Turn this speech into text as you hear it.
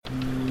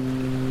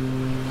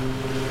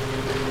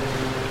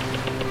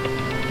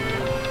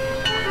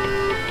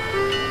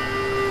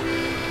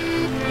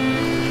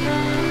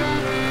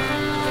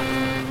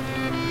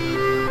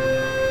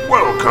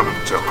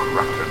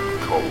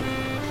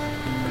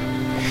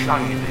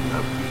shining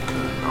a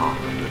beacon on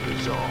the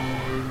bazaar.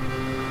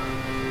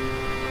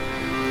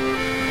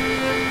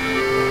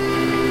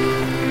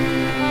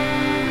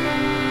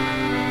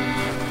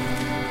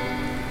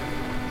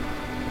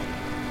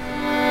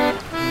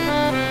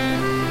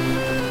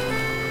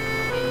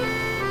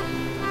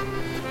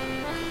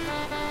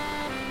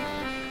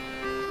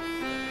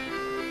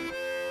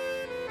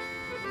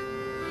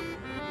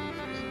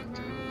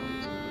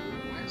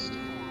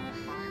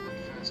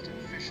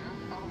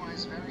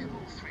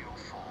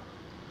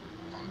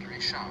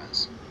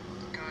 Showers.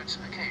 Good,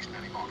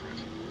 occasionally moderate.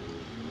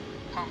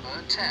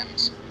 Humber,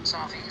 Thames.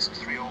 Southeast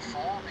 3 or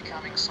 4,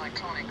 becoming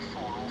cyclonic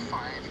 4 or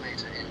 5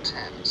 later in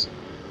Thames.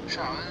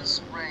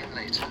 Showers, rain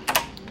later.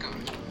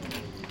 Good.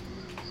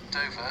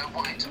 Dover,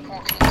 White,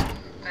 Portland.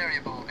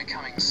 Variable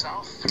becoming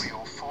south 3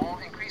 or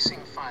 4, increasing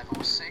 5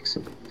 or 6,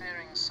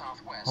 veering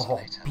southwest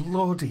later.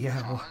 Bloody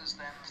hell. Showers,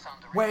 then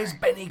thundery Where's rain.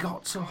 Benny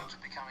got to? Good,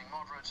 becoming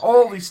moderate.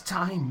 All this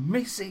time,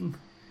 missing.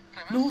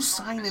 No Plymouth,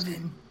 sign of north-easterly.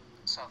 him.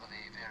 Southerly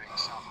veering I'm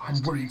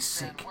southwesterly, worried then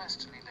sick.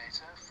 westerly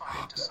later,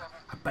 5 to 7.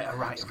 I better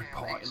write a Scale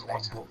report in 8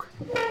 logbook.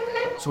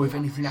 later. So if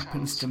anything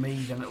happens to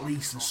me, then at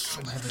least there's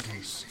some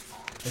evidence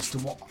as to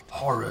what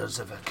horrors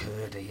have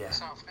occurred here.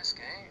 South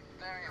Biscay,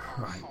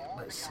 variable Right, 4,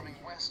 let's becoming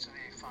see. westerly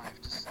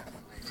 5 to 7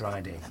 later.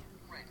 Friday,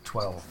 Rain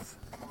 12th,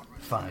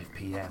 5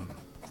 p.m.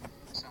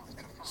 South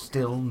Trafalgar.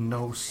 Still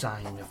no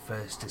sign of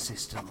First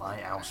Assistant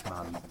Lighthouse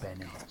man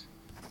Benny.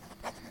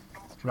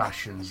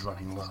 Rations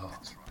running low.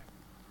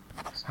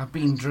 I've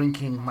been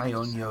drinking my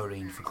own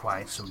urine for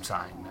quite some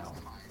time now.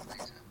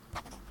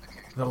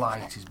 The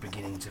light is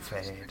beginning to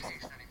fade.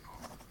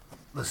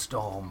 The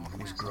storm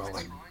is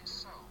growing.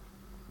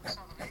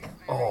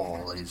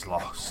 All is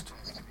lost.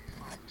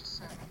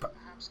 But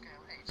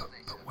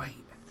wait.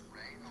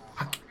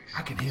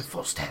 I can hear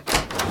footsteps.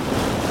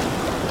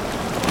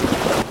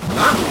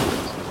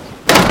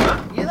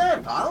 You there,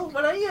 pal?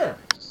 Where are you?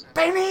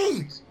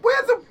 Benny!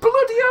 Where the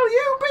bloody hell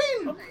you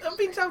been? I've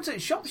been down to the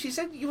shop. She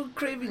said you were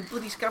craving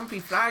bloody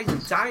scampi fries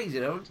and ties,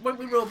 you know. Went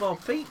with Robo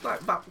Pete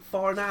like about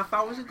 4.5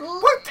 hours ago.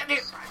 What did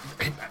it?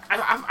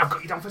 I've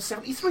got you down for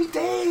 73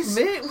 days.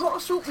 Mate,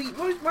 what's up?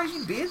 Why is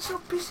your beard so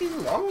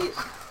pissing long?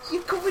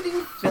 You're covered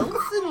in filth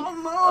and...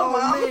 Oh,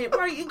 man. mate,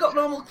 right, you got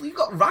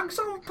rags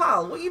on,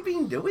 pal. What you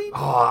been doing?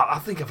 Oh, I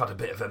think I've had a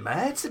bit of a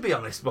mare, to be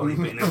honest, while you've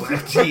been away.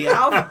 Gee,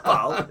 have,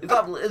 pal.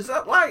 Is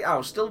that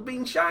lighthouse still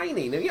been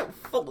shining? Have you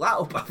fucked that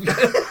up, have you?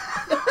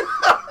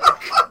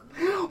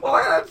 Well,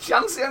 I had a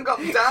chance, it hasn't got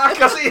dark,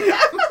 has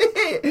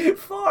it? Mate,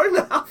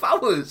 4.5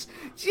 hours.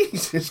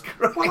 Jesus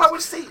Christ. Well, I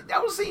was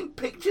seeing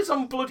pictures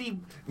on bloody...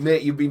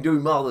 Mate, you've been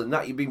doing more than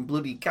that. You've been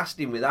bloody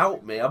casting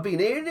without me. I've been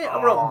hearing it. I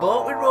were on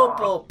boat with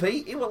Rowboat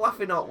Pete. He were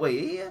laughing out way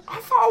here. I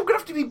thought I was going to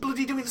have to be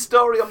bloody doing the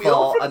story on my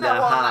own from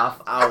now on.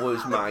 4.5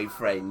 hours, my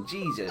friend.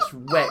 Jesus,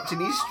 wept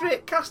and he's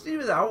straight casting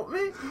without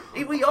me.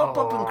 It was your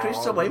Pop and Chris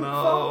I went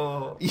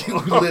no. for. You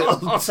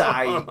little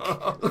tyke.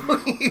 What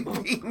have you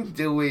been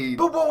doing?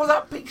 But what was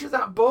that picture of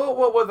that boat?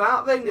 What was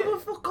that then? Well,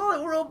 fuck all,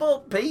 it were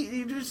Rowboat Pete.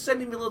 He was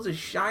sending me loads of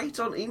shite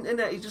on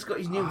internet. He's just got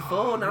his new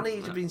phone and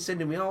he's been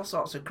sending me all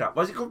sorts of crap.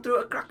 Has he come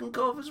through at Kraken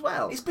Cove as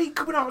well? It's been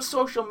coming out on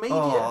social media.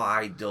 Oh,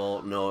 I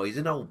don't know. He's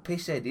an old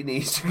pisshead, isn't he?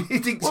 He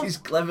thinks he's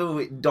clever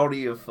with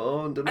Donny a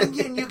phone, doesn't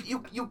he? And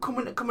you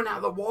coming out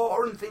of the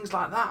water and things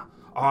like that.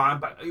 Oh, I'm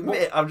back.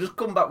 Mate, I've just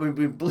come back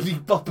with bloody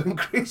Pop and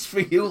Chris for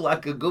you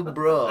like a good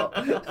bro.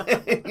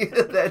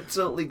 They're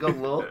totally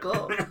gone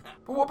loco. But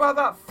what about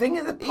that thing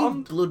in the He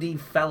pond? bloody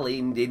fell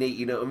in, didn't he?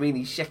 You know what I mean?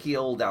 His shaky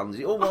old hands.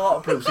 It was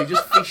waterproof, so he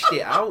just fished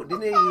it out,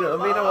 didn't he? You know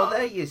what I mean? Oh,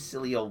 there you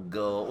silly old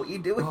goat. What you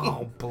doing?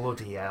 Oh,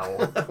 bloody hell.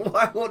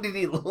 Why? What did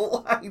he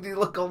look like? Did he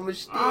look all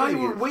mysterious? Oh, you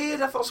were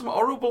weird. I thought something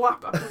horrible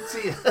happened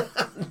to you.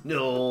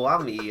 No,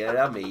 I'm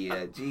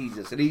here.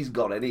 Jesus. And he's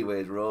gone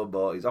anyways,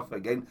 Robot. He's off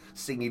again,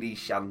 singing his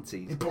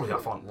shanties. He's probably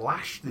off on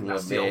lash. Well,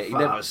 That's the mate, old he fat.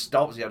 never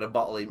stops. He had a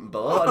bottle in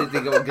boat. I didn't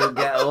think I was going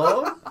to get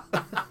home.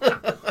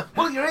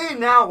 Well, you're here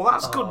now. Well,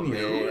 that's good Oh, news.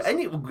 mate. And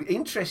it was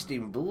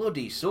interesting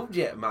bloody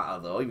subject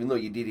matter, though, even though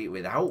you did it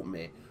without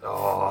me.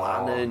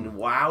 Oh. Flannan,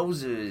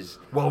 wowzers.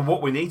 Well,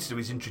 what we need to do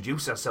is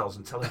introduce ourselves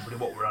and tell everybody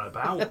what we're on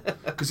about.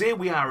 Because here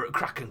we are at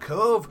Kraken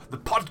Cove, the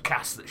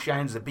podcast that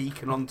shines a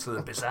beacon onto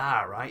the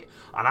bizarre, right?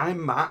 And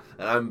I'm Matt.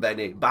 And I'm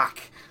Benny.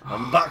 Back.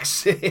 I'm back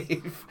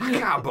safe. I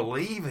can't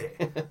believe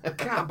it. I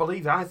can't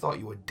believe it. I thought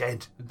you were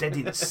dead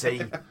in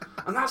sea.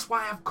 And that's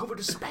why I've covered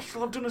a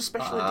special. I've done a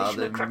special edition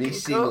The of Kraken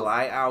missing Cove.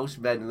 lighthouse,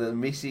 Ben. The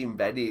missing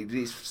Benny.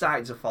 It's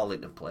starting to fall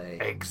into place.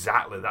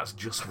 Exactly, that's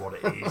just what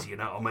it is, you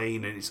know what I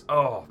mean? And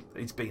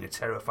it's been a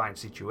terrifying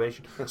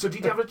situation. So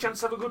did you have a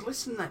chance to have a good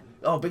listen then?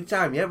 Oh, big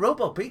time, yeah.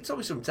 Robo Pete told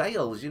me some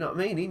tales, you know what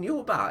I mean? He knew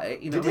about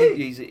it, you know. Did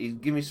he? He's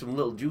giving me some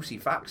little juicy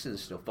facts and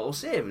stuff. But I'll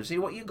save and see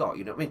what you got,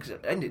 you know what I mean? Because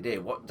at the end of the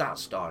day, that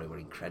story were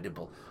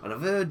incredible. And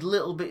I've heard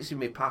little bits in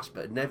my past,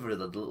 but never a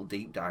little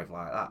deep dive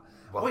like that.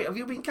 Well- Wait, have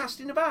you been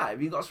casting about?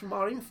 Have you got some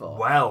more info?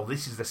 Well,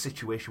 this is the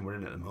situation we're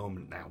in at the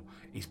moment now,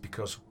 is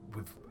because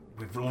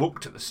we've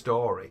looked at the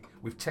story,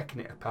 we've taken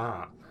it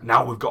apart.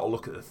 Now we've got to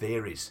look at the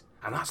theories.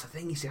 And that's the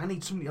thing, you see, I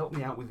need somebody to help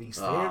me out with these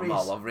Oh, I'm theories.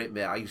 all over it,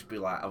 mate. I used to be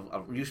like,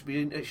 I used to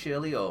be into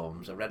Shirley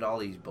Holmes. I read all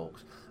these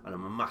books, and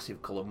I'm a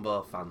massive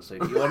Columbo fan. So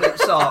if you want it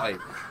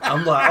sorted,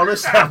 I'm like,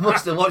 honestly, I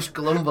must have watched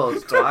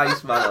Columbo's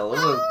twice, man. I love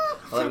them.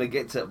 Let me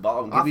get to the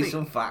bottom. Give me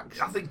some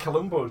facts. I think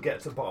Columbo would get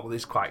to the bottom of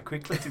this quite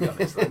quickly, to be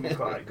honest. That'd be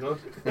quite good.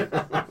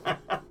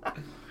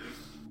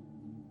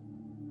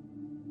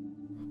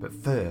 But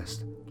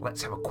first,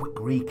 let's have a quick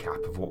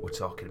recap of what we're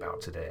talking about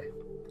today.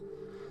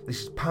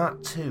 This is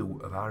part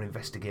 2 of our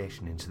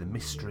investigation into the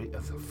mystery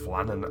of the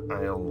Flannan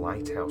Isle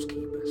Lighthouse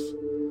Keepers.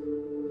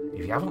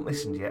 If you haven't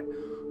listened yet,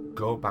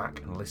 go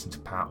back and listen to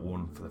part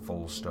 1 for the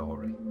full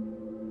story.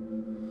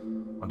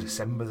 On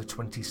December the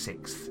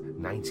 26th,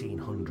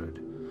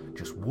 1900,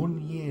 just 1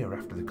 year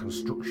after the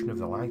construction of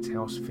the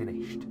lighthouse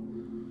finished,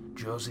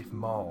 Joseph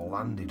Moore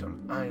landed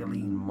on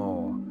Eileen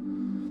Moor,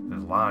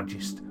 the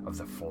largest of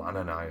the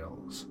Flannan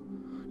Isles,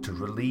 to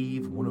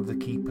relieve one of the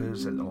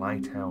keepers at the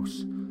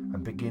lighthouse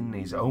and begin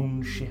his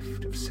own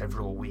shift of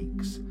several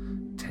weeks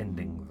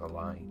tending the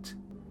light.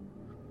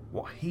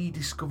 What he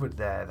discovered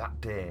there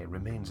that day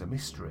remains a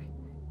mystery,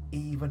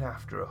 even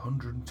after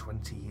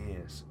 120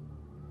 years.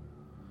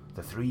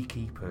 The 3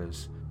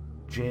 keepers,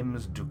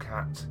 James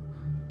Ducat,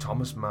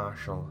 Thomas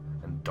Marshall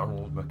and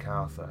Donald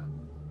MacArthur,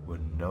 were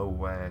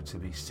nowhere to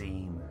be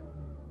seen.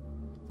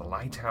 The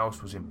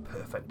lighthouse was in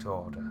perfect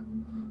order.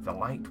 The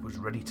light was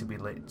ready to be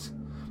lit,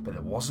 but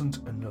there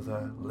wasn't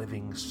another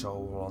living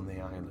soul on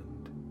the island.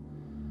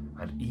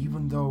 And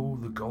even though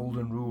the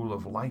golden rule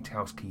of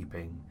lighthouse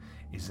keeping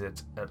is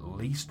that at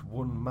least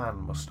one man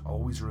must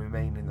always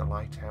remain in the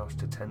lighthouse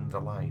to tend the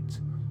light,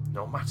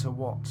 no matter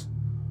what,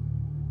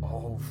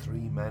 all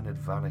 3 men had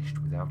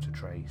vanished without a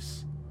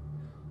trace.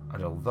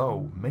 And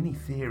although many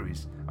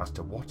theories as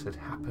to what had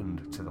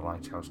happened to the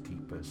lighthouse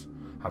keepers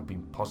have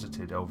been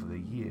posited over the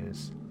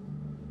years,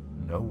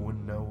 no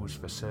one knows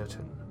for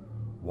certain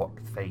what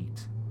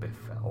fate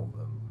befell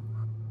them.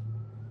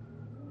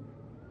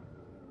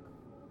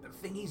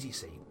 The thing is, you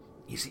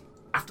see,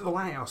 after the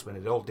lighthouse men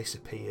had all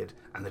disappeared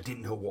and they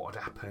didn't know what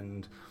had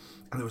happened,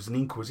 and there was an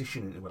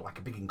inquisition, like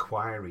a big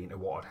inquiry into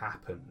what had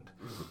happened,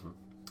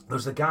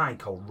 there's a guy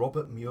called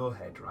Robert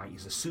Muirhead, right?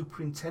 He's a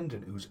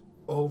superintendent who's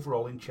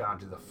overall in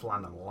charge of the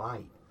Flannan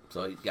Light.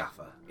 So he's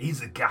gaffer.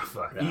 He's the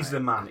gaffer. Right. He's the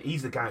man.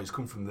 He's the guy who's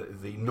come from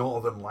the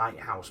Northern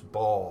Lighthouse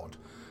Board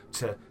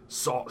to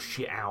sort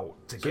shit out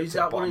to get to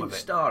the bottom of it. So is that one in the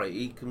story?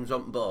 He comes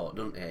on board,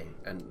 doesn't he?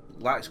 And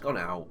light's gone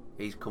out.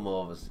 He's come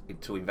over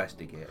to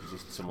investigate. Is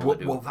this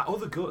someone well, that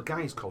other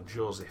guy is called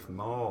Joseph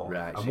Moore.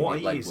 Right. And so what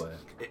he is,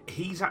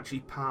 he's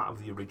actually part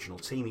of the original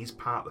team. He's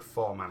part of the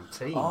 4-man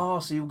team. Oh,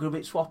 so you're going to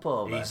be swap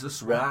over? He's the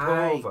swap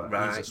over.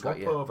 Right, he's the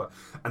swap over.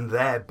 And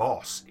their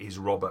boss is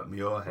Robert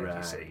Muirhead,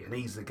 you see. And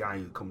he's the guy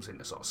who comes in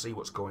to sort of see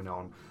what's going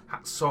on,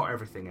 sort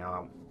everything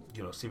out,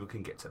 see if we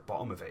can get to the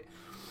bottom of it.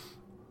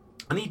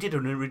 And he did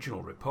an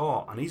original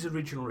report, and his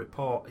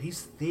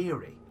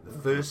theory, the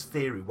first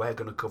theory we're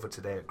going to cover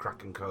today at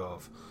Kraken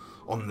Cove,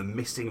 on the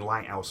missing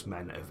lighthouse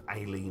men of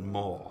Eileen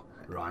Moor,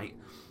 right,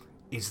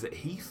 is that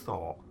he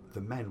thought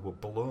the men were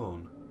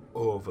blown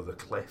over the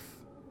cliff,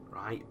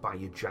 right, by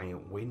a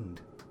giant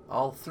wind.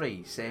 All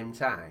 3, same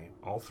time?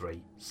 All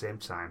 3, same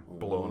time,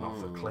 blown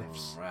off the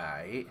cliffs.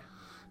 Right.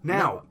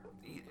 Now,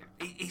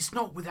 it's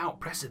not without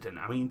precedent.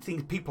 I mean,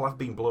 people have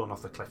been blown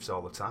off the cliffs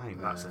all the time,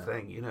 that's the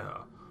thing,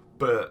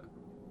 But,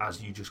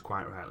 as you just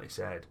quite rightly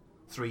said,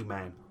 3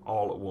 men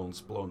all at once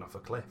blown off a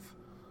cliff.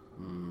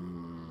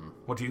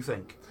 What do you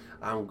think?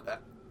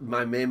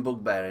 My main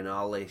bugbear in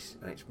all this,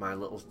 and it's my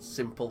little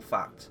simple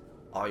fact,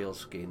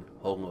 oilskin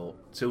hung up.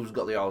 2's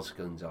got the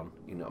oilskins on,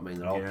 you know what I mean?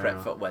 They're all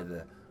prepped for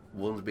weather.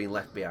 One's been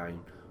left behind.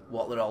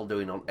 What they're all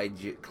doing on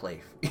edge at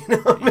cliff. You know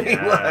what I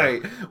mean?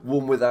 Like,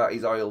 one without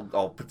his oil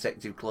or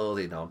protective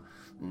clothing on.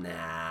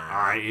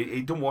 Nah.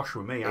 It don't wash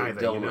with me either. It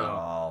don't at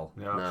all.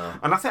 No.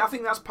 And I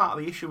think that's part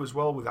of the issue as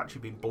well with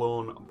actually being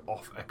blown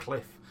off a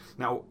cliff.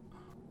 Now,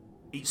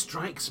 it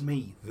strikes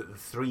me that the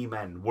 3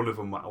 men, one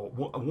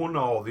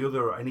or the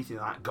other or anything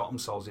like that, got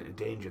themselves into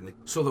danger.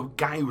 So the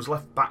guy who was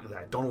left back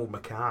there, Donald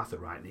MacArthur,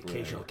 right, the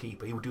occasional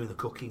keeper, he was doing the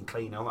cooking,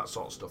 cleaning, all that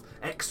sort of stuff.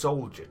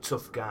 Ex-soldier,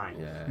 tough guy,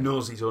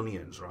 knows his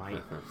onions,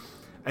 right?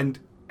 And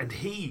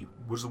he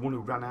was the one who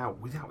ran out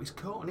without his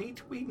coat, and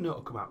he'd know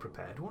to come out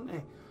prepared, wouldn't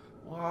he?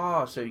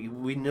 Oh, so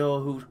we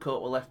know whose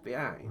coat were left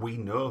behind? We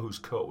know whose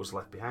coat was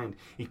left behind.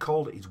 He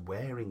called it his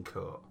wearing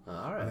coat.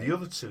 All right. And the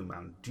other 2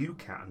 men,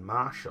 Ducat and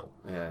Marshall,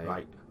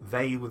 right,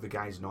 they were the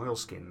guys in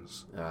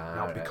oilskins.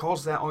 Now,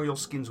 because their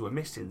oilskins were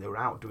missing, they were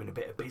out doing a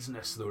bit of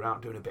business, they were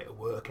out doing a bit of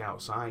work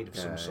outside of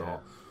some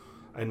sort.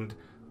 And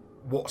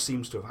what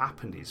seems to have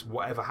happened is,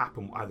 whatever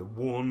happened, either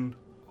one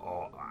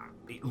or...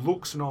 It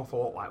looks an awful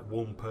lot like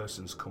one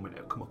person's come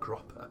a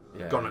cropper,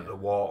 gone into the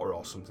water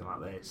or something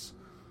like this.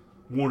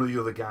 One of the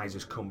other guys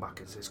has come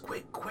back and says,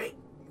 quick,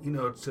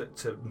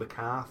 to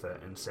MacArthur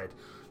and said,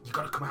 you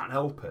got to come out and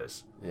help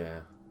us. Yeah.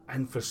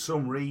 And for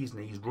some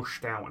reason, he's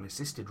rushed out and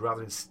assisted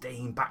rather than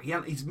staying back.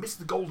 He's missed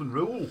the golden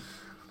rule.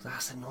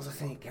 That's another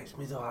thing that gets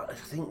me though. I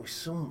think with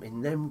some,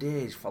 in them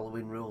days,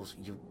 following rules,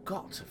 you've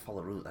got to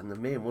follow rules. And the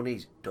main one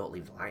is, don't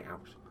leave the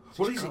lighthouse.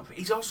 Well,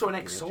 he's also an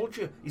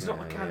ex-soldier. He's not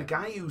the kind of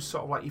guy who's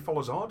sort of like, he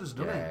follows orders,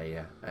 doesn't he?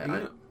 Yeah.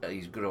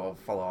 He's going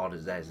to follow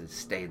orders there and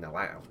stay in the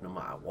lighthouse no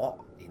matter what,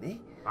 isn't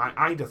he?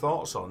 I'd have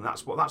thought so, and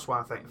that's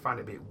why I find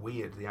it a bit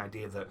weird, the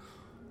idea that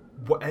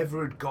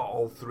whatever had got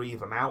all three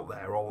of them out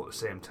there all at the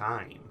same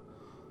time,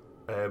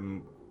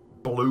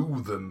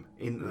 blew them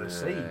into the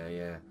sea.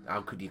 Yeah.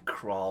 How could you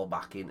crawl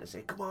back in and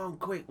say, come on,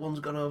 quick, one's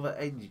gone over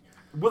edge?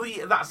 Well,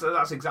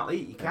 that's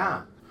exactly it, you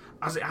can't.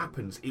 As it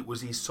happens, it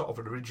was his sort of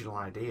an original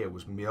idea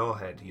was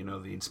Muirhead,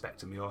 the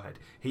Inspector Muirhead.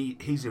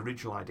 His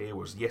original idea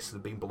was, yes,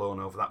 they've been blown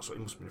over, that's what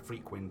it must have been a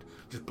freak wind,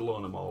 just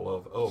blown them all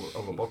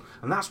overboard.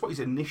 And that's what his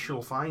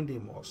initial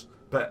finding was.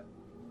 But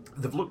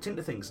they've looked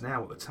into things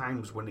now at the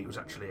times when it was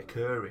actually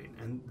occurring,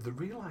 and they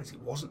realise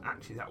it wasn't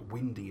actually that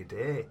windy a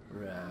day.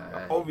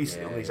 Right.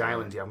 Obviously, on these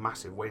islands, you have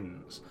massive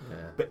winds.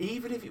 Yeah. But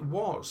even if it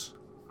was,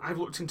 I've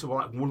looked into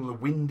like one of the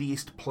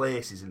windiest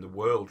places in the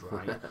world,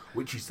 right,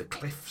 which is the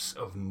Cliffs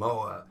of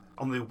Moher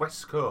on the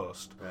west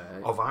coast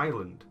of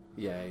Ireland.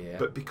 Yeah.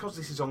 But because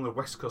this is on the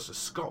west coast of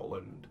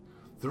Scotland,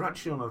 they're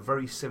actually on a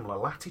very similar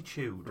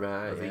latitude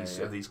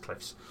of these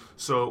cliffs.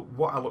 So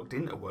what I looked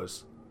into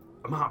was,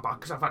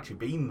 because I've actually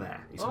been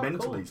there, it's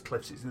mental, cool. These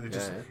cliffs, they're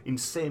just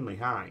insanely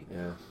high.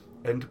 Yeah.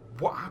 And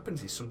what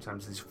happens is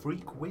sometimes these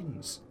freak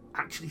winds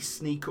actually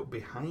sneak up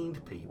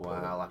behind people.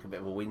 Wow, like a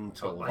bit of a wind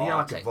tunnel.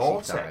 Like a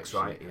vortex,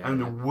 right? Yeah.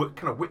 And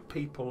kind of whip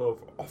people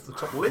off the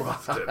top,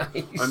 lift them,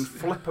 and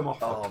flip them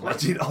off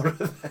the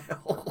cliff.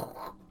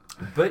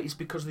 But it's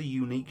because of the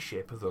unique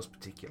shape of those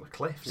particular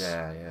cliffs.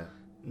 Yeah.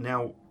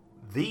 Now,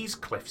 these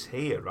cliffs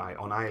here, right,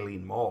 on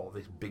Eilean Mor,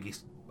 this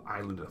biggest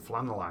island of the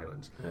Flannel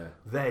Islands,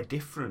 they're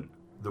different.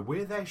 The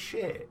way they're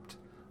shaped,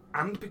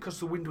 and because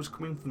the wind was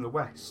coming from the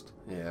west,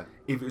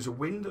 if it was a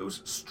wind that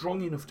was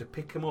strong enough to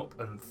pick them up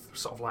and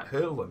sort of like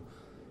hurl them,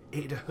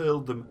 it'd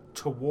hurled them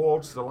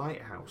towards the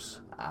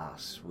lighthouse. Ah,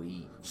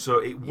 sweet. So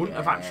it wouldn't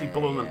have actually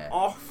blown them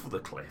off the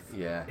cliff.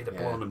 It'd have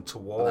blown them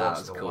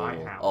towards the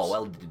lighthouse. Oh,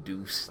 well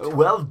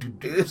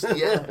deduced.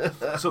 Yeah.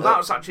 So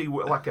that's actually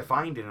like a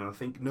finding, and I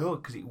think, no,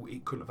 because it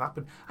couldn't have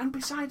happened. And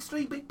besides,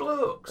 three big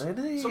blokes. So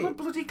on a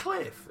bloody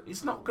cliff,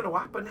 it's not going to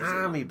happen, is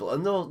Army bloke.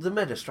 No, they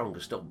made a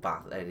stronger stuff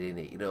back then,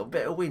 innit? A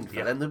bit of wind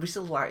for them. They'd be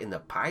still lighting the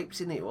pipes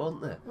in it,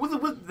 won't they?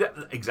 Well,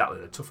 exactly.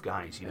 They're tough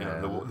guys, They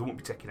won't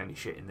be taking any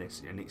shit in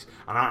this.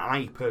 And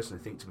I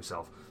personally think to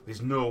myself,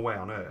 there's no way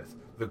on earth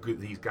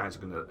these guys are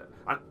going to...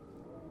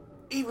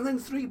 Even then,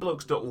 three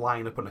blokes don't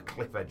line up on a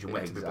cliff edge and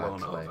wait to be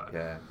blown over.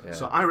 Yeah.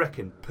 So I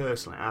reckon,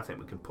 personally, I think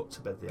we can put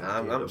to bed the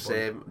idea. I'm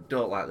saying,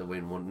 don't like the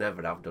wind, would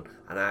never have done.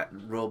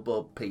 And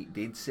Robo Pete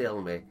did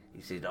sell me.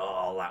 He said,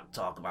 all that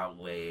talk about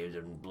waves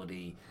and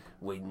bloody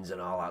winds and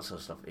all that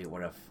sort of stuff. It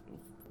were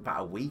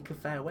about a week of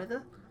fair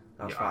weather.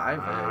 That's what I've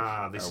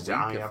heard.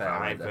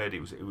 I've heard it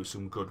was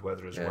some good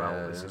weather as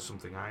well. This is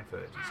something I've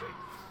heard, you see.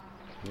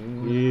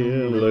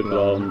 Heerlijk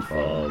land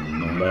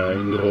van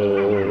mijn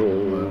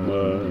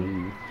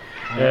dromen,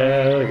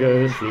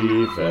 ergens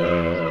hier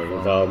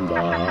ver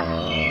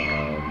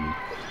vandaan,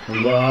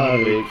 waar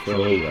ik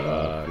zo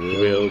graag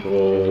wil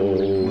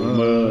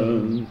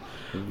komen,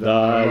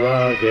 daar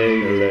waar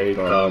geen leed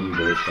kan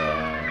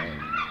bestaan.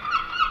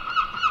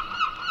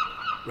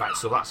 Right,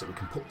 so that's it. We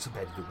can put to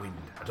bed the wind.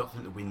 I don't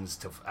think the wind's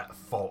at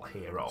fault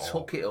here at all.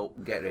 Tuck it up,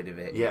 get rid of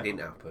it. Yeah. It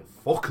didn't happen.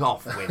 Fuck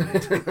off,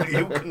 wind.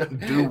 You can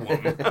do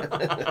one.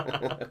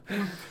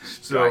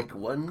 Strike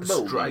one,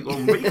 boom. Strike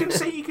one. But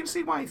you can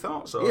see why he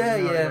thought so.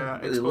 Yeah.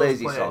 It's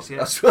lazy sod.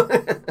 That's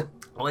right.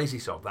 Lazy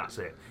sod. That's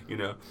it.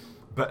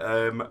 But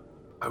a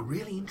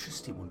really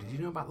interesting one. Did you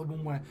know about the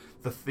one where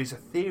there's a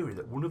theory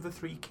that one of the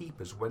three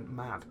keepers went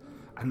mad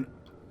and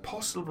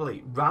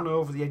possibly ran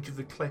over the edge of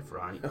the cliff,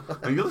 right?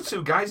 And the other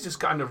two guys just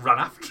kind of ran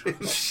after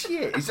him.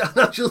 Shit, is that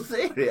an actual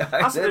theory?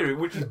 That's a theory,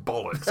 which is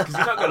bollocks, because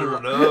you're not going to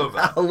run over.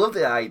 I love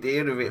the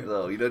idea of it,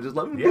 though. Just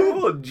like,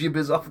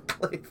 gibbers off a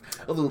cliff.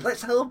 Although,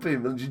 let's help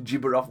him and just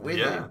gibber off with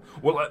him.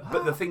 Well,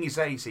 but the thing is,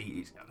 you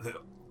see,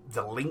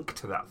 the link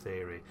to that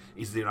theory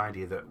is the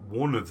idea that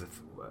one of the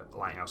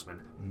lighthouse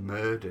men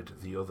murdered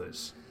the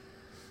others.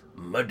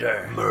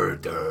 Murder.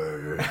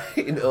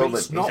 In Omen,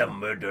 he's a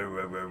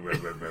murderer.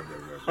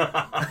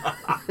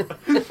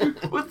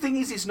 Well, the thing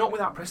is, it's not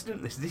without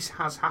precedent. This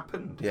has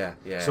happened. Yeah.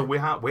 So we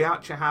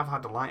actually have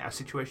had a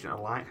situation at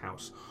a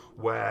lighthouse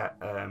where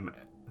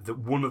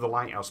one of the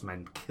lighthouse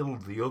men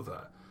killed the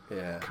other.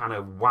 Yeah. Kind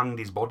of wanged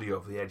his body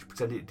over the edge,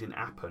 pretended it didn't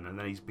happen, and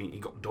then he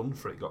got done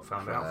for it. Got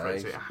found out for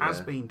it. So it has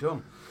been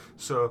done.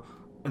 So,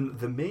 and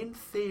the main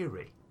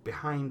theory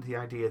behind the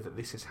idea that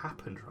this has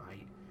happened,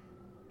 right,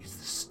 is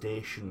the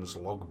station's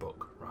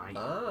logbook, right?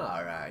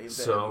 Ah, right.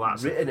 So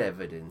that's written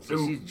evidence.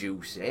 This is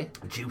juicy.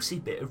 A juicy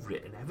bit of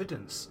written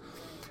evidence.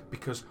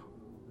 Because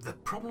the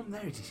problem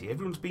there is, you see,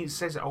 everyone's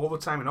says it all the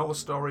time in all the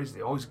stories,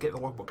 they always get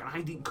the logbook, and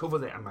I didn't cover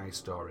that in my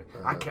story.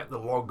 I kept the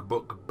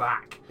logbook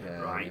back,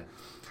 right? Yeah.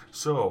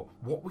 So,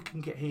 what we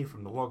can get here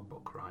from the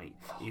logbook, right,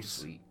 is...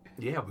 Sweet.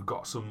 Yeah, we've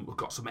got some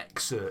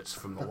excerpts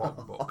from the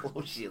logbook.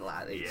 Oh, shit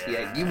like this.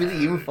 Yeah, give me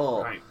the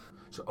info. Right.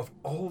 So, of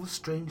all the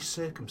strange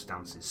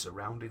circumstances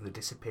surrounding the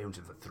disappearance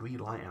of the 3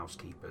 lighthouse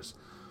keepers,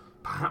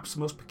 perhaps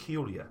the most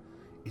peculiar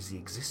is the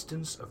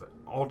existence of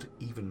odd,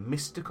 even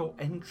mystical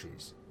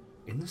entries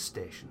in the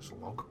station's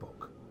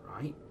logbook,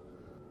 right?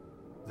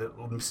 The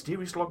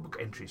mysterious logbook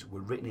entries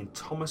were written in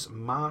Thomas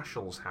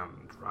Marshall's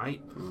hand,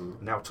 right?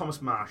 Now, Thomas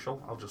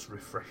Marshall, I'll just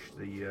refresh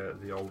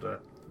the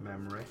older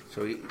memory.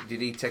 So, did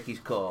he take his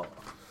coat?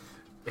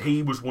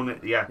 He was one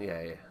of, yeah.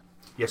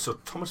 Yeah, so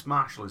Thomas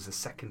Marshall is the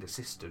second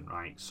assistant,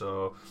 right?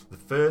 So the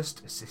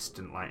first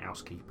assistant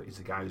lighthouse keeper is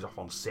the guy who's off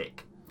on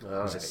sick.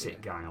 He's a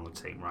sick guy on the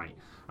team, right?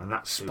 And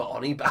that's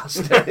Spawny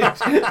bastard.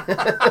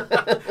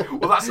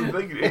 Well, that's the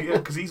thing,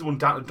 because he's the one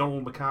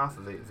Donald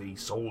MacArthur, the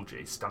soldier,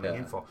 is standing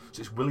in for. So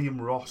it's William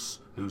Ross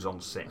who's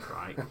on sick,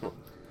 right?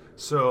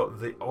 So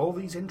all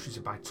these entries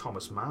are by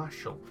Thomas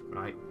Marshall,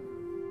 right?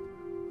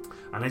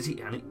 And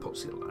it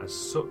puts it as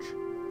such.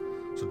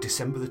 So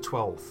December the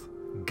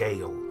 12th,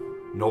 gale,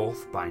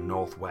 north by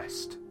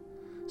northwest,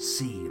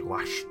 sea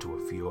lashed to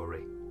a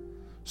fury,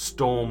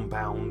 storm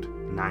bound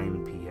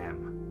 9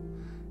 p.m.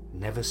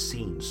 Never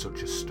seen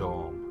such a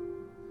storm.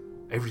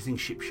 Everything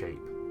shipshape.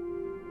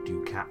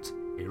 Ducat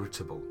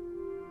irritable.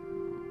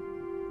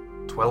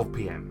 12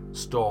 p.m.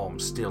 Storm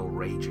still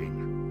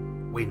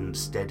raging. Wind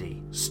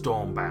steady.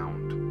 Storm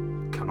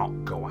bound.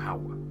 Cannot go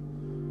out.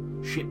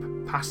 Ship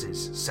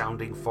passes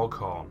sounding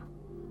foghorn.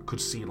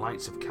 Could see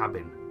lights of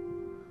cabin.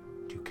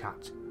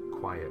 Ducat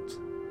quiet.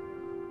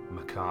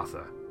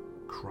 MacArthur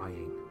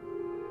crying.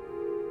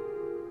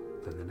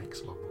 Then the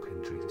next logbook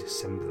entry is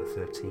December the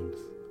 13th.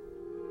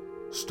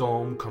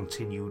 Storm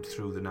continued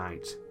through the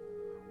night.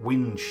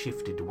 Wind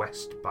shifted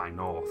west by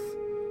north.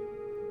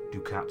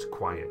 Ducat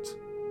quiet.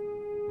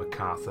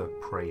 MacArthur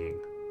praying.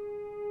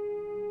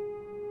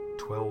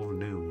 12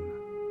 noon.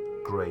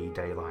 Grey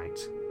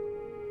daylight.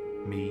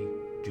 Me,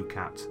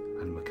 Ducat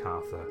and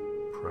MacArthur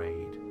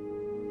prayed.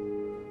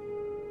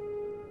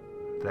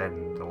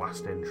 Then the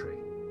last entry.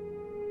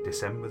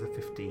 December the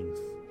 15th.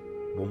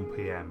 1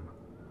 p.m.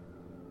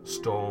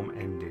 Storm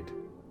ended.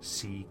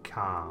 Sea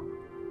calm.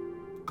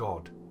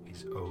 God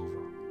is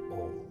over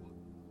all.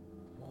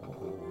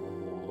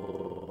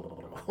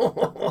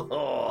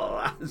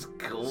 Oh, that's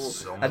cool.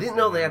 I didn't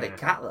know they had a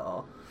cat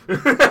though.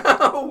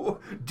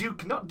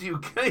 Duke, not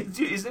Duke.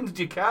 His name's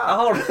Ducat.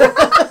 Oh,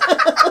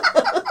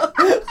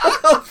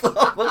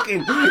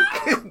 fucking.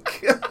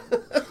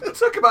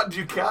 Talk about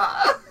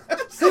Ducat.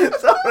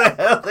 Sorry,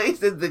 they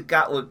said the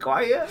cat were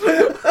quiet.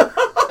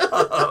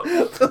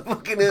 The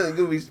fucking hell, they're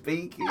gonna be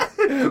speaking.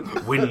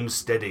 Wind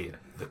steady.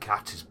 The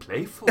cat is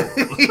playful.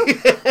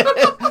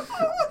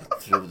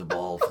 Threw the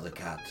ball for the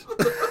cat.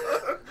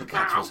 The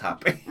cat was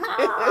happy.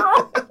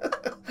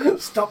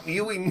 Stop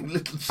mewing, you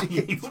little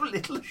shit. You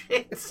little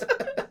shit.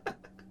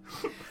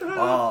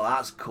 Oh,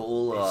 that's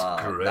cool.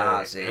 It's great.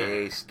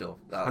 That's stuff.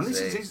 That's and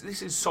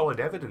this is solid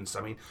evidence.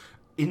 I mean,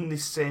 in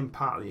this same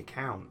part of the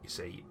account, you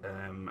see,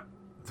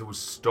 there was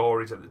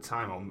stories at the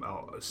time,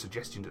 or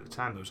suggestions at the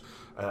time. There was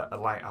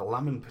like a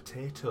lamb and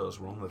potatoes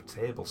were on the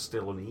table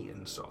still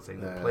uneaten, sort of thing.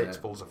 The plates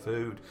full of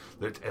food.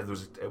 There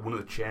was one of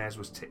the chairs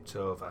was tipped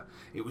over.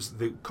 It was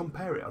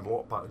compare it a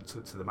lot back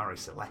to the Mary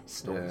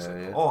Celeste,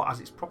 or as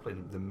it's properly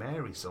the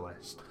Mary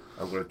Celeste.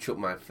 I'm going to chuck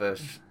my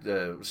first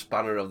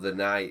spanner of the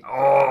night.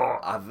 Oh,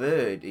 I've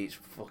heard it's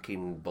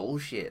fucking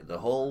bullshit. The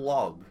whole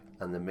log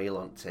and the meal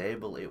on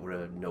table, it were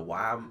a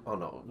Noam,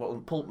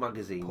 Pulp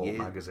Magazine. Pulp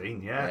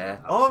Magazine, yeah.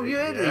 Oh, have you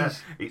heard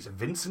this? It's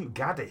Vincent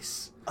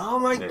Gaddis. Oh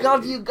my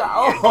God, you got...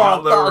 I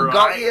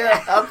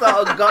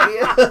thought I got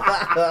you.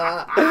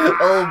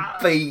 Oh,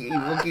 Pete, he's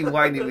fucking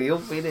winding me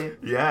up, innit?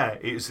 Yeah,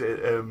 it's...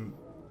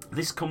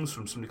 this comes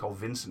from somebody called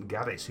Vincent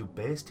Gaddis, who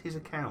based his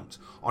account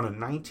on a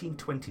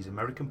 1920s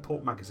American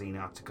Pulp Magazine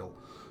article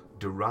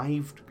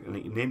derived, and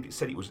it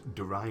said it was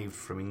derived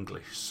from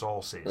English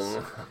sources,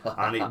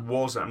 and it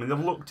wasn't. I mean, they've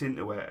looked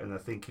into it and they're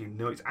thinking,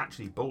 no, it's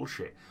actually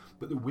bullshit.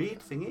 But the weird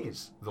thing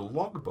is, the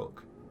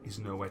logbook is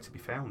nowhere to be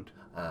found.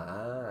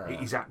 It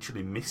is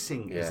actually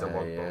missing, is the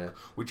logbook,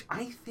 which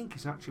I think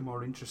is actually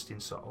more interesting,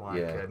 sort of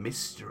like a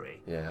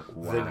mystery. Yeah,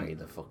 why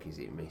the fuck is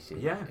it missing?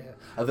 Yeah.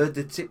 I've heard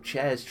the tip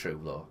chair's true,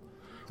 though.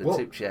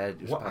 Tip chair.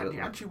 It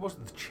actually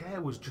wasn't. The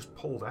chair was just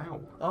pulled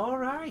out. All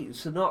right,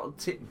 so not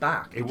tipped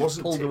back. It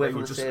wasn't pulled away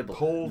from the table.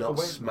 Pulled not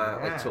away.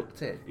 Smartly tucked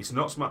in. It's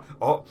not smart.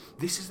 Oh,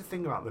 this is the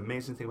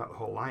amazing thing about the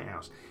whole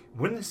lighthouse.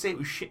 When they say it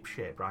was ship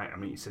shape, right? I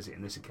mean, it says it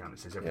in this account. It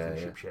says everything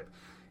ship shape.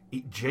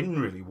 It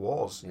generally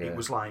was. Yeah. It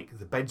was like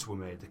the beds were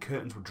made, the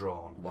curtains were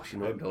drawn,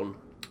 washing up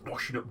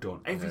done.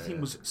 Everything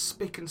was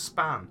spick and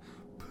span,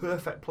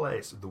 perfect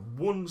place. The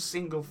one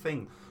single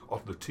thing, or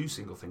the two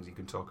single things you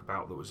can talk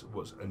about that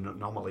was an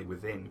anomaly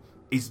within,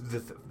 is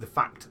the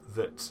fact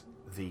that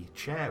the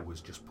chair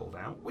was just pulled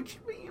out, which,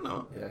 you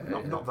know,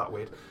 not that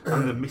weird,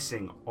 and the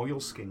missing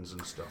oilskins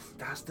and stuff.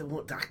 That's the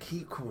one. I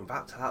keep coming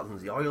back to that one.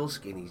 The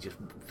oilskin, he just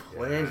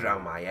plays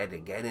around my head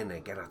again and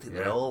again. I think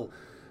they're all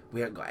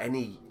we haven't got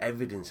any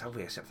evidence, have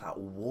we, except for that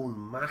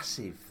one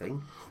massive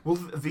thing. Well,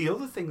 the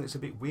other thing that's a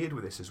bit weird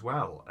with this as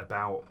well,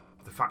 about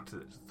the fact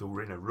that they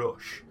were in a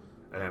rush,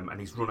 and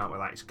he's run out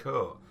without his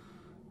coat,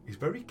 he's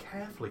very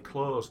carefully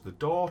closed the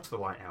door to the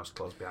lighthouse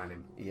closed behind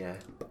him. Yeah.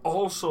 But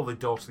also the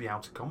door to the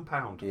outer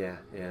compound. Yeah.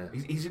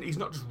 He's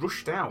not just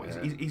rushed out,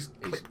 he's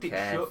clipped it shut.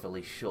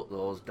 Carefully shut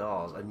those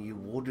doors, and you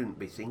wouldn't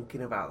be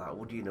thinking about that,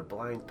 would you? In a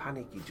blind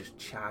panic, you just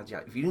charge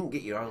out. If you didn't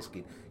get your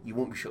oilskin, you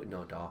won't be shutting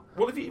no door.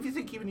 Well, if you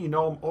think even in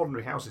your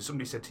ordinary houses,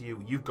 somebody said to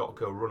you, you've got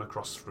to go run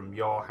across from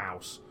your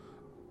house,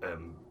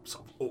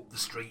 sort of up the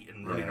street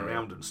and running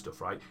around and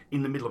stuff, right?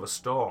 In the middle of a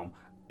storm,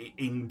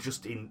 in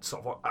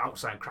sort of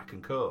outside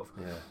Kraken Cove,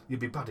 you'd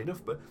be bad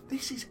enough. But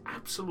this is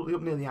absolutely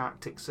up near the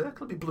Arctic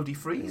Circle. It'd be bloody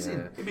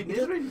freezing. It'd be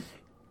nizzling.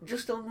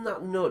 Just on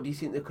that note, do you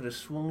think they could have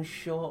swung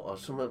short or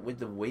something with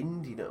the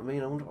wind? You know what I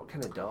mean? I wonder what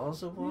kind of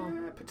doors there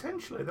were. Yeah,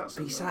 potentially. But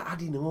it's like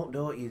adding up,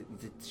 don't you?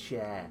 The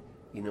chair.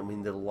 You know what I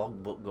mean? The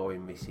logbook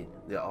going missing,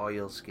 the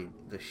oilskin,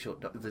 the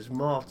shutdown. There's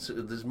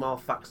more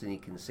facts than you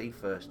can see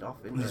first off.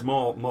 Isn't There's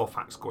there? more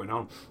facts going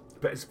on.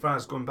 But as far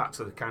as going back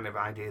to the kind of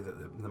idea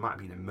that there might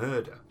be a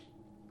murder,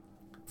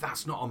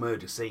 that's not a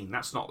murder scene.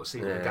 That's not the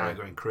scene of a guy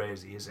going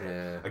crazy, is it?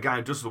 Yeah. A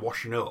guy does the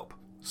washing up,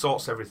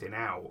 sorts everything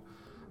out,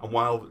 and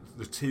while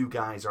the two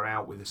guys are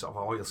out with the sort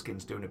of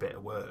oilskins doing a bit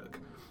of work,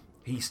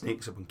 he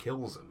sneaks up and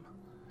kills them.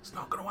 It's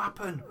not going to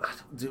happen.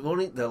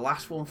 The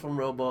last one from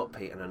Rowboat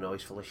Pete, and I know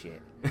he's full of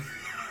shit.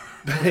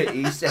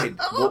 He said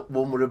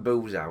one were a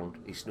booze hound.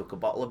 He snuck a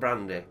bottle of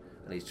brandy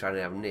and he's trying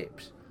to have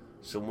nips.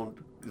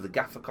 The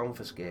gaffer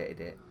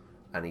confiscated it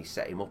and he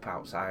set him up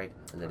outside,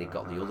 and then he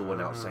got the other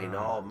one out saying,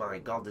 "Oh my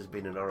God, there's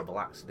been an horrible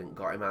accident."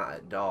 Got him out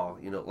at the door.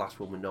 You know, last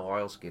one with no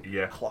oilskin.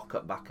 Yeah. Clock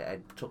at back at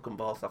head. Took them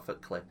both off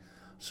at cliff.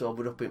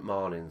 Sobered up in the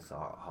morning and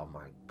thought, "Oh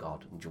my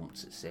God," and jumped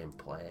to the same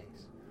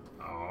place.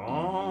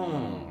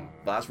 Oh.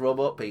 But that's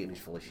Rowboat Pete and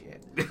he's full of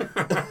shit.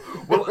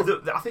 Well,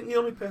 I think the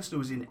only person who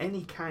was in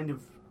any kind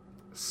of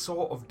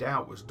sort of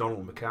doubt was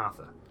Donald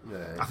MacArthur.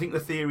 Yeah. I think the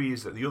theory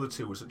is that the other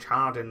two were such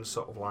hardened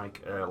sort of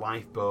like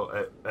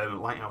lifeboat,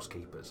 lighthouse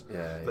keepers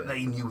that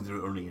they knew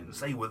the onions.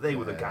 They were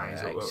the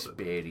guys that were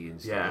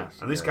experienced.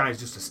 and this guy's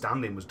just a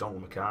stand-in was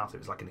Donald MacArthur.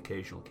 It's like an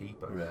occasional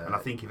keeper, and I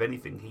think if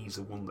anything, he's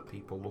the one that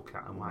people look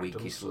at and like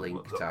weakest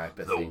link type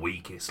of the thing.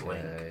 weakest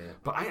link. Yeah.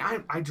 But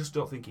I just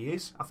don't think he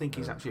is. I think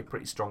he's actually a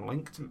pretty strong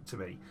link to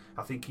me.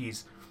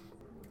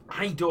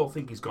 I don't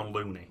think he's gone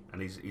loony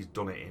and he's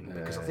done it in,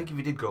 because I think if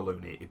he did go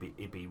loony,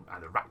 he'd be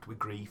either racked with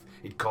grief,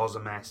 he'd cause a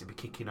mess, he'd be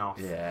kicking off,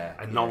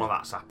 and none of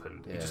that's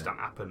happened. It just hasn't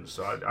happened.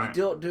 So you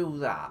don't do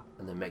that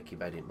and then make your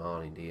bed in the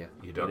morning, do you?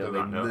 You don't do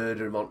that. No.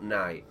 Murder him at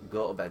night,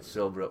 go to bed,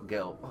 sober up,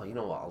 get up. Oh, you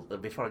know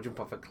what? Before I jump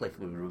off a cliff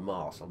with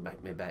remorse, I'll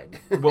make my bed.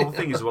 Well, the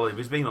thing is, if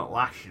he's been at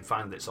Lash, you'd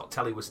find that sort of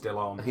telly was still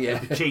on. Yeah.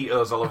 The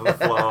Cheetos all over the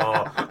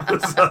floor.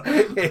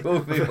 It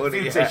would be funny.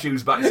 A few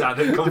tissues backside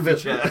the comfy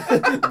chair.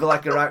 It'd be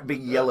like a right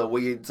big yellow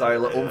weird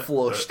toilet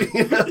unflushed.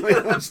 You know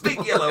what I mean?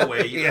 Big yellow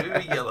wig.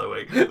 Big yellow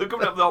wig. They're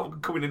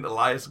coming into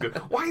Lias and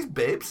going, "Why is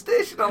Babe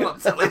stationed on that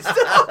telly still?"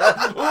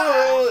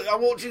 Oh,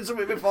 I'm watching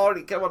something before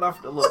and it came on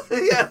after. Look.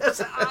 Yes,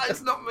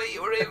 it's not me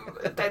or him,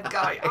 a dead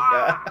guy.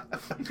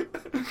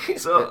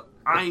 So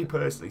I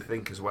personally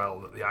think as well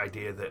that the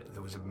idea that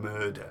there was a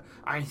murder,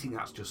 I think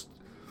that's just,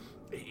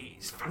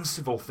 it's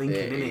fanciful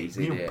thinking,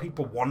 isn't it?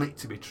 People want it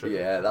to be true.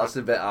 Yeah, that's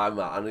the bit I'm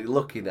at. And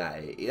looking at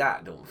it,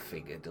 that don't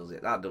figure, does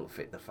it? That don't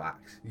fit the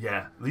facts.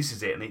 Yeah, this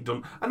is it, and it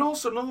done. And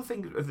also another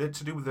thing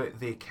to do with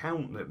the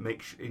account that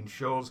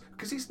ensures,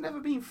 because it's never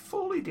been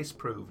fully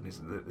disproven,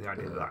 isn't it? The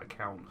idea that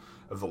account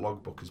of the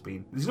logbook has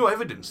been. There's no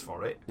evidence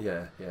for it.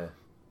 Yeah.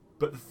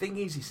 But the thing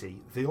is, you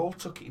see, they all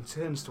took it in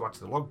turns to add to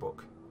the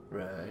logbook.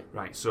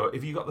 Right. So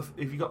if you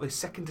got the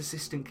second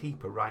assistant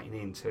keeper writing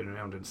in, turning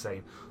around and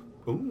saying,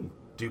 "Ooh,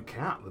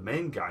 Ducat, the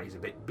main guy, is a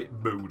bit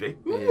moody."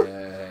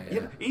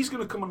 Yeah. He's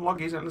going to come and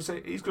log his and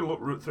say he's going to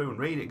look through and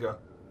read it and go,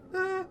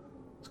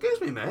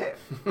 "Excuse me, mate.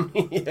 What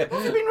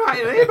have you been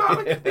writing here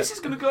about me? This is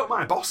going to go to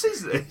my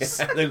bosses, this."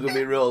 They're going to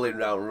be rolling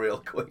round real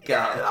quick.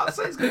 That's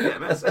it. It's going to get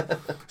messy.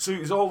 So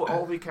it was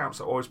all the accounts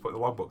that always put in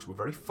the logbooks were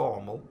very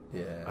formal.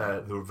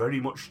 Yeah. They were very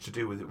much to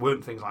do with it.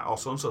 Weren't things like, "Oh,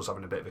 so-and-so's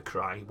having a bit of a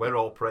cry. We're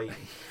all praying."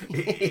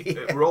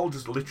 We're all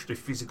just literally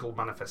physical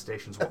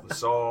manifestations of what they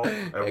saw,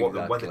 what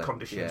the weather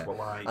conditions were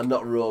like. And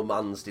not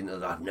romanced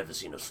into, "I've never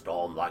seen a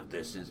storm like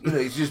this."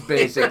 It's just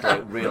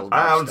basically real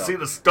I haven't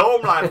seen a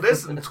storm like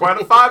this in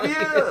 25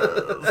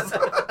 years.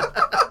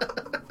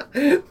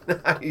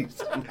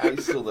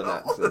 nice southern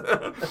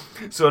accent.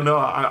 So no,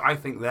 I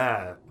think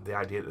the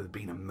idea that there's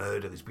been a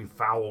murder, there's been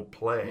foul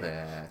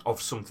play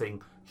of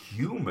something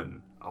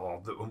human,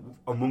 or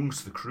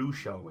amongst the crew,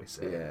 shall we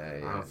say?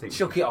 Yeah. I think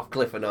chuck it off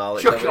cliff and all.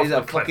 Chuck it off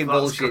that the cliff, fucking that's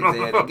bullshit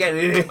good. there. Get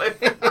it.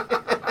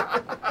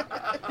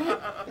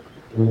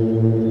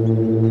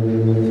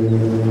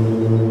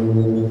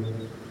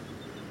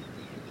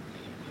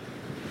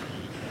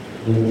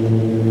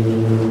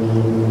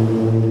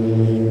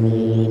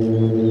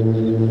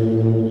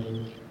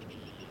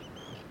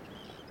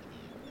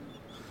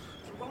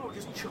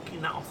 Just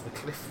chucking that off the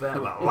cliff there,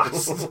 that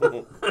last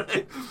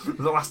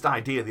the last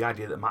idea, the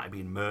idea that it might have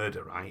been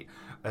murder, right?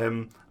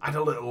 I had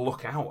a little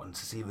look out and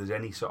to see if there's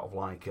any sort of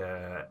like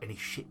any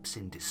ships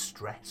in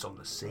distress on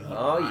the sea.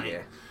 Oh, right?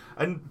 yeah.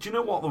 And do you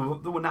know what?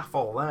 There were naff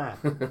all there.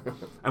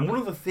 And one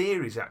of the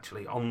theories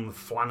actually on the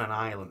Flannan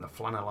Island, the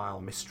Flannel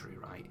Isle mystery,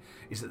 right,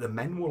 is that the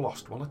men were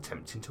lost while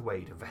attempting to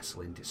aid a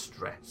vessel in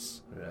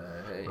distress.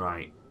 Right.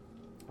 Right.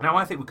 Now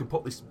I think we can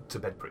put this to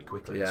bed pretty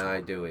quickly. Yeah,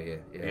 I do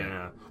hear.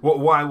 Yeah.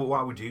 Why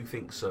would you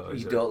think so?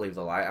 You don't leave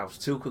the lighthouse.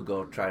 Two could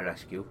go try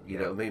rescue. You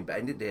know what I mean? But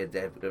at the end of the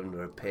day, they're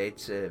under a paid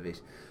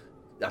service.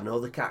 I know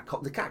they can't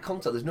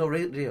contact. There's no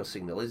radio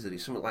signal, is there?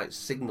 It's something like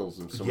signals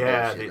and some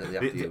bullshit that they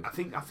have to use.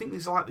 I think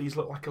there's like these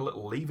look like a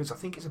little levers. I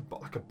think it's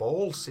like a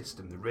ball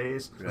system. They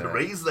raise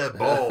their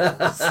balls.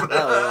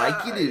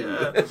 Like you do.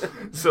 Yeah.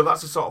 So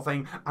that's the sort of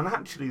thing. And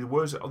actually, there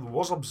was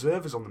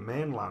observers on the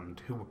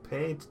mainland who were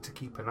paid to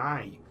keep an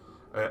eye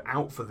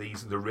out for the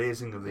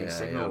raising of these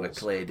signals. Yeah, on a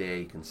clear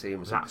day you can see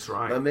them. That's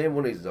right. My main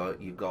one is though,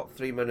 you've got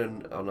 3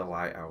 men on a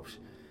lighthouse.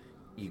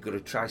 You've got to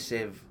try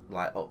save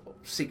like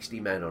 60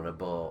 men on a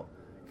boat.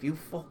 If you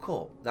fuck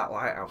up, that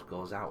lighthouse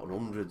goes out and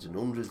hundreds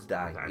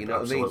die. Yeah, you know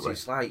absolutely. what I mean? So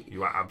it's like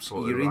you are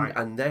absolutely right.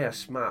 and they are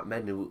smart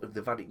men who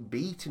they've had it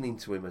beaten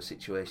into him a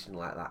situation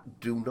like that.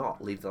 Do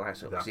not leave the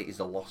lighthouse because it is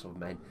a loss of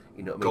men.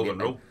 You know what I mean?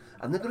 Golden rule.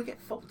 And they're going to get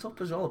fucked up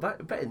as well. I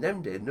bet in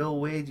them days, no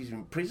wages,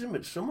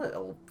 imprisonment, something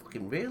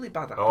fucking really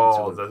bad happen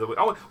to them.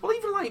 Well,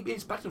 even like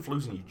it's better than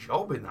losing your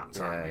job in that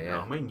time. Yeah, you know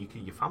what I mean?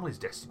 Your family's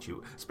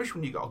destitute,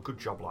 especially when you got a good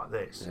job like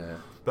this. Yeah.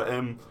 But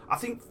I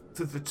think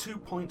the 2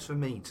 points for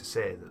me to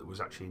say that there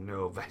was actually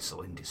no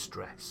vessel in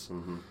distress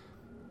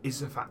is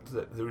the fact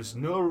that there is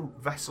no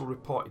vessel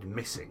reported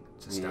missing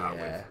to start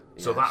with.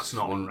 So that's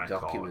not on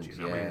record. You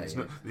know what I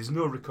mean? There's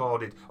no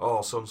recorded,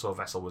 so-and-so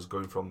vessel was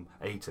going from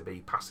A to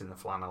B, passing the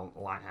Flannel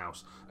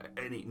Lighthouse,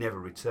 and it never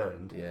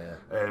returned. Yeah.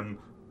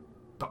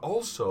 But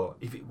also,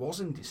 if it was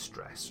in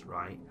distress,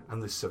 right,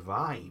 and they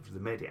survived, they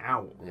made it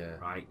out,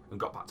 right, and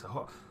got back to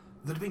home,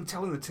 they'd have been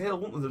telling the tale,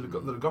 wouldn't they?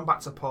 They'd have gone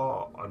back to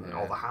port or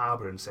the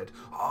harbour and said,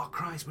 "Oh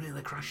Christ, we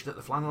nearly crashed at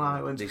the Flannel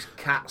Island. This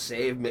cat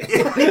saved me."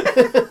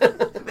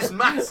 This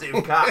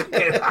massive cat.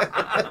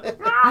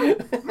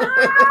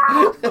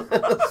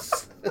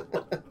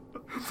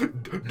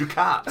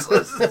 Ducats.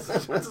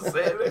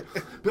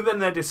 But then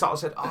they just sort of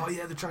said, "Oh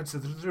yeah, they tried to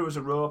throw us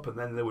a rope, and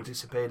then they were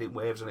dissipating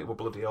waves, and it were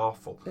bloody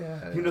awful."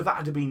 Yeah, you know,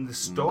 that'd have been the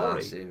story.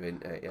 Massive,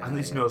 and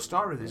there's no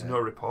story. There's no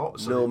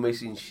report. So no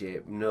missing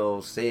ship. No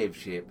saved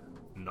ship.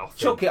 Nothing.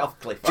 Chuck it off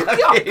cliff. Chuck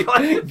it off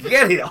cliff.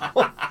 Get it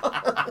off.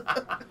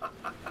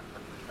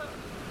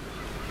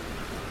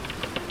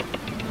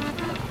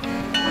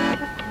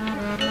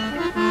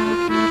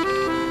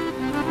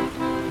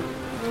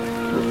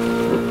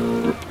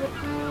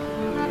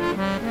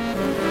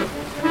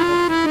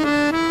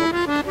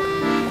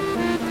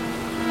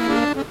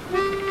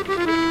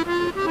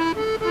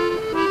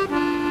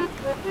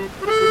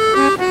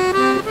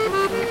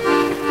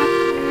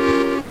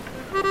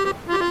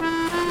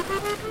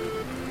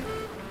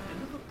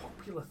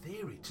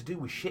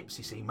 ships,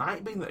 you see, might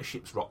have been that a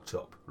ship's rocked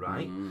up,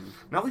 right?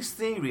 Now, this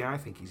theory, I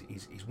think,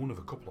 is one of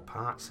a couple of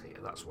parts here.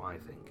 That's why I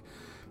think.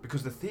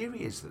 Because the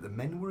theory is that the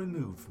men were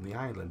removed from the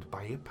island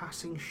by a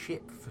passing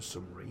ship for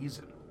some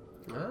reason.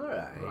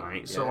 Alright.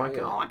 Right, so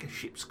like a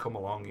ship's come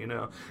along, you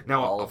know.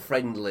 Now, all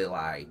friendly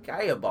like,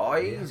 hiya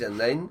boys, and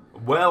then...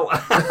 Well,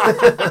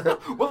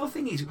 well, the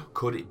thing is,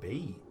 could it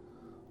be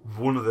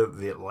one of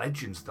the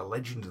legends, the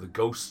legend of the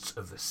ghosts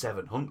of the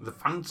Seven Hunters, the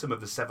Phantom of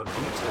the Seven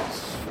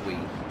Hunters? Sweet.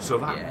 So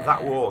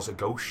that was a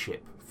ghost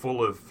ship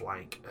full of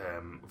like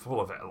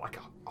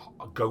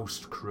a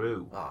ghost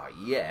crew. Oh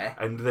yeah.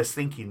 And they're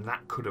thinking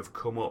that could have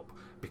come up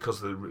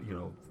because the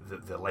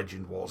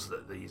legend was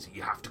that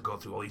you have to go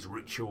through all these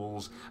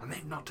rituals, and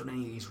they've not done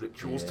any of these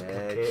rituals to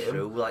placate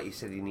true. them. Like you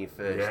said in your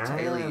first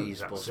tale, you're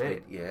supposed to.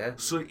 Yeah.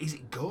 So is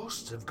it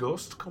ghosts? Have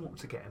ghosts come up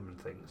to get him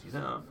and things? You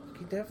know.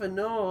 You never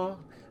know.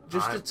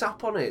 Just to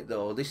tap on it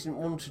though, this isn't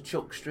one to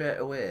chuck straight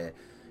away.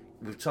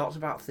 We've talked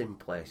about thin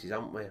places,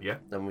 haven't we? Yeah.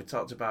 And we've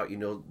talked about,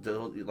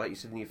 like you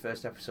said in your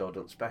first episode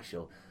on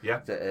Special,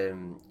 that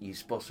you're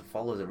supposed to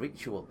follow the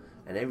ritual,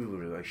 and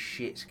everybody was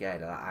shit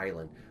scared of that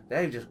island.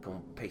 They've just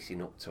come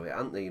pissing up to it,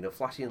 haven't they?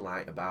 Flashing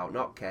light about,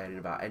 not caring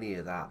about any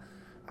of that.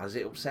 Has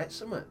it upset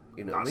something?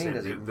 You know what I mean?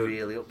 Has it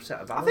really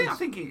upset a balance? I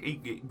think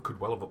it could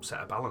well have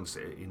upset a balance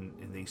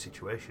in these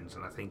situations,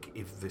 and I think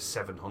if the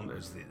Seven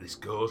Hunters, this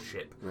ghost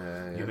ship,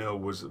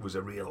 was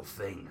a real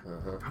thing,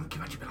 can you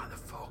imagine like the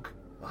fog?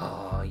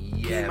 Oh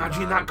yeah! Can you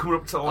imagine that coming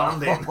up to the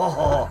landing?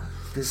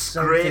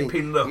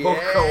 Scraping the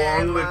hook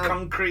along the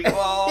concrete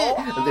wall,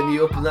 and then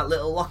you open that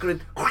little locker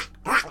and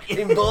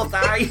in both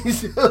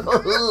eyes.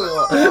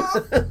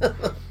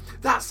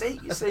 That's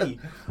it, you see.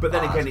 But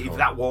then again, if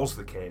that was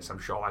the case, I'm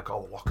sure like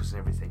all the lockers and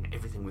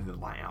everything within the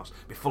lighthouse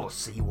would be full of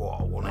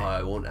seawater, wouldn't it? Oh,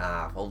 it wouldn't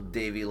have. Old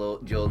Davy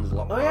Jones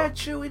lock. Oh yeah,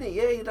 true, innit?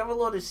 Yeah, you'd have a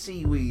lot of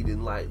seaweed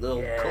and like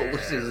little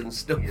cutlasses and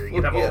stuff.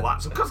 You'd have all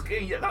that. Because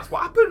that's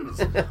what happens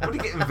when you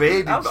get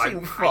invaded. I've by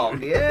seen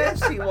fog,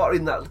 seawater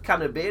in that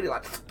can of beer,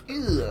 like,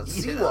 ew,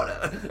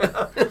 seawater.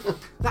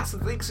 That's the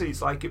thing, so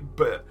it's like,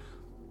 but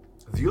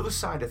The other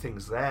side of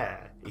things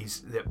there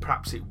is that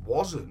perhaps it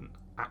wasn't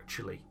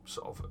actually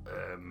sort of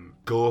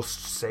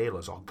ghost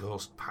sailors or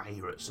ghost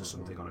pirates or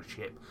something on a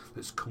ship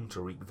that's come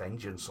to wreak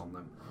vengeance on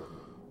them.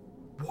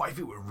 What if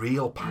it were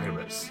real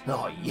pirates?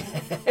 Oh, yeah.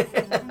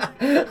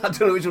 I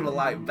don't know which one I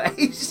like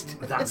best.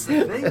 That's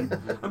the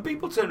thing. And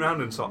people turn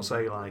around and sort of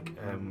say, like,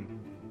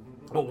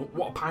 well,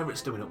 what are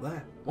pirates doing up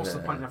there? What's the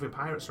point in having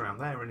pirates around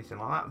there or anything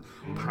like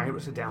that?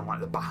 Pirates are down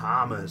like the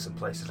Bahamas and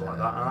places like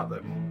that, aren't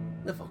they?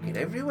 They're fucking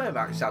everywhere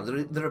back south.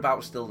 They're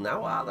about still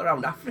now, aren't they?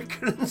 Around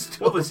Africa and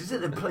stuff. Well, this is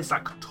it. In places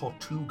like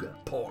Tortuga,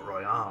 Port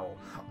Royal,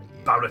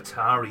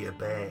 Barataria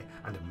Bay,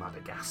 and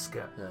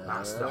Madagascar.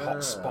 That's the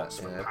hot spots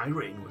for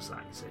pirating, was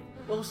that, you see?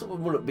 Well,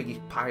 someone one of the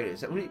biggest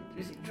pirates.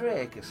 Is it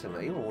Drake or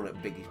something? He was one of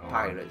the biggest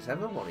pirates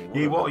ever, wasn't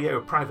he? Yeah,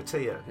 a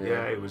privateer.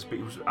 Yeah, it was.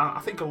 I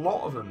think a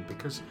lot of them,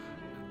 because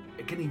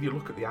again, if you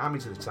look at the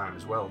armies of the time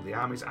as well, the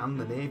armies and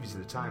the navies of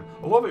the time,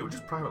 a lot of it were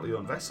just privately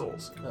owned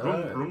vessels,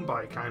 run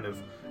by kind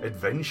of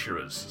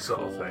adventurers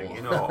sort of thing,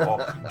 you know,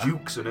 or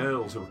dukes and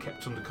earls who were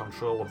kept under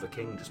control of the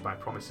king just by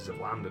promises of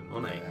land and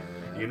money,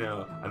 you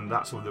know, and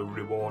that's what they were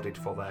rewarded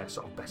for their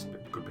sort of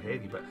good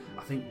behaviour. But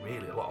I think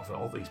really a lot of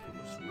all these people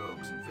are just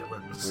rogues and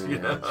villains, you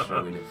know.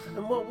 True,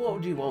 and what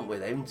would you want with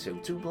them two?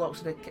 2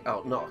 blocks and a cat?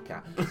 Oh, not a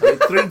cat. I mean,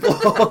 3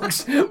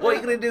 blocks. What are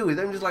you going to do with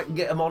them? Just like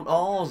get them on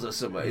oars or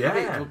something? It's a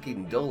bit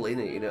fucking dull,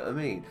 innit? You know what I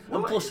mean?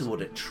 Well, and plus they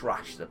would have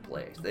trashed the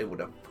place. They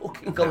would have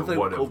fucking gone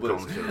through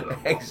cupboards.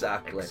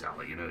 Exactly.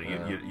 You know,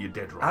 you're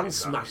dead right. And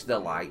smashed the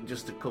light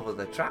just to cover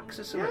the tracks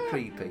or something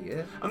creepy,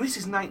 yeah. And this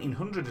is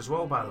 1900 as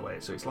well, by the way,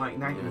 so it's like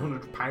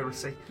 1900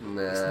 piracy.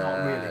 It's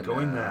not really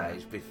going there.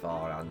 It's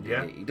beforehand.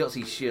 Yeah. You don't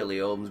see Shirley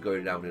Holmes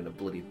going down in a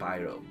bloody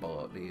pirate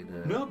boat, do you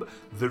know? No, but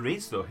there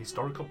is, though,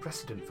 historical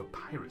precedent for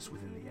pirates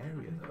within the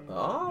area, though.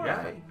 Oh,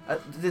 right.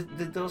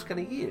 Did those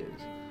kind of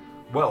years?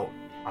 Well,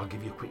 I'll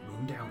give you a quick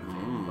rundown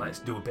of it. Let's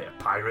do a bit of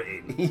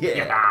pirating.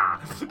 Yeah.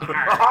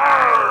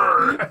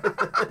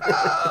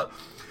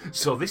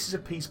 So this is a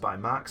piece by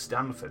Mark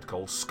Stanford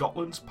called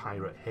Scotland's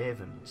Pirate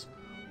Havens.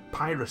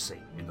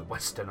 Piracy in the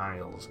Western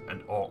Isles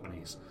and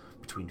Orkneys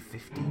between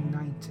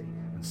 1590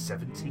 and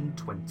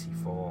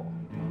 1724.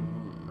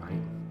 Right?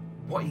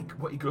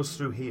 What he goes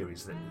through here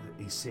is that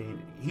he's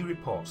saying he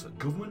reports that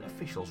government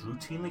officials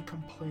routinely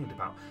complained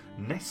about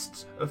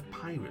nests of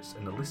pirates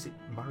and illicit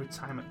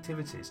maritime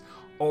activities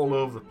all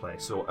over the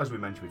place. So, as we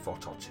mentioned before,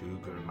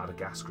 Tortuga and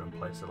Madagascar and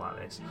places like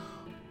this.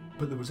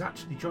 But there was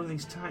actually, during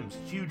these times,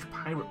 huge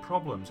pirate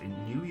problems in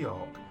New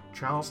York,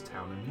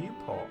 Charlestown and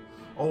Newport,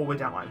 all the way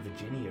down like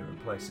Virginia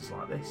and places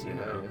like this, you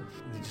know.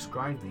 They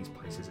described these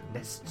places as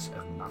nests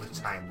of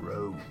maritime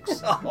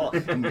rogues.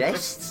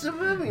 Nests of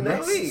them, you know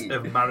what I mean? Nests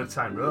of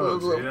maritime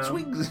rogues, little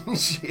twigs and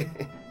shit.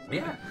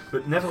 Yeah,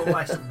 but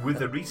nevertheless, with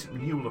the recent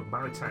renewal of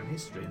maritime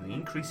history and the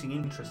increasing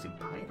interest in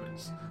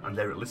pirates and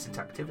their illicit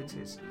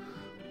activities,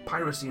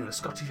 piracy in the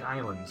Scottish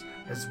Islands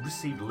has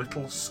received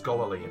little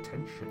scholarly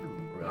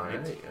attention,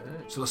 right?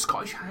 So the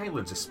Scottish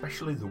Highlands,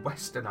 especially the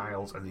Western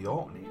Isles and the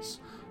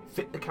Orkneys,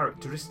 fit the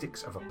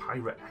characteristics of a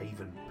pirate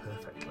haven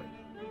perfectly.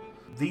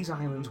 These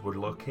islands were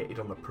located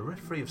on the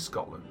periphery of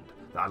Scotland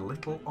that had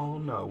little or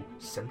no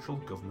central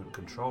government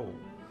control,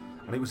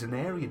 and it was an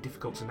area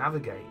difficult to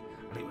navigate,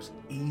 and it was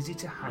easy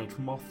to hide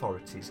from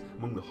authorities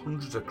among the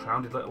hundreds of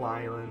crowded little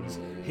islands,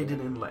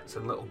 hidden inlets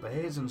and little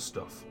bays and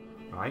stuff,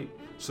 right?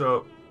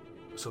 So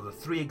the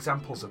 3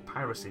 examples of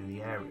piracy in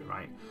the area,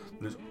 right?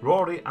 There's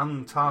Rory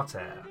and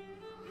Tartare,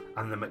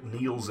 and the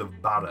McNeils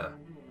of Barra.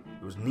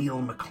 There was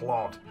Neil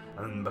MacLeod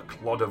and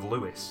MacLeod of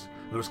Lewis.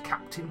 There was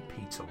Captain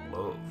Peter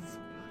Love.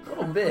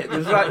 Oh, mate,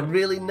 there's like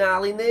really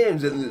gnarly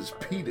names, and there's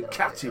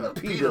Captain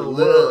Peter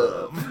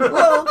Love.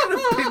 What kind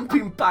of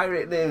pimping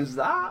pirate name's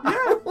that?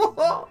 Yeah.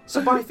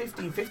 So by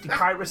 1550,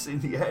 piracy in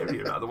the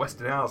area, the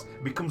Western Isles,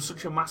 becomes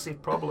such a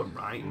massive problem,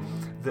 right,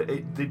 that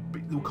they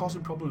were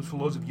causing problems for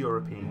loads of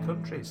European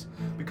countries,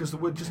 because they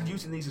were just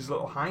using these as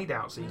little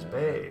hideouts, these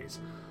bays.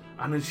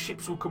 And as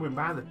ships were coming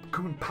by, they're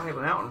coming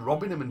piling out and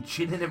robbing them and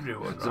chinning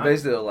everyone. So right?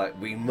 basically, they're like,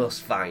 we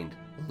must find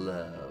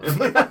love.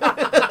 You'll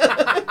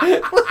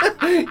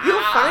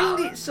find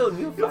it, son.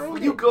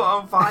 You go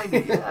out and find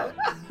it, yeah.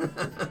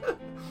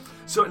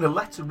 So in a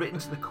letter written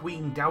to the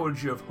Queen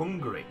Dowager of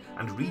Hungary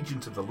and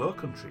Regent of the Low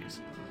Countries,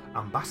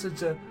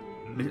 Ambassador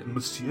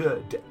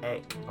Monsieur de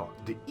Eck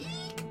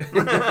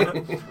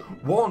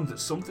warned that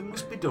something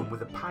must be done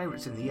with the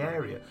pirates in the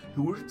area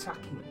who were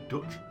attacking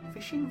Dutch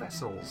fishing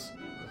vessels.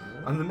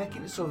 And they're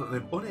making it so that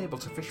they're unable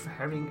to fish for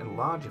herring and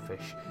larger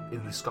fish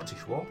in the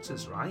Scottish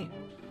waters, right?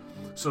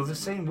 So they're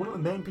saying one of the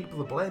main people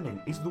they're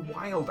blaming is the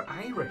wild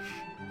Irish.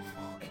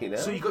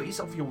 So you got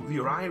yourself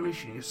your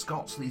Irish and your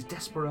Scots, these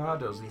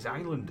desperados, these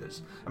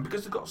islanders, and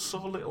because they've got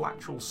so little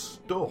actual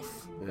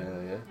stuff,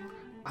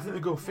 I think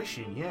they go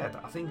fishing,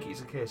 but I think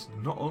it's a case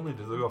not only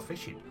do they go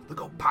fishing, they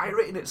go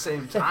pirating at the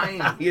same time.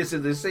 So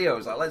the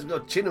CEO's like, let's go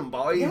chin 'em,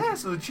 boys. Yeah,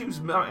 so they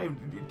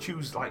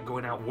choose like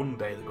going out one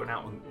day, they're going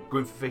out and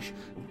going for fish.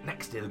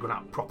 Next day they're going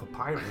out proper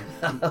pirating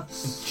and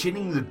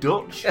chinning the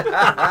Dutch.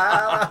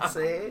 That's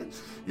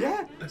it.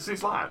 Yeah, so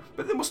it's like,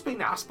 but there must be,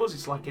 I suppose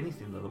it's like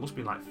anything though, there must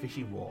be like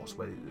fishing wars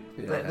where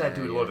they're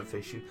doing a load of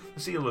fishing,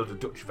 they see a load of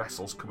Dutch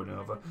vessels coming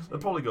over, they'll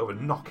probably go over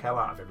and knock hell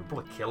out of everyone,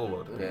 probably kill a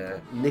load of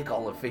people. Nick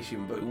all the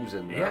fishing booze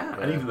and that,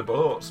 and even the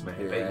boats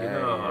maybe,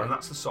 yeah. And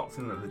that's the sort of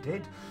thing that they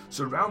did.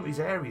 So around these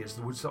areas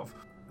there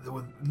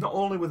would not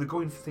only were they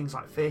going for things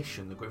like fish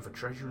and they're going for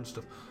treasure and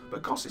stuff, but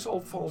of course this all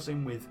falls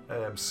in with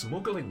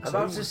smuggling too.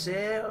 About to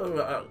say,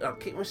 I'll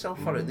kick myself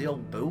for it, the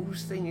old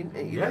booze thing, isn't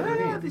it?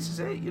 Yeah, this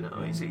is it,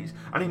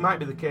 and it might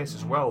be the case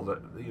as well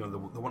that,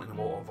 they're wanting to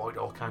avoid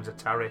all kinds of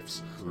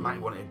tariffs, might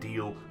want a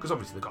deal, because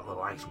obviously they've got the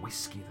nice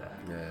whiskey there,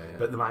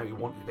 but they might be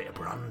wanting a bit of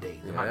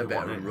brandy, they might be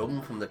wanting a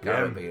rum from the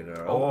Caribbean,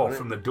 or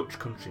from the Dutch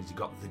countries, you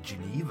got the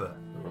Geneva,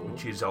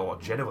 which is, or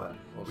Genoa.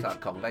 What's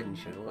that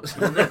convention?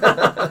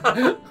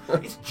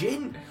 It's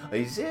gin.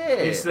 Is it?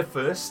 It's the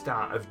first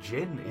start of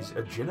gin, is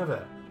a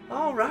Geneva.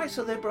 Oh, right,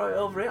 so they brought it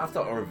over here. I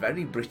thought it was a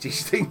very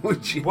British thing,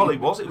 would you? Well, it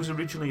was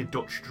originally a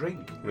Dutch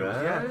drink.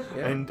 Right,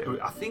 yeah. And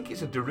I think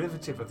it's a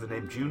derivative of the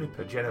name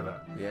Juniper,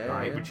 Geneva,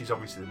 which is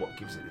obviously what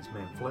gives it its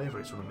main flavour.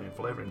 It's one of the main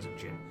flavourings of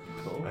gin.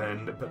 Cool.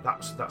 But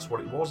that's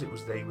what it was. It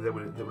was they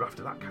were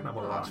after that kind of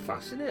malarkey. That's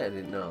fascinating, I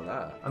didn't know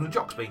that. And the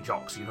jocks being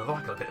jocks, they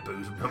like a bit of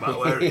booze no matter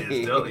where it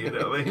is, don't you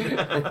know what I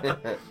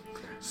mean?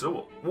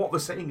 So what they're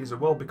saying is,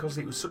 well, because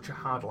it was such a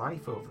hard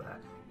life over there,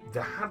 they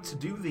had to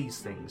do these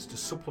things to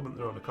supplement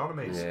their own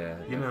economies. Yeah,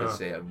 you know,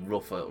 say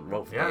rough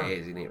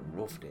days, isn't it?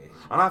 Rough days.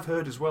 And I've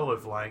heard as well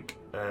of like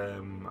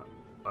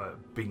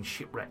being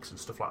shipwrecks and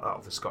stuff like that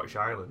off the Scottish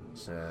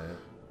Islands.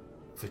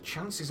 The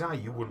chances are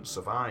you wouldn't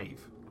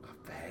survive.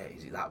 I bet.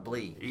 Is it that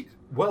bleak?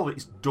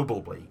 It's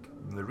double bleak.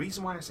 And the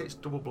reason why I say it's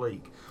double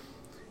bleak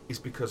is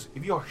because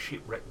if you're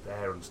shipwrecked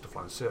there and stuff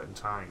like certain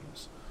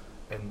times,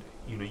 and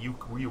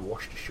you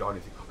washed ashore and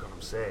you think, oh God,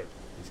 I'm saved.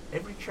 There's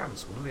every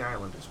chance one of the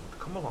islanders would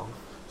come along,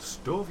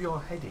 stove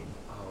your head in,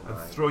 and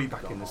throw you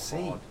back in the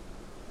sea.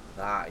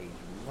 That is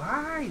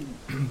why.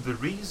 The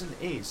reason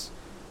is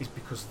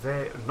because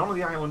none of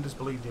the islanders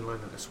believed in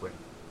learning to swim.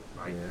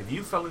 Right? Yeah. If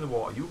you fell in the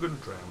water, you were going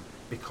to drown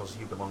because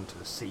you belonged to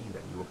the sea.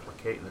 Then you were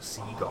placating the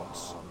sea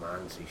gods. Oh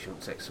man, so you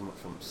shouldn't take something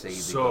from the sea.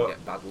 So you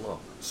get bad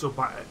luck. So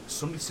by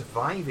somebody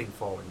surviving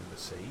falling in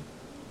the sea,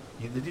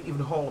 they didn't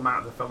even haul them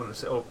out. They fell in the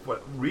sea.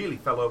 Really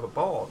fell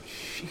overboard.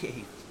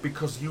 Shit.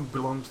 Because you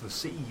belong to the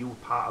sea, you were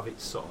part of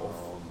its sort of.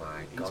 Oh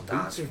my God,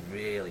 that's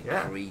really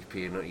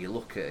creepy. You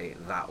look at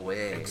it that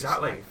way.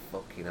 Exactly. It's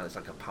like, fucking hell, it's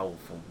like a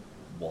powerful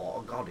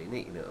water god, in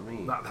it. You know what I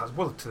mean?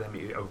 Well, to them,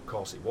 of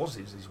course, it was.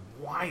 It was this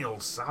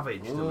wild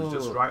savage that was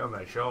just right on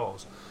their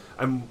shores,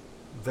 and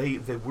they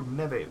would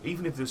never,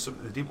 even if there's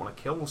something they didn't want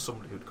to kill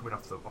somebody who'd come in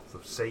off the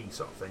sea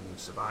sort of thing and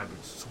survive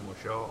and somewhere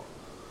ashore.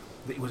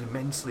 It was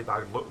immensely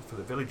bad luck for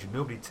the village, and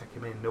nobody'd take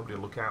him in, nobody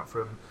would look out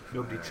for him,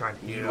 nobody tried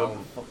to heal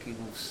him. Fucking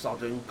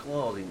sodden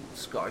clothing,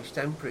 Scottish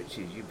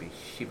temperatures, you'd be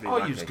shivering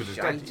like as good as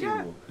dead.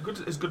 Yeah,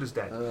 as good as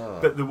dead. Oh.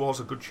 But there was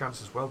a good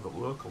chance as well that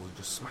locals would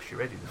just smash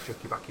your head in and chuck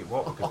you back in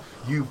water because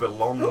you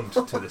belonged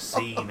to the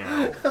sea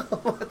now.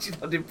 Imagine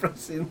how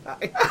depressing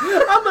that is.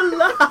 I'm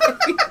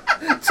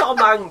alive! Tom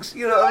Hanks,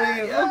 you know what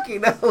I mean?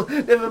 Fucking hell,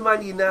 never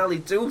mind your gnarly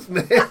tooth,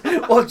 mate.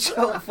 Watch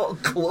out for a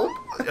club.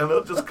 And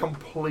they'll just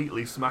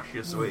completely smash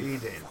your sweet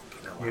in,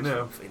 you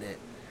know.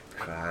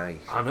 Christ.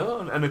 I know,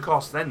 and of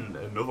course then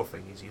another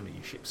thing is, your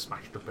ship's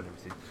smashed up and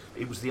everything.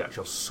 It was the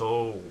actual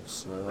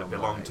souls that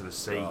belonged to the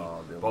sea.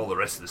 All the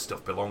rest of the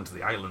stuff belonged to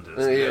the islanders.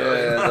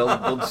 Yeah, the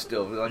old good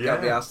stuff. I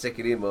can't be asked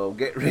taking him home,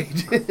 get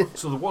rid.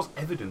 So there was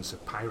evidence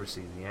of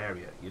piracy in the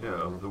area, you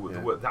know.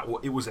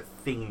 It was a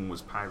thing,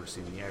 was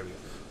piracy in the area.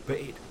 But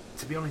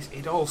to be honest,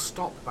 it all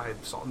stopped by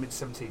sort of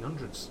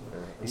mid-1700s.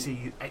 You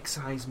see,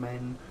 excise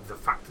men, the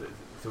fact that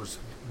there was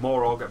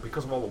more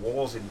because of all the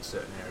wars in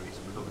certain areas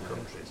and with other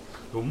countries,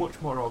 there were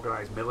much more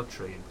organised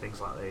military and things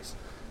like this.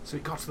 So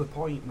it got to the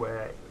point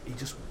where it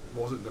just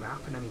wasn't going to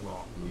happen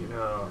anymore, you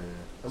know.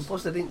 And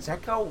plus they didn't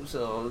take out,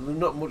 so there's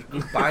not much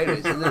good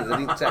pirates, is there? They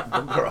didn't take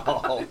bugger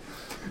all.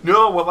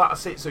 No, well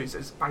that's it. So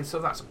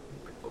that's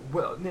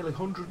nearly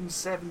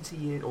 170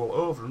 years, or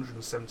over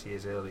 170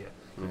 years earlier.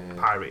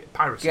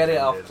 Piracy. Get it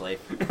off, Cliff.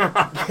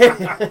 Get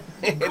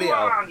it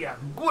off.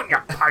 Go on, you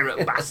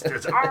pirate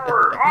bastards!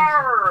 Arr,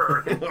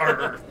 arr,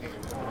 arr.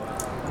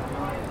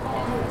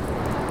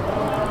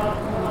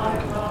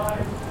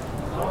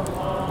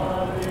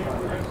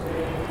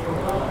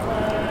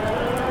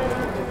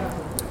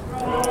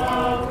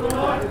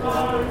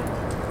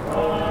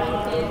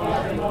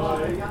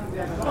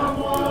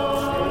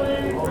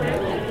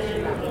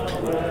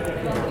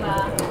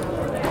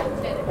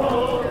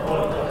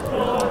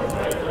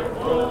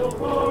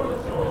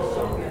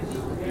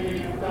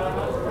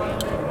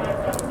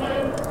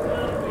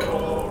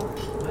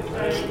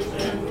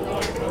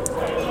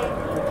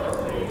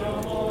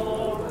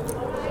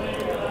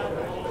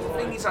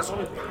 That's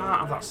only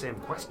part of that same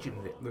question.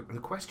 The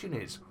question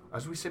is,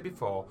 as we said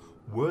before,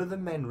 were the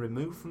men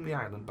removed from the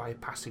island by a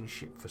passing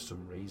ship for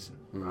some reason,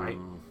 right?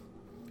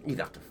 You'd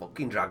have to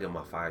fucking drag them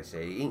off, I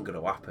say. It ain't going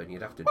to happen.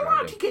 You'd have to Well, drag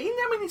how them. do you get in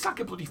there? I mean, it's like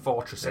a bloody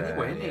fortress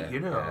anyway, isn't it? You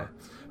know. Yeah.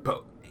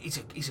 But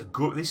it's a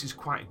good. This is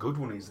quite a good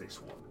one. Is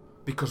this one?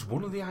 Because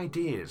one of the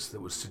ideas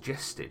that was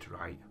suggested,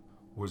 right,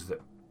 was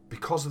that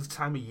because of the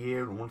time of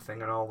year and one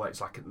thing and all that,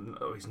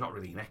 it's not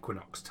really an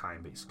equinox time,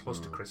 but it's close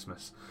to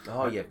Christmas.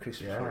 Oh, yeah,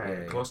 Christmas.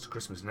 Yeah, close to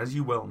Christmas. And as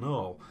you well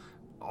know,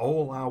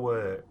 all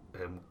our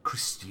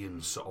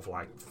Christian sort of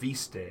like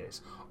feast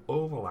days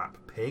overlap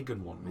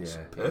pagan ones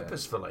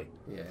purposefully.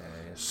 Yeah.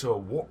 So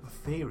what the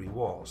theory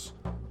was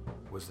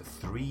the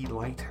 3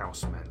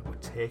 lighthouse men were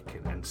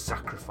taken and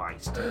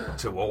sacrificed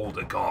to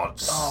older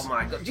gods. Oh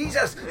my God,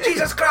 Jesus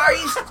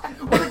Christ!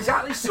 Well,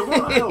 exactly.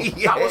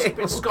 That was up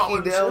in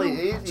Scotland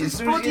too. It's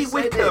bloody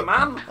wicker,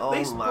 man. Oh,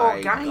 These my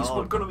poor guys God.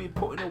 were going to be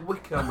put in a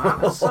wicker,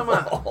 man.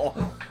 Summer.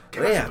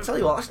 Yeah, I tell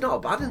you what, that's not a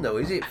bad one though,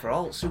 is it? For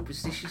all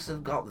superstitious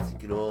they've got, they're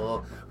thinking,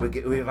 oh,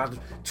 we've had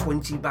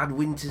 20 bad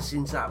winters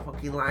since that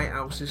fucking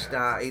lighthouse has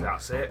started.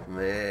 That's it.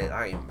 Mate,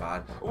 that ain't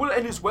bad. Well,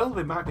 and as well,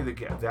 they might be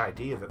the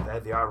idea that there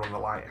they are on the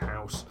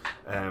lighthouse,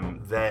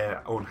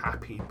 they're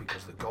unhappy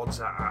because the gods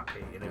are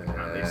happy and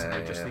everything like this, and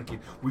they're just thinking,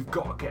 we've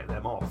got to get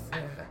them off,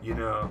 you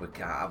know. We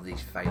can't have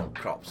these failed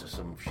crops or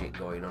some shit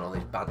going on, all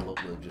this bad luck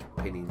they'll just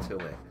pin into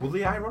it. Well,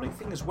 the ironic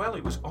thing as well,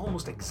 it was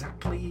almost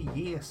exactly a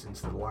year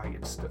since the light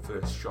had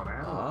first shone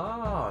out.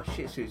 Oh,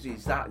 shit, so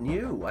it's that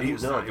new? I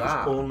didn't know that. It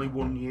was only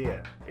 1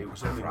 year. It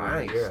was only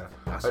 1 year.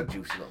 That's a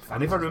juicy little fact.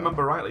 And if I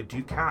remember rightly,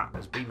 Ducat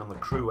has been on the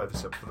crew ever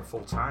since for the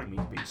full time.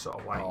 He's been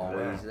sort of like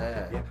always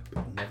there. Yeah,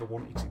 but never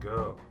wanted to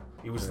go.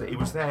 He was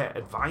there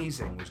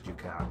advising, was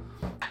Ducat,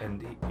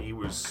 and he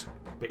was,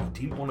 but he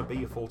didn't want to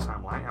be a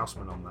full-time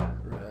lighthouseman on there.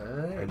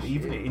 Right. And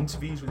even in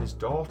interviews with his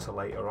daughter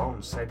later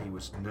on, said he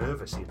was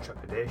nervous, he had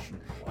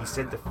trepidation. Wow. He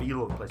said the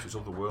feel of the place was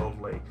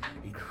otherworldly.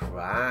 He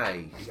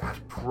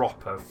had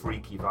proper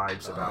freaky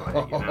vibes about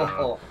it, you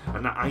know.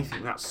 And I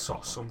think that's sort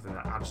of something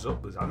that adds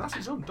up. And that's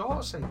his own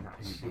daughter saying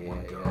that he didn't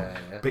want to go.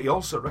 Yeah. But he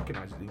also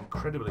recognised the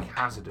incredibly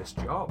hazardous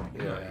job.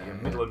 You know, you're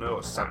middle of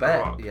nowhere, I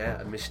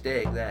bet, a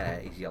mistake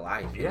there is your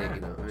life. Yeah. You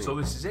know what I mean? So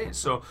this is it.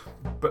 So,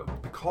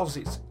 but because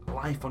it's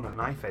life on a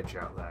knife edge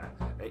out there,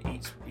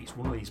 it's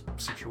one of these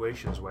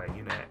situations where,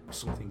 you know,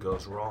 something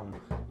goes wrong,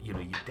 you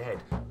know, you're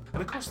dead.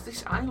 And of course,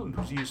 this island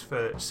was used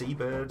for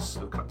seabirds.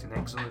 They were collecting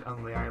eggs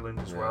on the island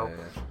as well.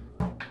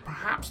 Yeah.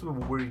 Perhaps they were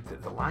worried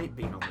that the light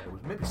being on there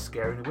was maybe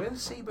scaring away the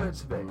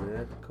seabirds a bit.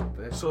 Yeah, could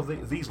be. So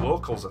these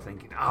locals are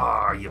thinking,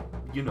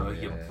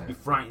 you're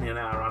frightening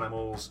our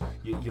animals.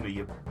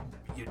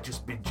 You've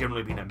just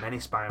generally been a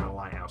menace by a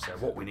lighthouse there.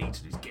 What we need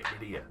to do is get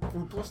rid of you.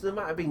 And plus, they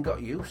might have been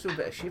got used to a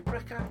bit of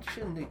shipwreck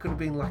action. It could have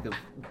been like a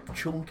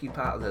chunky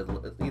part of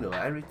the,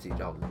 heritage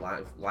of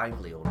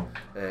livelihood.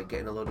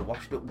 Getting a load of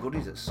washed up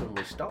goodies that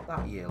suddenly stopped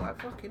that year.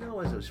 Like, fucking hell,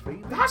 where's those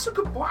free? That's a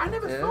good point. I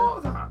never thought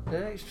of that. Yeah,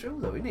 it's true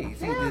though, isn't it? You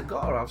think they've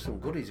got to have some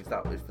goodies if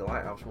the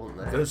lighthouse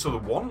wasn't there. So they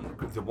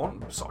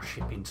want sort of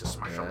shipping to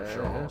smash on the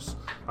shores,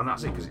 and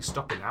that's it because it's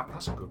stopping that.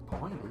 That's a good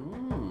point.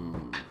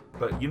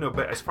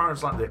 But as far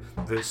as like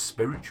the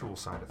spiritual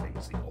side of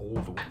things, the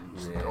older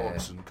ones, the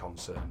gods and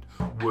concerned,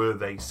 were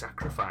they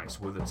sacrificed?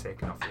 Were they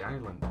taken off the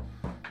island?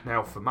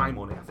 Now, for my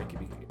money, I think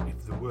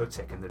if they were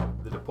taken, they'd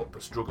have put up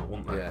a struggle,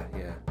 wouldn't they?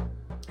 Yeah.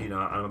 You know,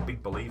 I'm a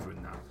big believer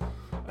in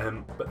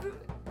that. But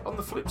on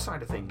the flip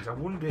side of things, I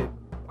wondered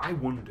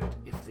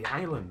if the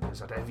islanders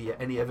had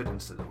any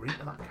evidence that they were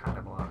into that kind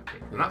of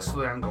malarkey. And that's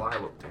the angle I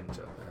looked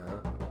into.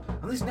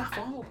 And there's naff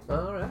all.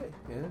 All right,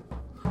 yeah.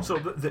 So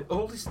the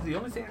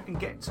only thing I can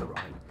get to,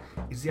 right,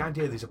 is the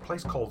idea there's a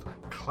place called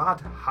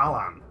Clad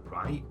Hallan,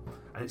 right?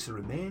 And it's the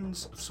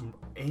remains of some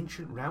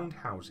ancient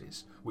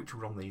roundhouses which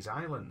were on these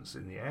islands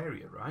in the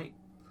area, right?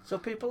 So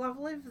people have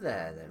lived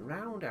there then,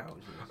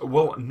 roundhouses?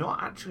 Well,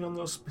 not actually on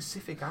those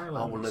specific islands.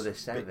 Oh, one of the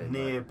 7. But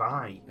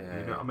nearby, you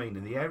know what I mean?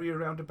 In the area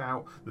around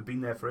about, they've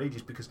been there for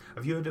ages. Because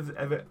have you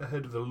ever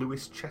heard of the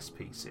Lewis chess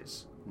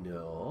pieces?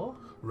 No.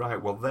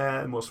 Right, well,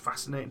 they're the most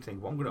fascinating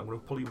thing. I'm going to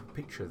pull you a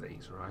picture of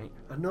these, right?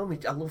 I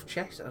love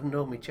chess. I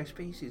know my chess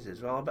pieces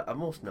as well. I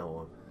must know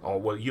them. Oh,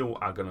 well, you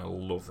are going to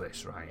love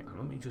this, right? And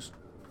let me just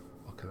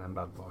look at them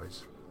bad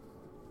boys.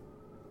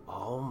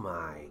 Oh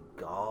my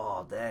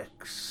God, they're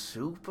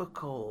super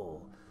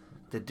cool.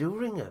 They do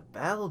ring a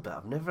bell, but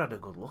I've never had a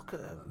good look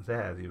at them.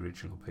 They're the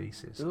original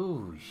pieces.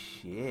 Oh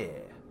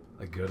shit.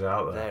 They're good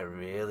out there. They're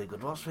really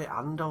good. What's with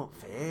hand on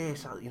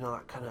face? You know,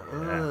 that kind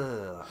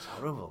of, that's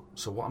horrible.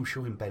 So what I'm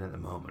showing Ben at the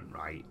moment,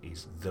 right,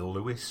 is the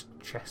Lewis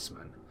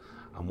Chessmen.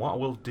 And what I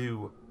will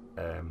do,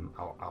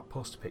 I'll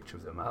post a picture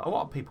of them. A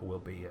lot of people will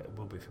be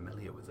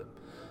familiar with them.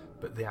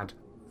 But they had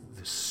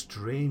the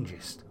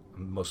strangest,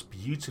 most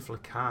beautifully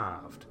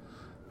carved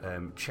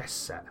chess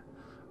set.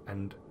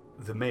 And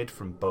they're made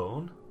from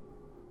bone.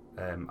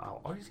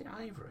 Or is it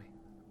ivory?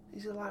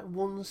 Is it like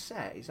one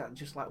set? Is that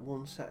just like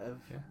one set of...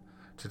 Yeah.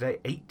 Today,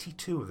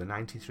 82 of the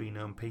 93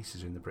 known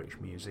pieces are in the British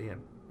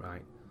Museum,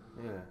 right?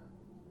 Yeah.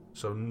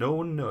 So no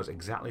one knows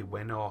exactly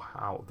when or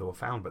how they were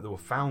found, but they were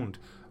found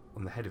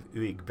on the head of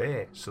Uig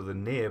Bay, so they're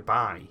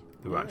nearby.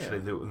 They were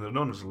they're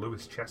known as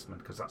Lewis chessmen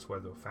because that's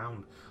where they were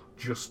found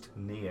just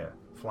near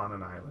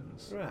Flannan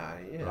Islands.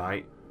 Right, yeah.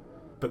 Right?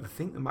 But they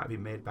think they might be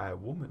made by a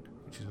woman,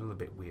 which is another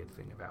bit weird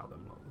thing about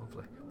them.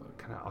 Lovely.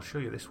 But I'll show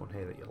you this one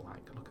here that you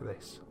like. Look at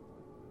this.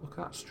 Look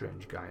at that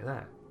strange guy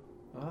there.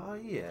 Oh,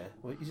 yeah.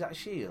 Well, is that a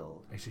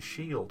shield? It's a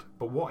shield.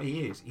 But what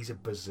he is, he's a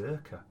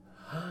berserker.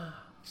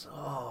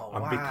 Oh,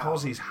 And wow.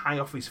 because he's high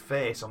off his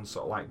face on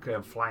sort of like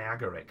fly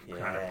agaric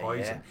kind of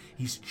poison,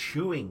 he's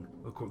chewing.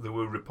 They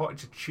were reported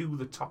to chew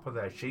the top of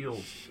their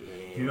shield.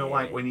 Shit. You know,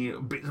 like when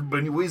you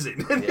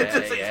whizzing, Yeah,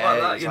 things yeah,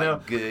 like that. it's You like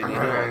know, good,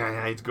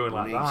 he's going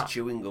like Needs that.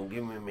 chewing gum.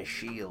 Give me my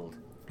shield.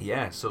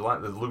 Yeah, so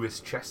like the Lewis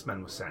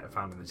chessmen were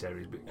found in this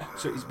area.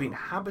 So it's been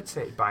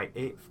habitated by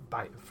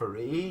for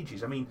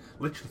ages. I mean,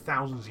 literally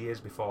thousands of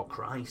years before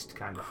Christ,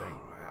 kind of thing.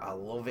 I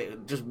love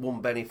it. Just one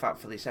benny fact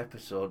for this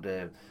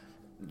episode.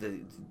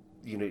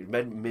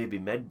 Maybe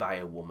made by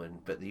a woman,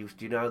 but they used.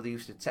 Do you know how they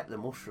used to take the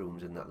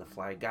mushrooms and that the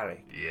fly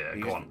garlic? Yeah,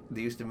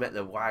 They used to make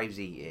their wives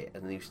eat it,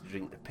 and they used to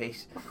drink the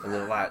piss. And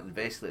they're like,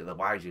 basically, the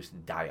wives used to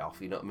die off.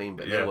 You know what I mean?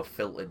 But they were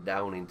filtered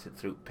down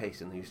through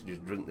piss, and they used to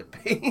just drink the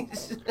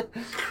piss.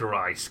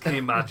 Christ, can you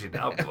imagine?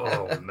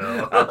 Oh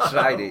no! I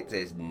tried it.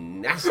 It's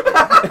nasty.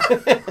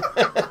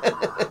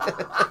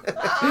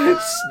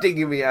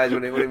 Stinging my eyes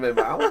when it went in my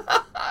mouth.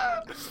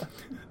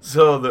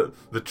 So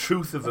the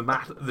truth of the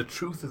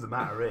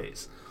matter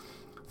is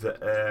that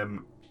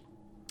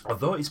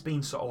although it's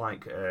been sort of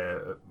like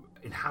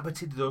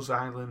inhabited those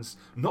islands,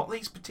 not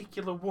these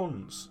particular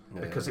ones,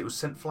 because it was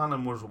St.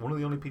 Flannan was one of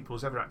the only people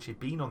who's ever actually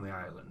been on the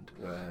island,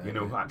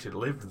 who actually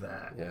lived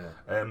there.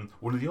 Yeah.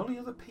 One of the only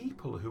other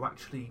people who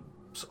actually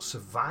sort of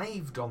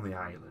survived on the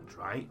island,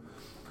 right,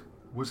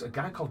 was a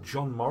guy called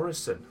John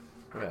Morrison.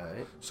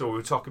 Right. So we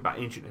were talking about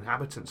ancient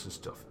inhabitants and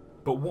stuff.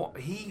 But what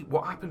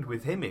happened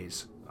with him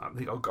is,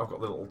 I've got the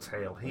little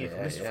tale here.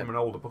 This is from an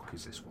older book,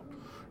 is this one.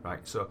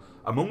 Right, so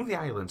among the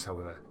islands,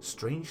 however,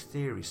 strange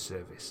theories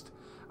surfaced,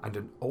 and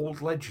an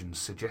old legend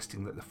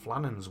suggesting that the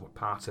Flannans were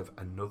part of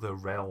another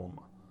realm,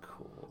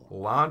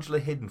 largely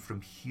hidden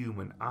from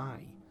human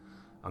eye.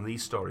 And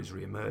these stories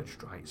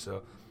re-emerged, right?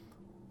 So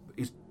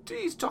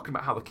he's talking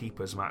about how the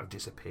keepers might have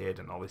disappeared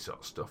and all this sort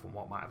of stuff and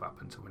what might have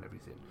happened to them and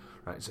everything,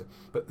 right? So,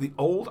 but the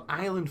old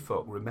island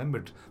folk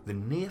remembered the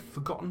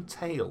near-forgotten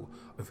tale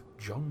of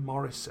John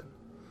Morrison,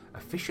 a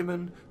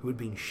fisherman who had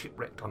been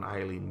shipwrecked on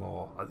Eilean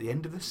Moor at the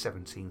end of the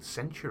 17th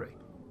century.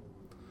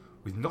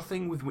 With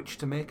nothing with which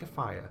to make a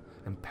fire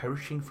and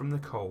perishing from the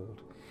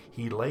cold,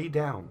 he lay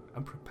down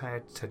and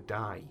prepared to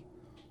die,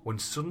 when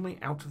suddenly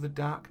out of the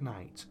dark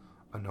night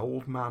an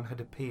old man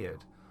had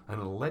appeared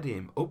and led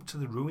him up to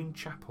the ruined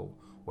chapel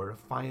where a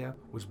fire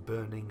was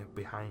burning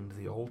behind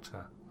the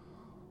altar.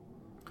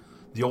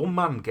 The old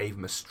man gave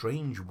him a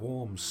strange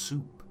warm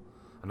soup,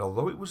 and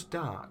although it was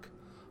dark,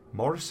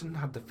 Morrison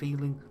had the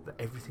feeling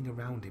that everything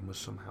around him was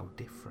somehow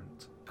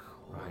different.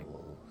 Right?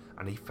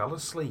 And he fell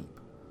asleep.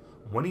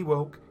 When he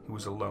woke, he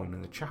was alone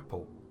in the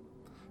chapel.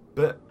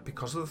 But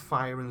because of the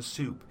fire and the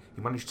soup,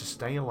 he managed to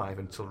stay alive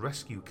until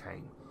rescue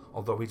came,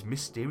 although his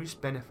mysterious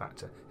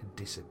benefactor had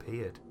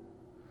disappeared.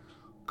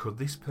 Could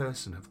this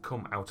person have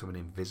come out of an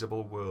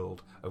invisible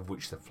world of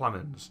which the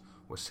Flannans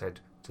were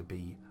said to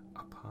be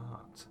a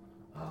part?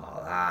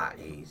 Oh, that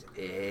is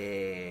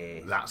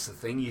it. That's the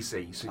thing, you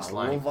see. So it's I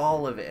like, love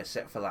all of it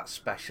except for that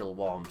special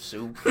warm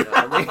soup. You know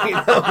what I mean?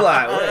 I'm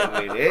like, wait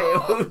a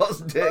minute,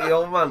 what's dirty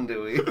old man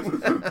doing?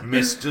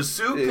 Mr.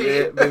 Soupy.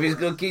 Yeah, maybe he's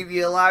going to keep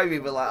you alive.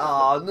 He'll be like,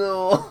 oh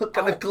no,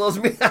 can I close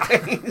my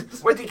eyes?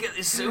 Where did you get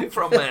this soup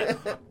from, mate?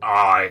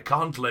 I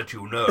can't let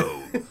you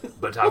know,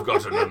 but I've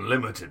got an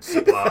unlimited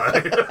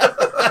supply.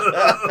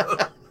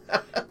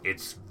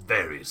 It's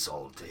very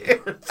salty.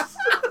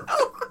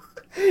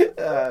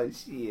 Oh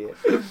shit!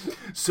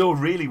 So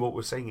really, what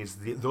we're saying is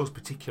those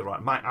particular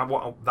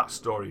what that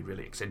story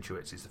really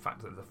accentuates is the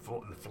fact that the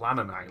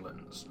Flannan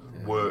Islands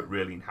weren't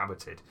really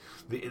inhabited.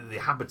 The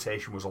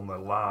habitation was on the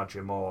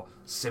larger, more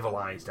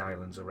civilized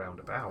islands around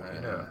about, you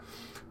know.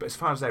 But as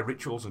far as their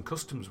rituals and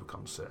customs were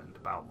concerned,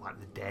 about like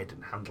the dead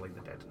and handling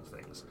the dead and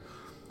things,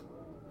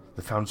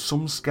 they found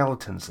some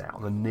skeletons there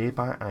on the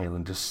nearby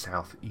island of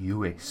South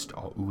Uist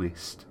or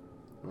Uist.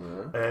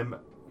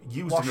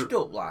 Used washed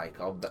up like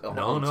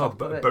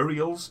but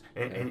burials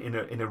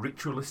in a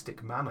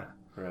ritualistic manner.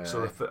 Right.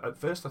 So at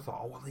first I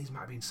thought, oh well, these might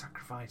have been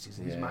sacrifices,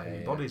 these might have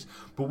been bodies,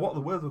 but what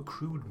there were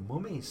crude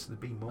mummies. They'd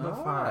been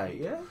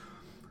mummified.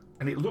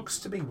 And it looks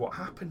to me what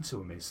happened to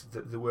them is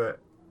that there were.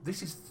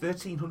 This is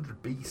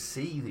 1300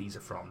 BC. These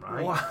are from,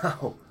 right?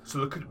 Wow.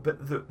 So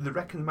they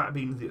reckon it might have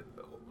been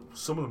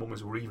some of the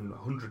mummies were even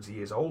hundreds of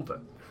years older.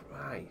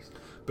 Right.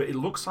 But it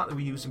looks like they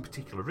were using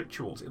particular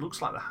rituals. It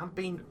looks like they had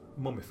been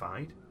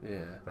mummified.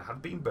 Yeah. They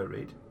had been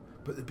buried,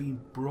 but they've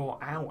been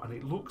brought out, and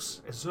it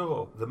looks as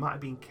though they might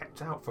have been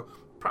kept out for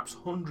perhaps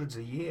hundreds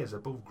of years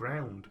above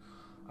ground,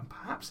 and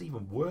perhaps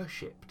even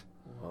worshipped.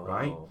 Whoa.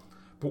 Right?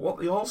 But what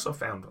they also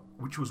found,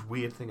 which was a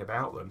weird thing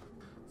about them,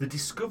 they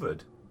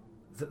discovered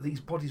that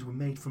these bodies were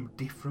made from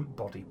different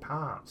body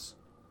parts.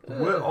 They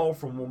weren't all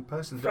from one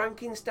person.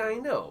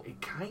 Frankenstein, no? It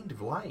kind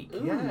of like,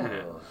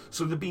 yeah.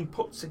 So they've been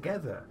put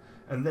together,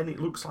 and then it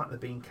looks like they've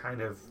been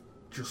kind of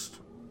just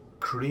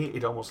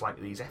created almost like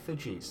these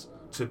effigies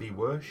to be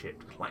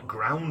worshipped, like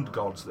ground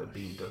gods that have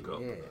been dug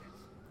up. Yeah.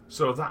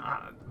 So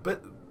that,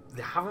 but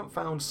they haven't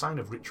found sign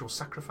of ritual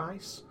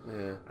sacrifice.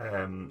 Yeah.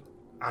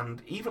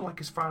 And even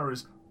like as far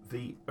as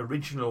the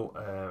original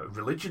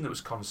religion that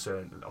was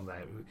concerned on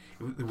there,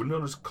 they were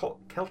known as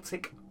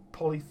Celtic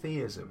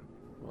polytheism.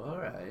 All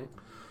right.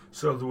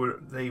 So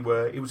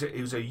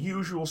it was a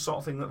usual sort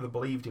of thing that they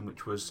believed in,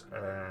 which was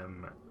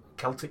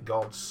Celtic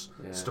gods,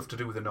 stuff to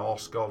do with the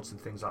Norse gods and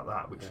things like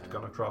that, which had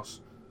gone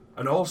across,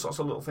 and all sorts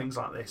of little things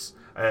like this.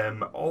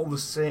 All the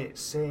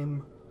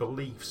same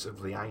beliefs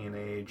of the Iron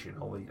Age and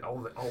all the.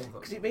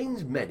 Because it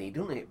means many,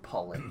 doesn't it,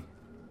 poly?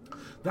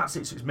 That's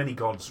it. So it's many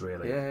gods,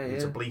 really. Yeah,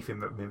 it's yeah. a belief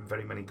in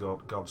very many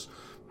gods.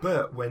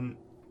 But when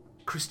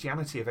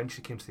Christianity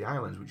eventually came to the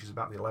islands, which is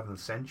about the 11th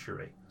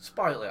century,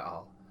 Spoil it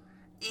all.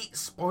 it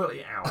spoiled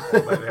it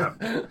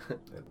out.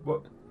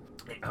 Well,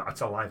 I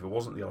tell a lie, it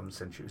wasn't the 11th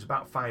century. It was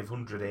about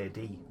 500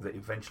 AD that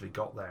eventually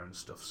got there and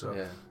stuff. So,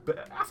 Yeah.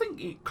 but I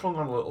think it clung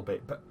on a little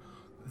bit. But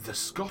the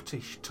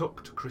Scottish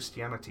took to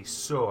Christianity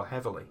so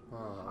heavily.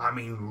 Oh. I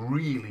mean,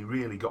 really,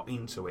 really got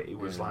into it. It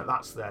was like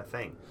that's their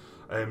thing.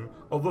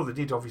 Although they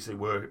did obviously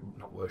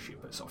not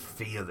worship, but sort of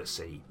fear the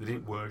sea. They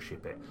didn't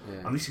worship it.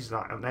 Yeah. And this is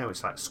like now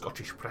it's like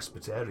Scottish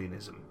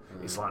Presbyterianism.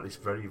 It's like this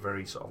very,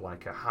 very sort of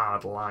like a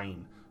hard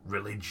line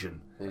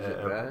religion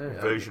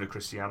version of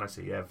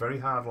Christianity. Yeah, very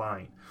hard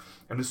line.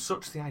 And as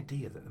such, the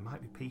idea that there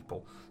might be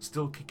people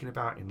still kicking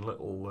about in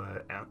little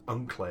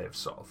enclaves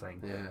sort of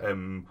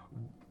thing,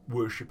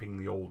 worshipping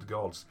the old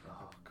gods,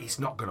 it's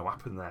not going to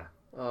happen there.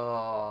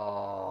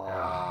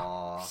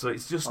 Oh. So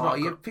it's just Oh, not.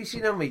 you're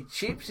pissing on me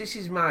chips. This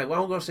is mine.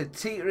 Well, I'm going to say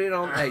teetering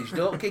on edge.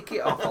 Don't kick it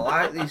off. I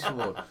like this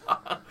one.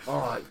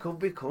 Oh, it could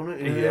be,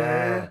 couldn't it?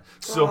 Yeah.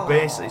 So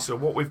basically, so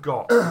what we've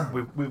got,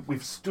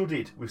 we've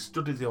studied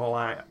the whole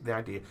the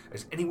idea.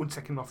 Is anyone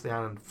taking off the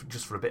island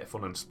just for a bit of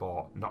fun and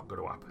sport? Not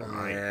going to happen,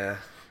 right? Yeah.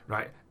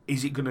 Right.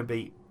 Is it going to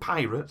be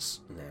pirates?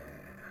 Nah.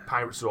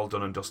 Pirates are all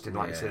done and dusted.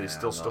 Like you say, there's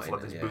still not stuff in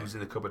like it, this yeah. booze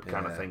in the cupboard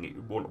kind of Yeah. thing. It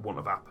won't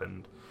have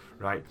happened,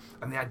 right?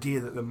 And the idea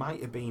that there might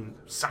have been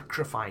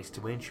sacrifice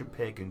to ancient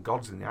pagan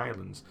gods in the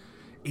islands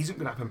isn't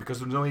going to happen because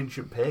there's no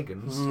ancient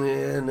pagans.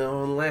 Yeah, no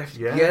one left.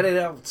 Yeah. Get it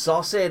out.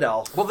 Sauce it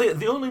off. Well,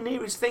 the only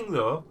nearest thing,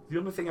 though, the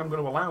only thing I'm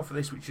going to allow for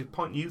this, which is a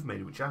point you've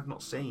made, which I've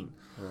not seen,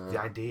 the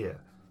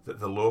idea that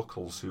the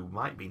locals, who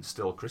might be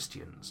still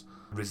Christians,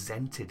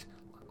 resented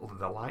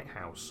the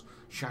lighthouse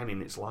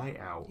shining its light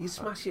out. You'd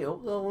smash it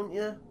up, though, wouldn't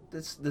you?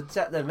 The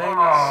set the men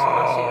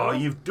smash it Oh, up.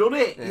 you've done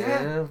it!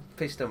 Yeah. Yeah,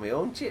 pissed on my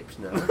own chips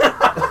now.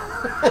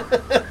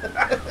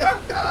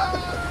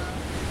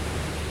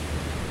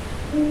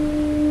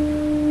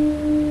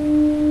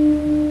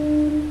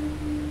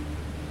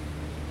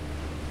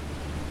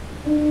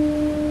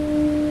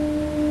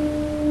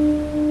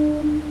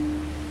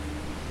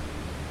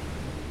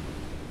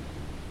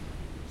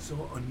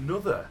 So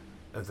another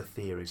of the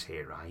theories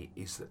here, right,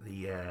 is that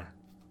the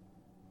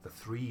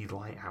three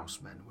lighthouse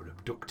men were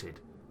abducted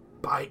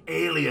by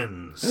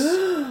aliens.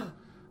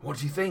 What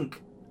do you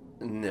think?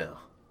 No.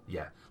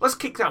 Yeah. Let's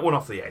kick that one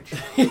off the edge.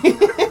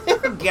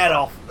 Get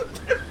off.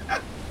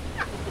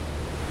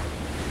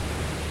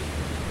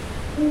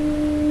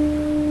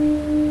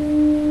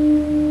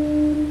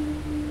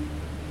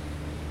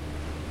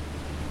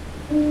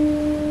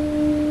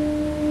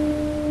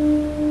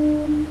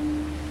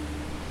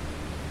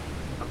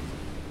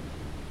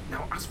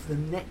 Now, as for the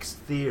next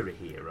theory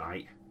here,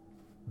 right,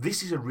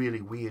 this is a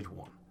really weird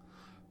one.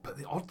 But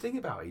the odd thing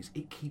about it is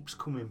it keeps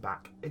coming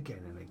back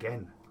again and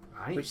again,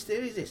 right? Which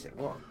theory is this then?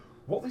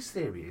 What this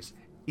theory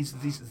is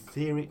this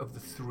theory of the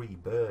three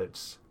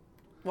birds.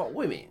 What,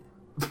 women?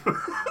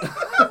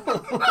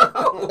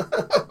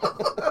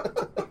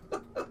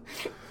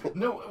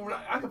 No, right,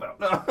 hang about.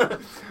 No.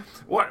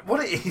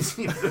 What it is?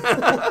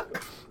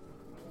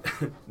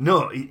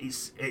 No,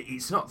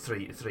 it's not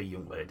three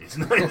young ladies.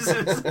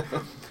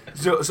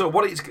 So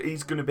what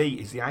it's going to be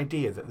is the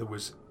idea that there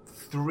was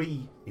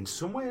three, in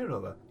some way or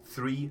another,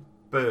 three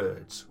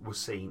birds were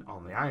seen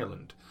on the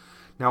island.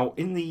 Now,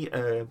 in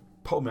the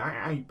poem,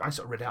 I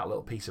sort of read out a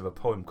little piece of a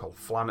poem called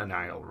Flannan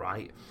Isle,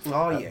 right?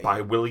 Oh, yeah. By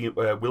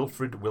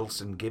Wilfred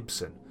Wilson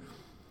Gibson.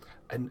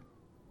 And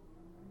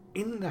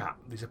in that,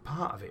 there's a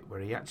part of it where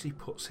he actually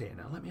puts here,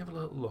 now let me have a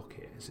little look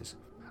here. It says,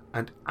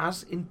 and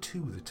as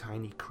into the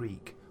tiny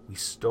creek we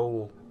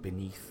stole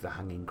beneath the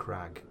hanging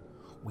crag,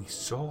 we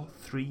saw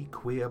three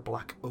queer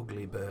black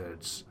ugly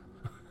birds,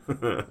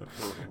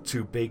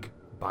 too big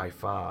by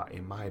far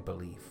in my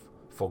belief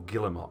for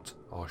guillemot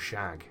or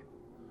shag,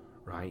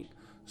 right?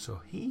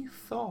 So he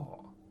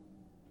thought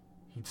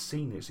he'd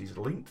seen this, he's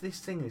linked this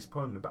thing in his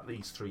poem about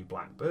these three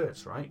black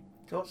birds, right?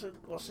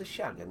 What's a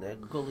shag and a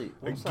gully?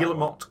 A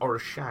guillemot or a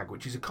shag,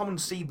 which is a common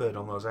seabird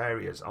on those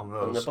areas, on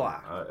those. On the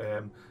black?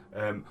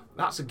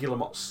 That's a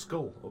guillemot's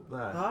skull up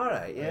there. All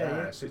right,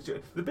 yeah. So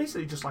they're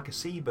basically just like a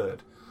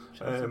seabird,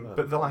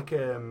 but they're like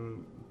a.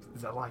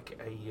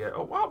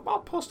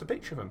 I'll post a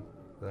picture of them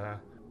there.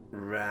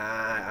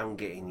 Right, I'm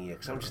getting you.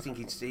 Because I'm just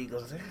thinking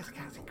seagulls. I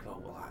can't think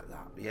about one like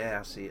that. Yeah,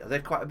 I see. Are they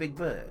quite a big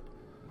bird?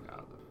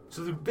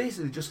 So they're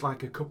basically just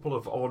like a couple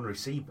of ordinary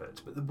seabirds,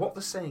 but what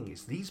they're saying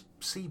is these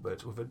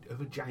seabirds are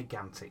of a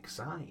gigantic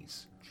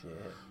size. Shit.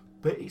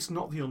 But it's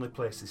not the only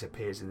place this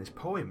appears in this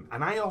poem.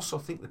 And I also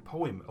think the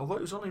poem, although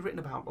it was only written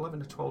about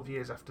 11 or 12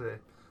 years after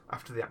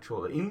the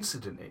actual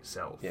incident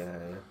itself, Yeah.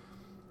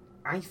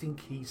 I think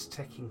he's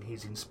taking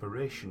his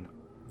inspiration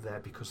there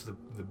because the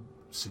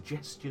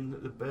suggestion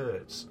that the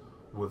birds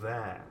were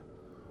there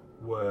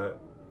were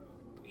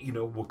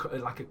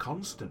like a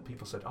constant.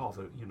 People said, oh,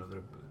 they're...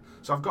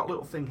 So I've got a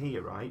little thing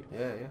here, right?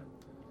 Yeah.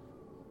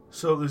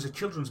 So there's a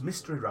children's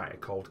mystery writer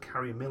called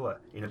Carrie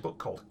Miller in a book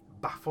called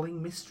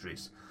Baffling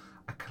Mysteries,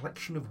 a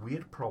collection of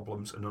weird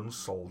problems and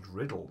unsolved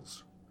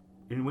riddles,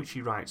 in which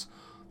he writes,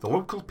 the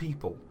local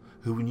people,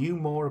 who knew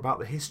more about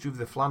the history of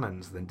the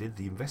Flannans than did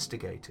the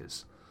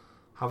investigators,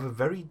 have a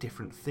very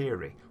different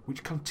theory,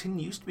 which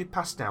continues to be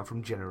passed down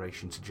from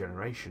generation to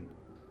generation.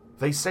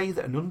 They say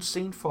that an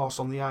unseen force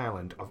on the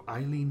island of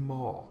Eilean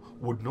Mor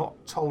would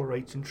not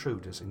tolerate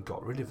intruders and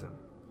got rid of them.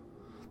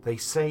 They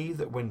say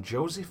that when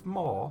Joseph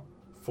Moore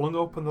flung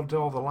open the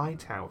door of the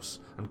lighthouse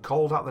and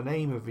called out the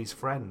name of his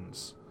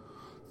friends,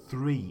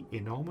 3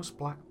 enormous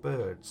black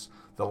birds,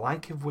 the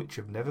like of which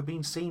have never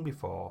been seen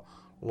before,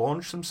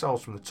 launched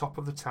themselves from the top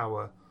of the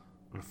tower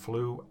and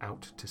flew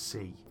out to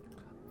sea.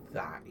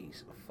 That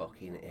is a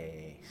fucking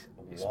ace.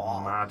 It's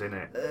What? mad,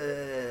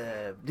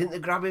 innit? Didn't they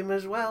grab him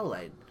as well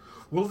then?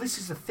 Well, this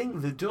is the thing.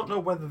 They don't know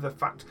whether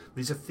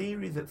there's a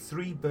theory that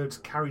 3 birds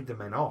carried the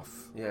men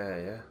off.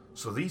 Yeah.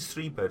 So these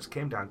 3 birds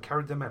came down,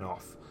 carried the men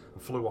off,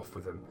 and flew off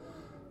with them.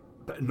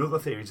 But another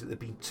theory is that they've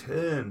been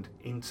turned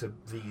into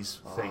these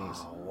things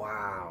Oh,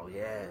 wow,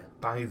 yeah.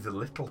 by the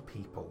little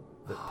people,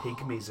 the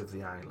pygmies of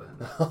the island.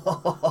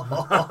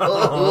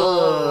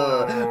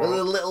 With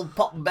the little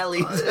pot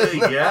bellies.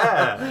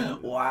 Yeah.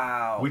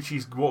 Wow. Which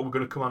is what we're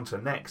going to come on to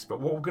next. But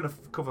what we're going to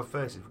cover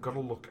first is we've got to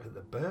look at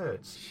the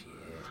birds. Shit.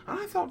 And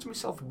I thought to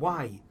myself,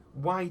 why?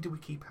 Why do we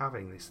keep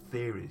having this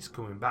theory that's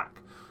coming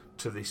back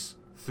to this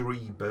 3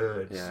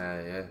 birds?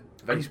 Yeah.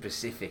 Very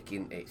specific,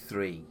 isn't it?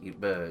 3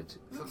 birds.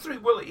 3,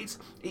 well, it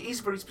is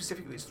very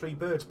specific that it's 3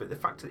 birds, but the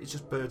fact that it's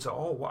just birds at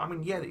all. I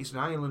mean, yeah, it's an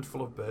island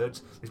full of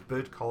birds, there's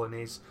bird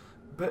colonies,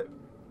 but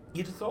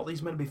you'd have thought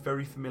these men would be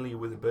very familiar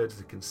with the birds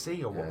they can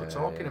see or what they're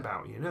talking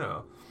about, you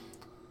know.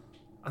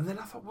 And then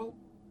I thought, well,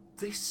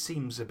 this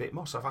seems a bit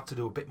more, so I've had to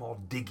do a bit more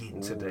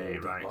digging today,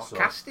 right? More So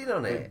casting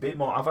on a it. bit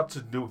more. I've had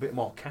to do a bit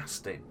more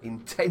casting.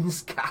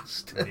 Intense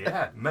cast.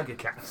 Yeah, mega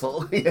cast.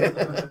 Full,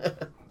 yeah.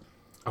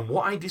 And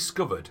what I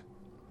discovered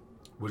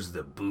was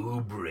the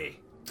boobry.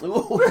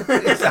 Ooh,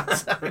 is that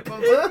type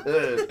of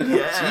bird?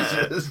 Yeah.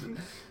 Jesus.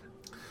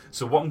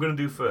 So what I'm going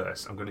to do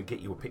first, I'm going to get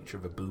you a picture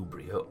of a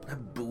boobry up. A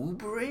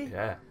boobry?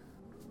 Yeah.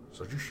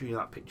 So I'll just show you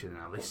that picture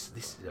now. This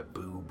is a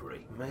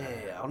boobry.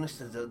 Man,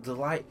 honestly, the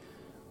like,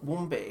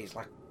 one bit is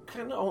like,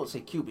 kind of, I won't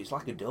say cute, but it's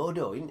like a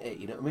dodo, isn't it?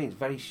 You know what I mean? It's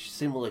very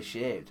similar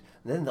shaped.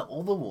 And then the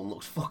other one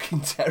looks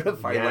fucking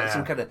terrifying, like Yeah.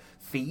 some kind of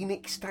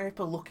phoenix type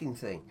of looking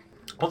thing.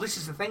 Well, this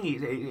is the thing.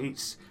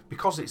 It's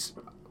because it's...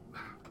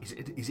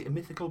 Is it a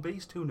mythical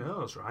beast? Who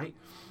knows, right?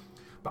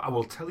 But I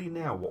will tell you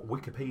now what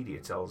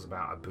Wikipedia tells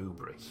about a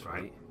boobry,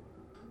 right?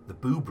 The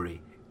boobry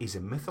is a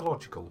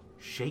mythological,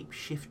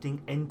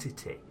 shape-shifting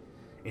entity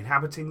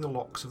inhabiting the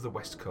lochs of the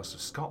west coast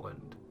of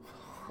Scotland.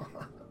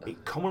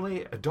 It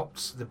commonly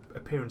adopts the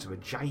appearance of a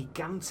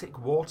gigantic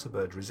water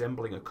bird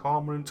resembling a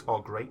cormorant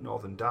or great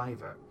northern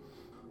diver.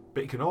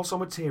 But it can also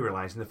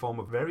materialise in the form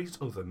of various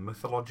other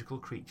mythological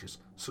creatures,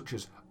 such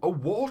as a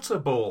water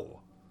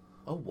bull.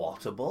 A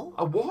water bull?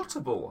 A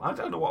water bull? I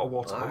don't know what a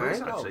water bull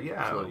is, actually.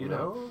 Yeah, clue, you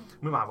know.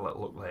 We might have a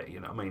little look later,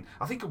 you know what I mean?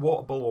 I think a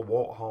water bull or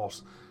water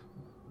horse,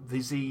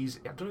 there's these...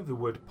 I don't know if the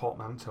word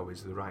portmanteau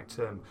is the right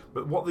term,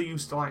 but what they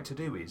used to like to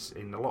do is,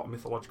 in a lot of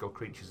mythological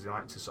creatures, they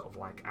like to sort of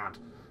like add,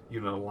 you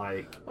know,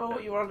 like... Oh,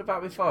 what you were on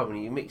about before,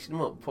 when you're mixing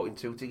them up, putting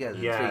 2 together,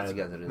 yeah, 3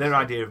 together. And their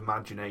stuff. idea of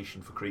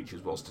imagination for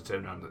creatures was to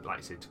turn around and, like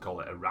I said, to call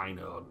it a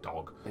rhino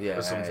dog Yeah,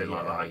 or something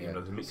like yeah, that. yeah. You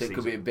know, the mix So it these-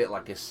 could be a bit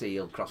like a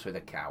seal crossed with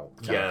a cow.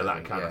 Yeah,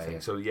 that kind of Yeah, thing. yeah.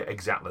 So yeah,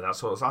 exactly.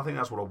 That's what. So I think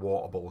that's what a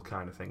water bull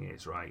kind of thing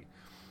is, right?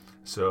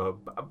 So,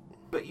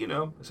 but you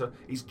know, so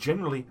it's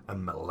generally a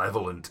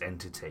malevolent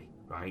entity,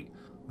 right?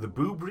 The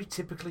boobry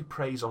typically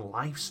preys on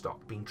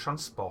livestock being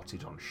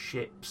transported on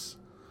ships,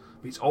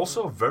 but it's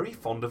also very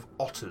fond of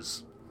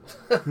otters,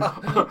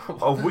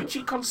 of which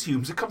it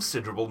consumes a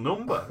considerable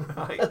number,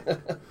 right?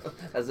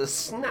 As a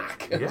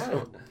snack.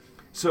 Yeah.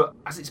 So,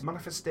 as its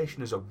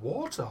manifestation as a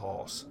water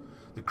horse,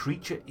 the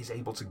creature is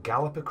able to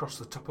gallop across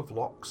the top of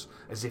lochs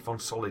as if on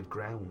solid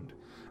ground,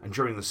 and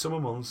during the summer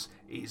months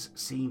it is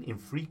seen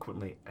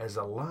infrequently as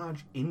a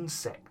large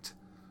insect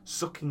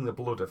sucking the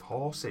blood of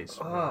horses.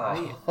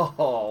 Right?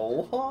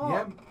 Oh, what?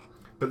 Yeah.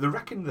 But they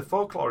reckon the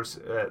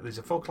folklorist, there's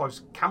a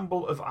folklorist,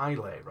 Campbell of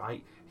Islay,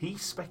 right? He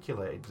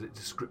speculated that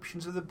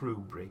descriptions of the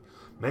boobry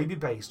may be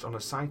based on a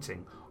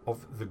sighting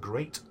of the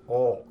Great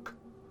Auk.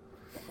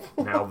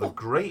 Now, the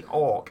Great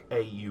Auk,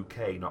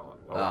 A-U-K, not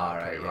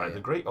O-R-K, right, right? yeah.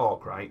 The Great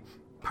Auk, right,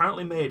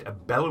 apparently made a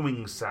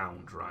bellowing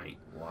sound, right?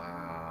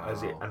 Wow.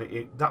 As it,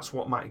 and that's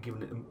what might have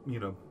given it, you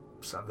know,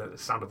 the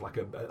sound of like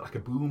a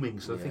booming.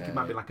 So I think it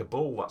might be like a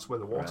bull. That's where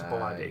the water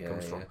bull idea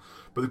comes from.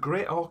 But the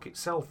great auk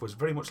itself was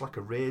very much like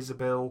a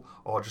razorbill,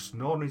 or just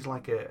an ordinary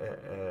like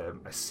a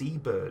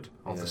seabird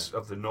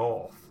of the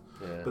north.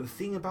 Yeah. But the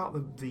thing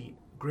about the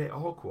great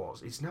auk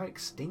was it's now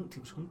extinct.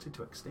 It was hunted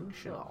to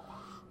extinction. Oh.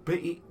 But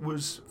it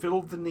was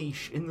filled the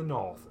niche in the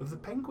north of the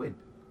penguin.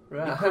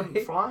 Right. It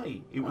couldn't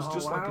fly. It was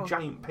just like a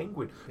giant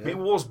penguin. Yeah. It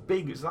was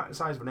big. It was like the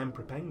size of an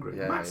emperor penguin.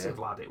 Massive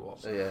lad it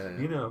was.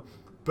 You know.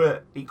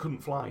 But it couldn't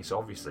fly, so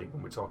obviously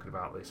when we're talking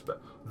about this,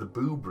 but the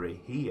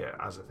boubri here,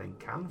 as a thing,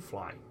 can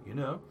fly, you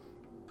know.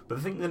 But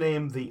I think the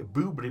name the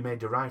boubri may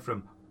derive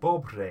from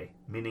bobre,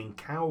 meaning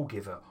cow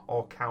giver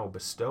or cow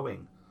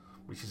bestowing,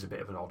 which is a bit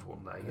of an odd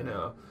one there, you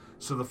know.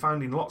 So they're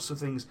finding lots of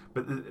things,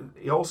 but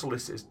it also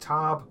lists it as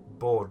tab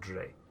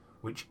bordre,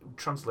 which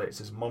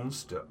translates as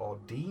monster or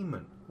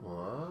demon.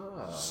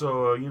 Wow.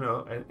 So, you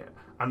know,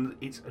 and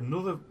it's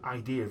another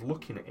idea of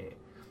looking at it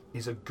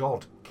is a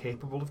god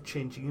capable of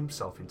changing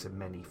himself into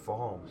many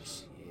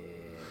forms. Yeah.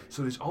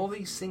 So there's all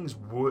these things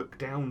worked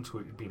down to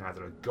it being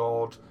either a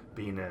god,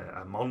 being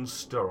a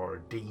monster or a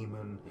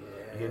demon.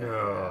 Yeah, you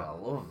know. I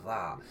love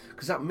that.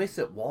 Because that myth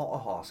at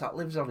Waterhorse, that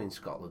lives on in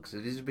Scotland,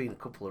 because there's been a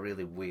couple of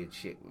really weird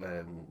shit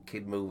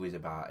kid movies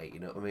about it, you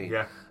know what I mean?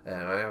 Yeah.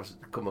 I have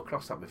come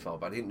across that before,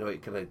 but I didn't know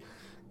it could have...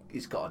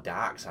 It's got a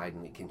dark side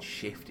and it can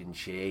shift and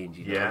change.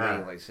 You know what I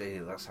mean? Like, say,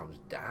 that sounds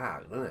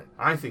dark, doesn't it?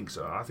 I think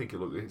so. I think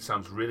it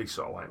sounds really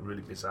sort of like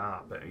really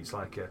bizarre, but it's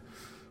like a...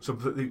 So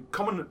the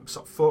common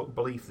sort of folk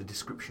belief, the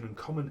description and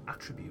common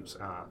attributes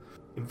are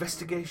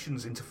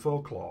investigations into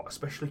folklore,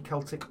 especially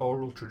Celtic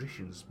oral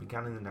traditions,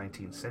 began in the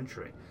 19th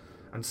century,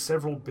 and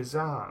several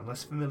bizarre and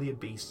less familiar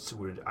beasts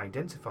were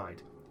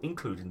identified,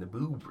 including the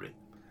boubri,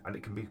 and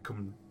it can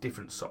become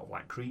different sort of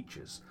like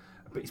creatures.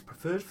 But its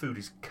preferred food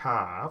is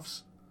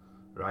calves,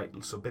 right,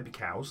 so baby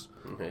cows,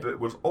 but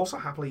will also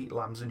happily eat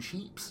lambs and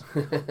sheeps.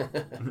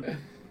 And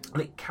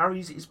it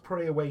carries its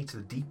prey away to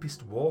the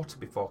deepest water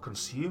before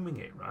consuming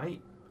it,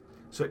 right?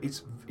 So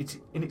it's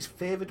in its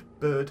favoured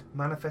bird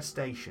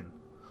manifestation,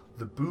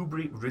 the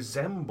boubri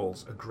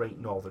resembles a great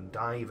northern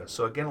diver.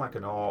 So again, like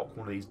an auk,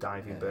 one of these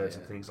diving birds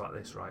and things like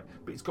this, right?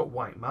 But it's got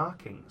white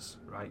markings,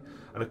 right?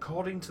 And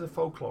according to the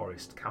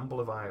folklorist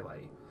Campbell of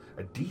Islay,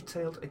 a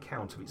detailed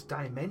account of its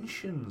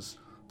dimensions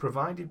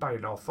provided by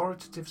an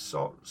authoritative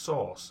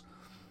source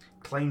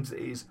claims that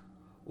it is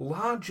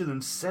larger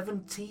than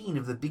 17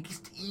 of the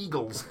biggest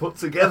eagles put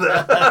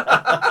together.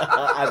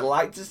 I'd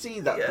like to see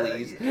that,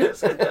 please.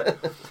 Yes.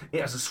 It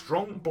has a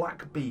strong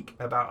black beak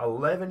about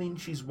 11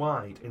 inches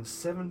wide and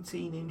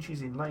 17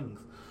 inches in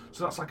length.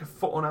 So that's like a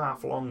 1.5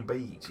 foot long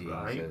beak, Jesus.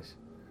 Right?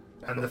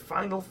 And the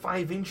final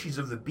 5 inches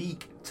of the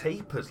beak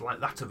tapers like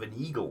that of an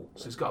eagle.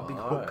 So it's got a big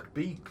hooked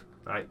beak,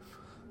 right?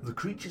 The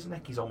creature's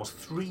neck is almost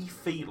 3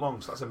 feet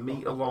long, so that's 1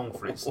 metre long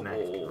for its neck,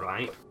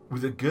 right?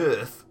 With a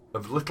girth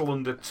of little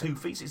under 2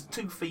 feet. So it's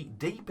 2 feet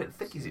deep and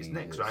thick as its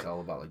neck, right? It's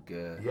all about the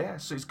girth. Yeah,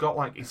 so it's got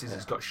like,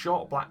 it's got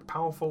short, black,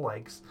 powerful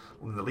legs,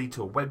 and they lead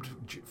to a webbed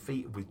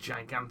feet with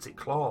gigantic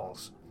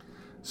claws.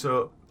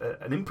 So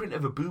an imprint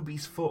of a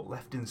booby's foot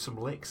left in some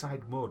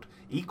lakeside mud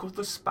equals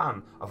the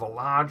span of a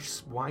large,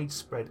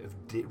 widespread of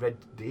red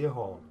deer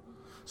horn.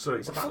 So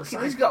it's about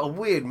he's got a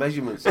weird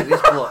measurements in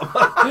this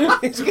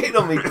plot. He's getting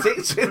on me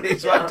tits with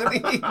this, right?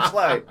 Doesn't he? He's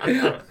like...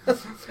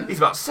 He's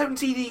about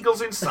 17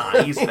 eagles in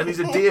size, and he's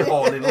a deer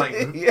horn in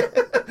length. Yeah.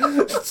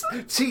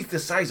 Teeth the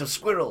size of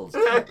squirrels.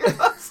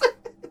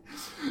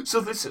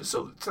 So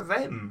to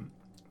them,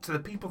 to the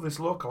people of this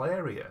local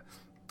area,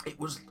 it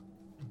was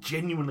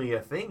genuinely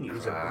a thing. It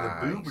was the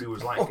boubri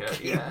was like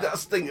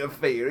that's thing of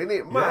fear, isn't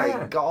it?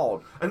 My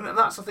God. And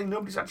that's the thing,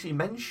 nobody's actually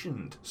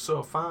mentioned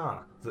so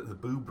far that the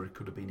boubri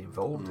could have been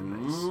involved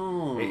in this.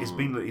 It has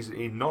been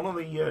in none of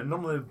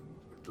the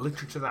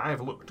literature that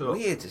I've looked up.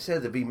 Weird to say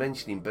they've been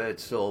mentioning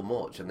birds so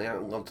much and they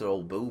haven't gone to the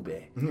old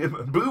boobie.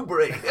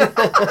 Boubri.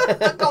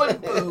 Call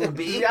him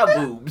booby. Yeah,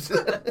 boobs.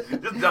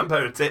 Just a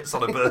pair of tits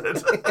on a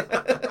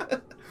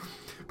bird.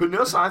 But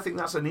no, so I think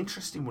that's an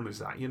interesting one, is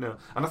that, you know.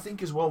 And I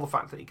think as well the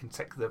fact that it can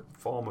take the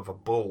form of a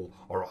bull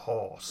or a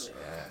horse,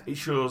 it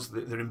shows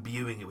that they're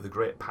imbuing it with a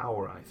great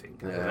power, I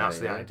think. And that's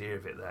the idea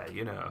of it there,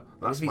 you know.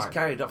 That's if he's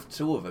carried off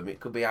 2 of them,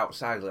 it could be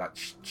outside, like,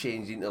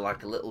 changed into,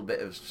 like, a little bit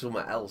of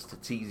something else to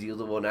tease the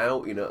other one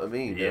out, you know what I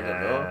mean?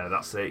 Yeah,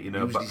 that's it, you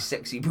know. Use these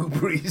sexy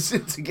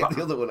boubris to get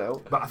the other one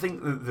out. But I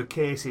think the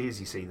case is,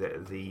 you see,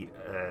 that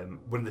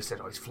when they said,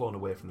 he's flown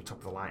away from the top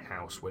of the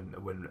lighthouse when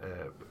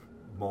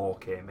Moore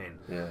came in,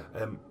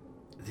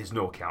 there's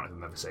no account of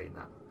him ever saying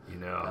that, you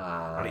know.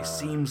 And it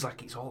seems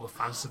like it's all the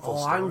fanciful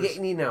stories. I'm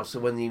getting you now. So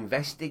when the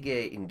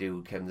investigating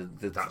dude came,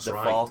 the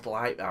fourth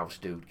lighthouse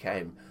dude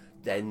came,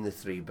 then the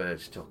 3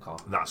 birds took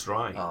off. That's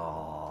right.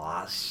 Oh,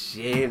 that's a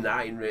shame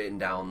that ain't written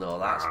down though.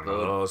 That's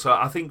good. So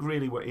I think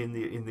really we're in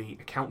the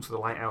accounts of the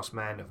lighthouse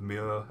men of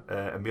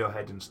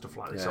Muirhead and stuff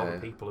like this, all the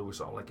people who were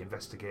sort of like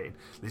investigating,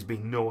 there's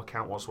been no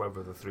account whatsoever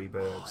of the 3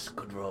 birds. It's a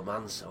good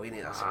romance, though, isn't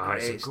it? That's a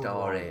great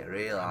story,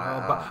 really.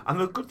 And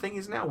the good thing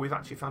is now we've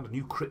actually found a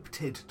new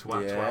cryptid to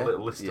add to our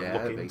little list of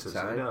look into.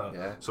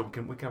 So we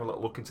can have a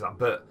little look into that.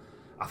 But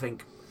I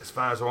think, as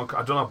far as I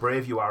don't know how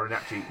brave you are in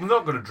actually... We're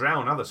not going to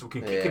drown, are they? So we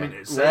can kick him into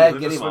the sea and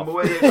get just him swim off.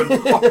 away. And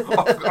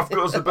off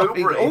goes the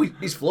boomerang. Oh,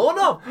 he's flown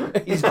off.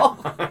 He's off.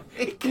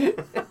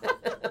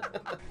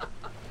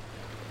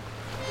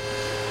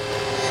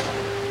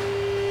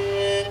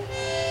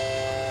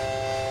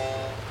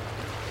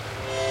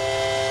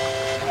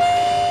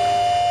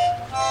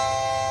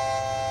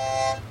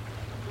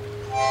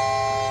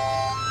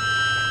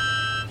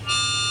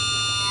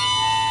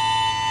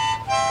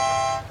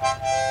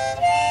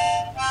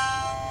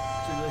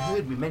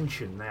 We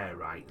mentioned there,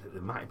 right, that they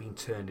might have been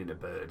turned into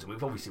birds, and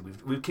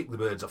we've kicked the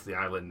birds off the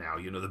island now.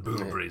 You know, the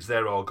booberries,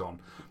 they're all gone.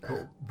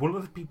 But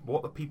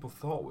what the people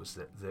thought was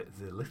that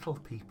the little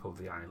people of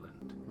the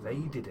island, they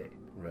did it.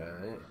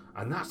 Right.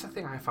 And that's the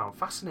thing I found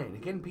fascinating.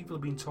 Again, people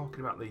have been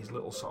talking about these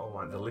little sort of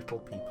like the little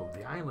people of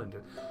the island,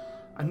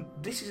 and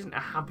this isn't a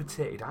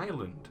habitated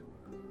island.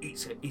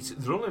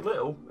 They're only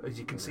little, as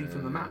you can see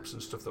from the maps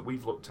and stuff that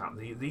we've looked at.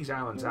 These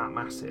islands aren't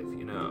massive,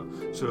 you know.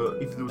 So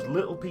if there was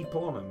little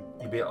people on them,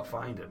 you'd be able to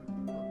find them,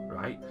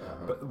 right?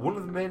 But one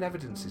of the main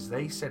evidences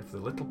they said for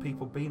the little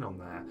people being on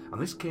there,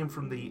 and this came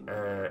from the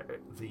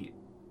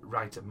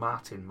writer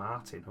Martin,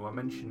 who I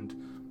mentioned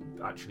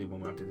actually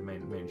when we did the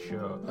main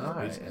show.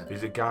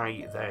 There's a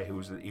guy there he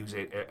was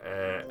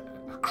a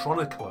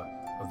chronicler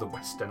of the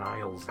Western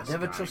Isles. I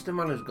never trust a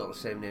man who's got the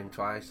same name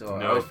twice, so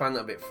No. I always find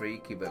that a bit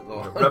freaky, but go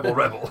on.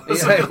 Rebel.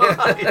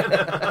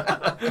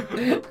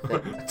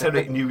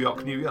 Terry, New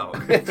York.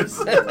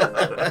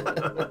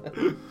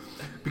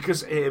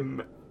 Because there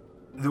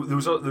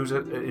was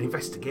an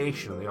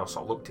investigation, and they all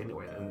sort of looked into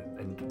it,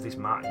 and this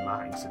Martin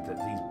said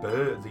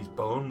that these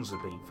bones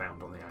had been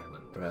found on the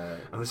island. Right.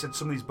 And they said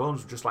some of these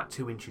bones were just like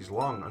 2 inches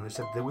long, and they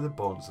said they were the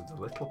bones of the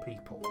little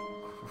people.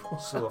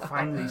 So they'll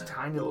find these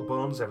tiny little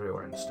bones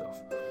everywhere and stuff.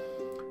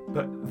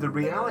 But the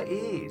reality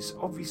is,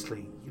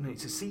 obviously, you know,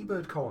 it's a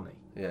seabird colony.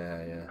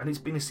 Yeah. And it's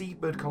been a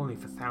seabird colony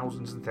for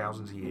thousands and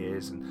thousands of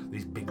years, and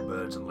these big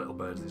birds and little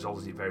birds, there's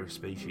obviously various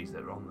species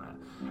that are on there.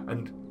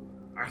 And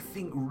I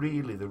think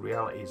really the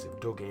reality is they've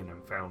dug in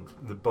and found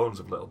the bones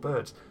of little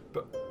birds,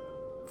 but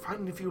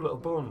finding a few little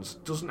bones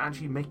doesn't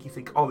actually make you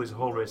think, oh, there's a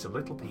whole race of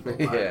little people.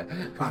 Yeah.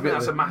 I think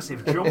that's a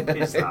massive jump,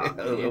 is that?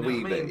 A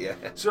wee bit, yeah.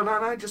 So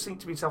now I just think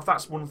to myself,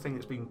 that's one thing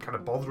that's been kind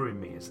of bothering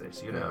me, is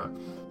this, you know.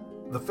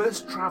 The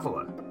first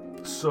traveller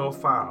so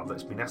far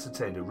that's been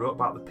ascertained who wrote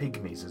about the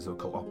pygmies, as they're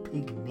called, or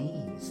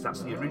pygmies,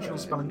 that's the original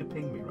spelling of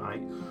pygmy,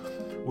 right,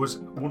 was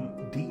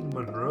one Dean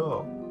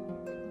Monroe.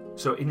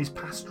 So in his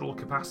pastoral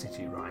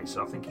capacity, right,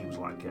 so I think he was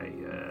like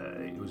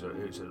he was a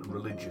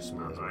religious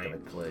man, right? Like a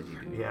clergy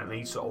dude. Yeah, and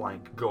he'd sort of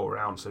like go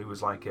around, so he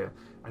was like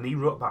and he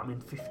wrote about him in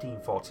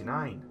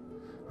 1549,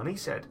 and he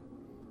said,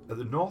 at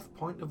the north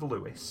point of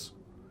Lewis,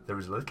 there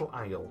is a little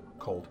isle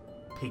called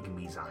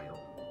Pygmy's Isle,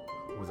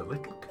 with a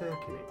little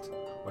kirk in it.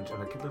 And a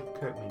little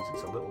kirk means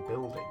it's a little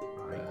building,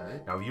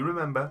 right? Now, you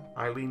remember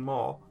Eileen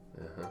Moore?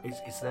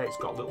 It's there. It's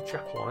got a little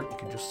chapel on it. You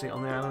can just see it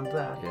on the island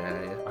there.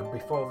 Yeah. And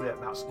before that,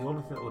 that's the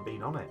only thing that'll have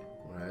been on it.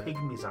 Right.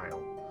 Pygmy's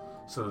Isle.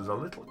 So there's a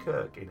little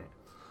kirk in it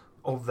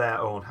of their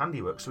own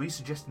handiwork. So he's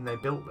suggesting they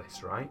built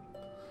this, right?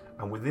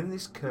 And within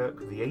this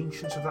kirk, the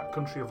ancients of that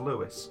country of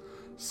Lewis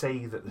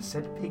say that the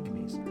said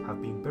pygmies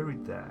have been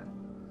buried there.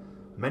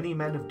 Many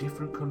men of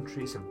different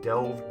countries have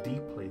delved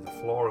deeply the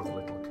floor of the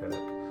little kirk,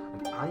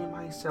 and I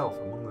myself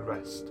among the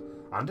rest,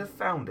 and have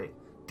found it,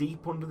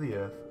 deep under the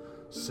earth,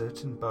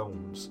 certain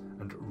bones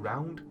and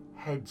round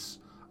heads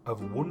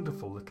of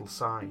wonderful little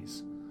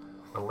size,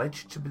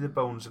 alleged to be the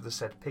bones of the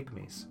said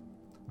pygmies,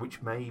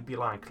 which may be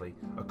likely,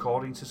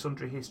 according to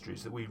sundry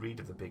histories that we read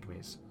of the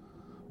pygmies.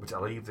 But I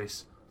leave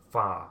this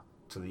far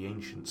to the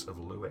ancients of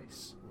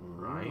Lewis,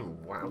 right?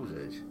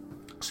 Wowzers.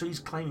 So he's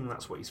claiming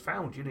that's what he's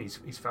found, you know,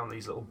 he's found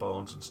these little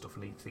bones and stuff,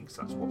 and he thinks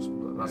that's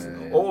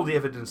all the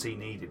evidence he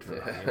needed for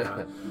that, you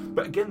know.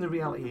 But again, the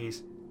reality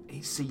is,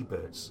 it's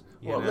seabirds.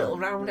 What, little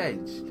round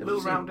heads? Little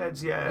round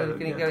heads, yeah. Where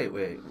can you get it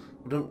with?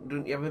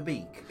 Don't you have a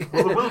beak?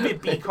 Well, there will be a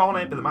beak on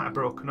it, but they might have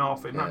broken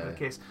off. It might be the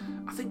case.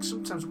 I think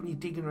sometimes when you're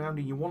digging around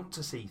and you want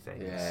to see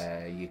things.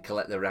 Yeah, you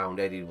collect the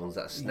round-headed ones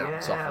that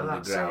snaps off on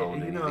the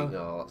ground, and you think,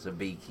 oh, that's a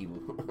beaky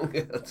one.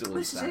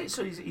 This is it.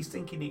 So he's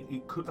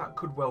thinking that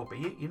could well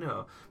be it, you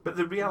know. But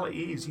the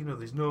reality is, you know,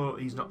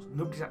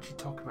 nobody's actually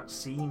talking about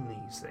seeing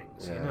these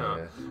things, you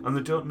know. And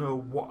they don't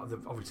know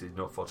obviously there's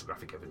no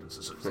photographic evidence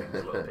of such things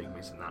as little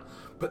pygmies and that.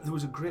 But there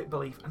was a great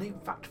belief, and in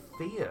fact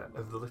fear,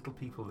 of the little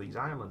people of these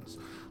islands.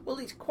 Well,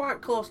 it's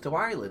quite close to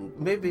Ireland.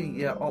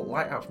 Maybe all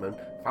lighthousemen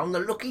found the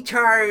Lucky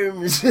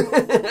Charms.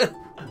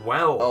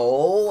 Well.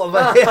 Oh,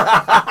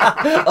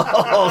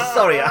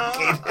 sorry,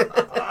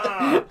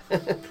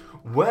 kid.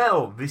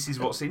 Well, this is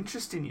what's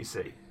interesting, you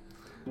see.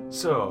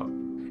 So,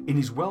 in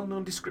his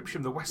well-known description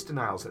of the Western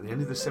Isles at the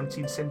end of the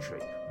 17th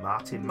century,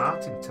 Martin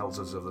tells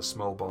us of the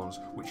small bones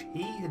which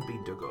he had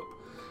been dug up.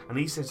 And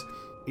he says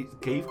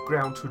it gave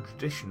ground to a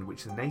tradition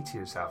which the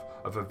natives have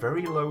of a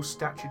very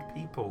low-statured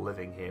people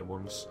living here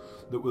once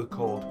that were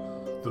called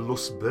the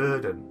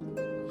Lusburden,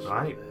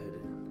 right?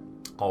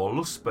 Or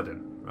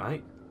Lusburden,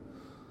 right?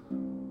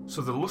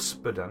 So the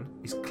Lusbaden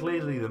is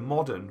clearly the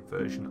modern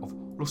version of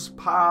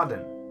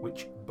Luspaden,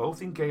 which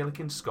both in Gaelic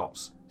and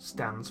Scots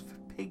stands for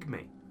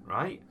pygmy,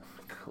 right?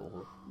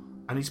 Cool.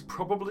 And is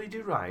probably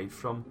derived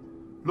from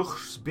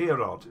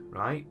Luchsbyrod,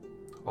 right?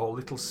 Or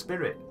little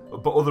spirit.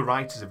 But other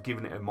writers have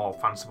given it a more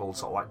fanciful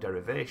sort of like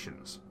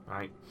derivations,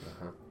 right?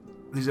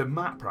 There's a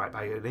map, right,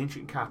 by an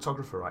ancient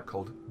cartographer, right,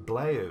 called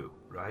Blaeu,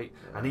 right?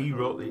 And he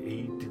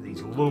did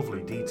these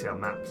lovely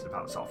detailed maps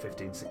about the sort of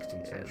 15th,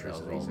 16th centuries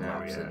of these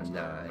areas.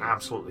 Nice.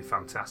 Absolutely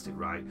fantastic,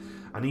 right?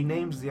 And he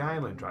names the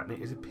island, right,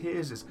 and it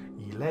appears as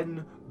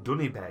Ylen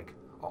Dunibeg,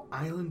 or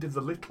Island of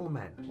the Little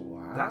Men.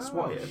 Wow, That's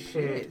what it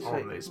appeared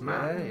on this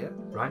map,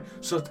 right?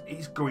 So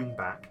it's going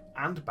back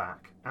and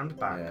back and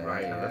back,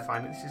 right? And they're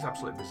finding this is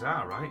absolutely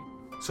bizarre, right?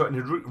 So in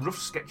a rough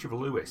sketch of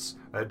Lewis,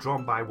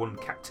 drawn by one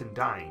Captain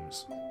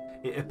Dimes,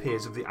 it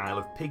appears of the Isle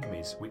of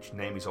Pygmies, which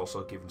name is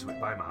also given to it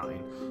by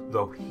Martin,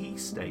 though he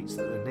states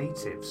that the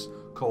natives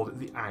called it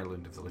the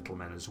Island of the Little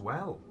Men as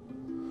well,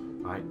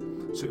 right?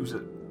 So it was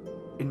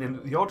in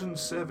the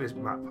Ordnance Survey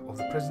map of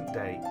the present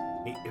day,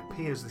 it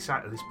appears the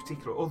site of this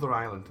particular other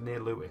island near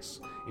Lewis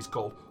is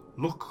called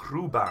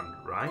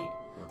Luchruban, right?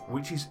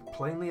 Which is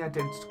plainly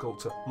identical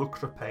to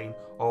Lucrapane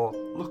or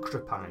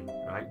Lucrapine,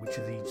 right? Which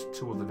are these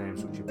two other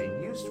names which are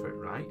being used for it,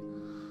 right?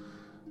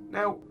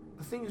 Now,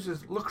 the thing is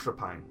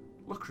Lucrapine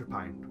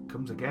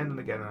comes again and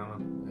again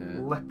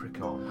on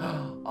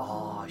leprechaun.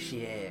 Oh,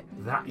 shit.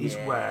 That is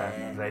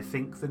where they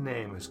think the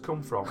name has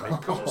come from.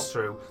 It comes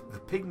through the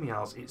Pygmy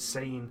Isles, it's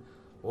saying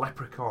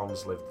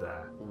leprechauns lived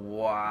there.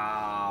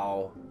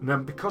 Wow. Now,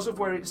 because of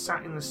where it's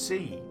sat in the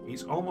sea,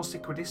 it's almost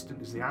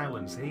equidistant as the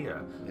islands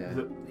here.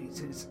 Yeah.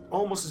 It's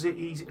almost as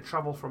easy to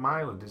travel from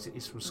Ireland as it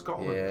is from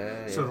Scotland.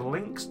 Yeah, so the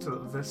links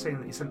to they're saying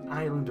that it's an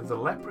island of the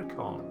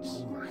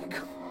leprechauns. Oh my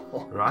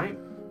god. Right?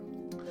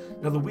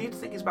 Now the weird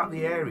thing is about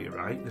the area,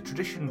 right? The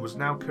tradition was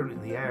now current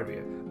in the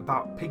area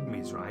about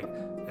pygmies, right?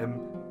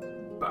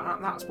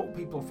 But that's what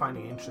people are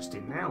finding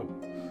interesting now.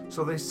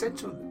 So they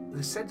said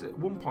at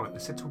one point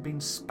to have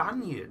been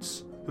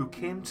Spaniards who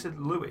came to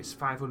Lewis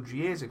 500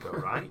 years ago,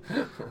 right?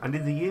 And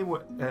in the year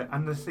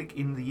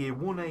in the year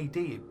 1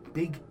 AD,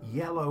 big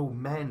yellow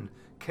men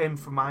came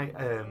from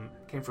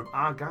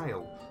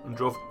Argyll and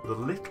drove the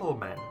little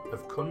men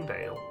of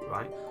Cundale,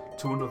 right,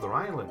 to another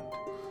island.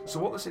 So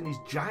what they're saying is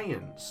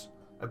giants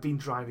have been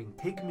driving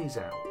pygmies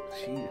out.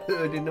 She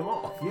herding them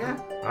off.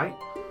 Yeah, right.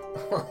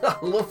 I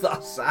love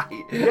that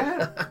sight.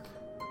 Yeah.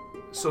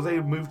 So they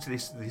moved to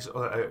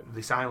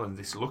this island,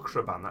 this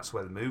Lucraban, that's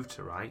where they moved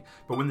to, right?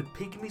 But when the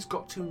pygmies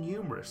got too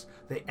numerous,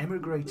 they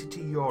emigrated to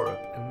Europe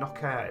and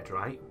Knockhead,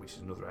 right? Which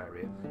is another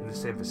area in the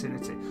same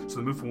vicinity. So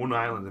they moved from one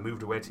island, they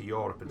moved away to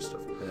Europe and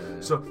stuff.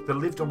 So they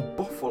lived on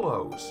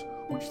buffaloes,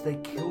 which they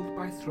killed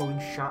by throwing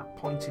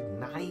sharp-pointed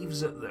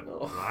knives at them,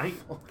 right?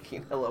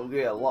 Fucking hell, I'm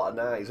getting a lot of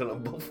knives on a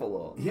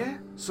buffalo. Yeah,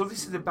 so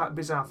this is the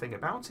bizarre thing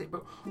about it.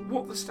 But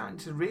what they're starting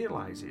to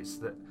realise is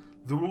that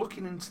they were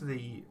looking into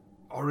the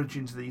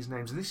origins of these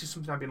names, and this is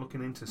something I've been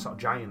looking into, sort of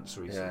giants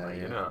recently,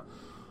 you know.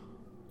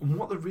 And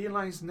what they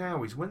realise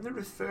now is when they're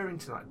referring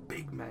to like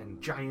big men,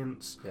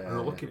 giants, and they're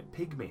looking at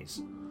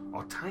pygmies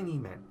or tiny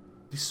men,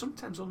 there's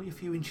sometimes only a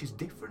few inches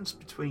difference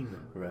between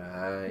them.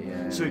 Right,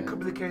 yeah. So it could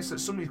be the case that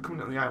somebody's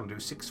coming up the island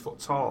who's 6 foot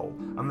tall,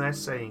 and they're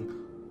saying,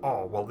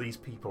 oh, well, these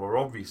people are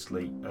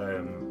obviously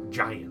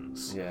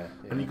giants. Yeah.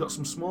 And you've got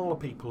some smaller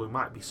people who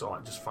might be sort of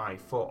like just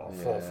 5 foot or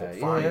 4 foot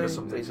 5 or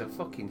something. There's a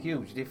fucking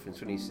huge difference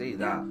when you see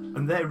that.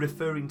 And they're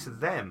referring to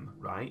them,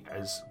 right,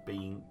 as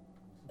being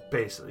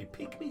basically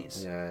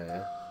pygmies.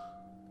 Yeah.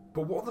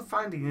 But what they're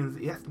finding is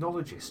the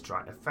ethnologists,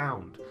 right, have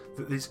found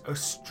that there's a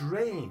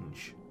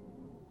strange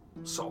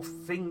sort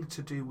of thing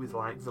to do with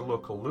like the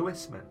local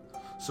Lewismen.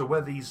 So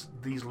where these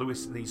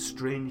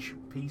strange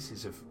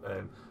pieces of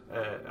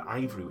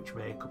ivory which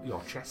make up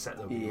your chess set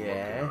that we're looking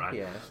at,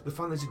 right? They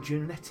find there's a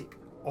genetic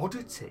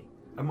oddity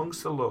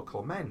amongst the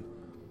local men.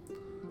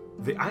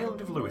 The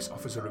island of Lewis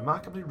offers a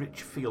remarkably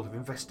rich field of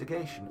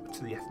investigation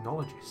to the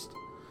ethnologist,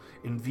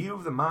 in view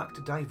of the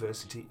marked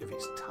diversity of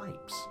its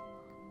types.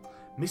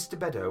 Mr.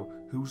 Beddoe,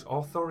 whose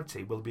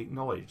authority will be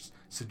acknowledged,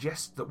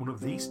 suggests that one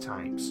of these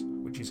types,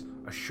 which is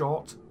a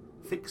short,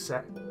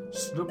 thick-set,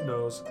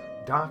 snub-nosed,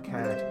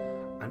 dark-haired,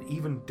 and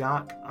even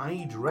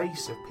dark-eyed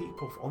race of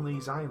people on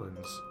these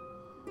islands,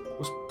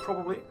 was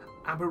probably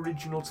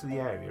aboriginal to the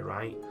area,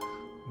 right?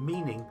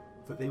 Meaning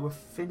that they were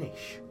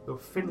Finnish. They were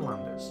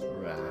Finlanders.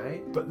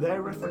 Right. But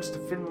their reference to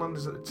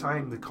Finlanders at the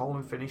time, they call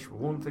them Finnish for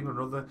one thing or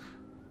another,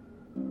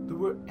 they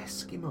were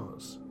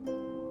Eskimos.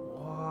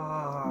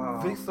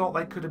 Wow. They thought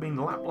they could have been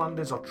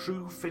Laplanders or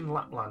true Finn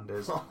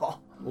Laplanders,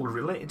 or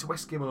related to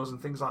Eskimos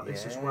and things like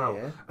this as well.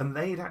 Yeah. And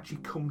they'd actually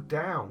come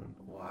down.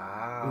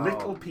 Wow.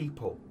 Little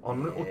people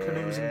on little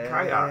canoes and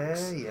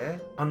kayaks. Yeah.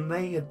 And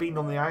they had been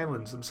on the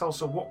islands themselves.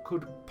 So what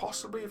could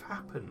possibly have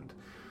happened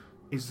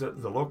is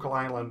that the local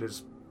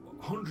islanders,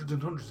 hundreds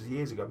and hundreds of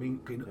years ago,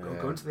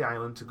 going to the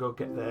island to go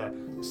get their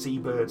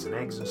seabirds and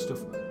eggs and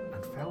stuff,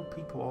 and found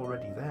people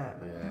already there.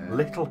 Yeah.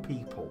 Little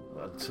people.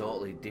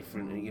 Totally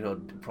different, you know,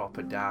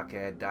 proper dark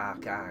hair,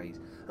 dark eyes.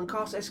 And of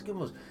course,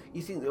 Eskimos,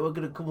 you think they were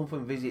going to come up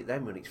and visit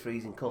them when it's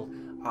freezing cold?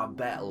 I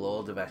bet a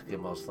load of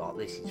Eskimos thought,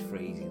 this is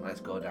freezing, let's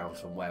go down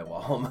somewhere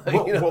warm.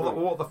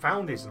 What they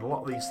found is, in a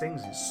lot of these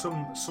things, is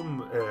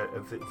some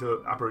of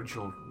the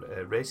Aboriginal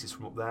races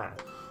from up there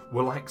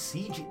were like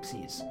sea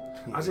gypsies.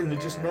 As in, they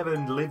just never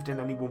lived in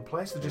any one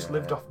place. They just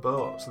lived off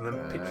boats and then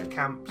pitched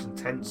camps and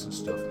tents and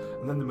stuff,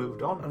 and then they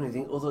moved on. And I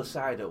think other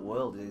side of the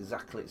world is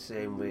exactly the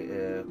same with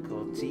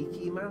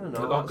Kontiki, man. And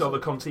all The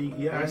Kontiki,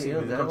 yeah,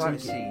 they're Kontiki. like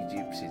sea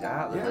gypsies,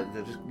 aren't they? Yeah.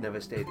 They just never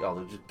stayed,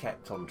 they just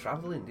kept on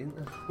travelling, didn't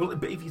they? Well,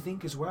 but if you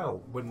think as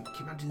well, can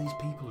you imagine these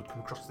people who'd come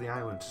across the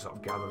island to sort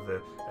of gather the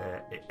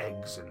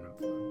eggs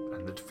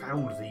and they'd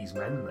found these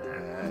men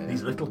there,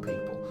 these little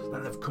people,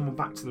 then they've come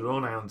back to their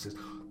own island and says,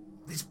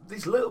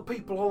 these little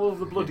people all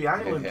over the bloody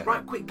island,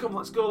 right, quick, come,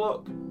 let's go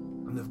look.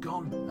 And they've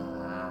gone.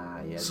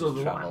 Yeah, so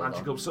they're like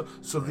magical. So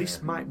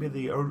this might be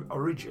the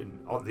origin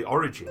of the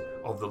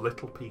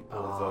little people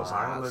of those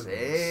islands.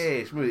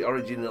 It's really the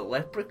origin of the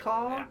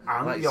leprechaun.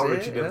 And the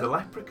origin of the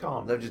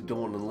leprechaun. They're just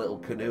doing a little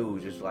canoe,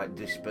 just like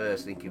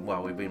dispersed, thinking,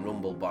 wow, we've been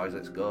rumbled, boys,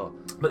 let's go.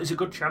 But there's a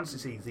good chance to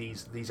see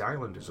these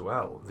islanders as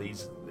well, the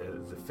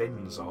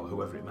Finns or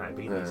whoever it might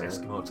be, these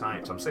Eskimo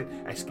types. I'm saying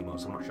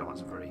Eskimos, I'm not sure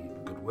that's a very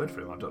good word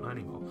for them, I don't know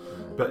anymore.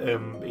 But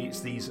it's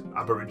these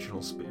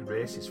Aboriginal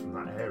races from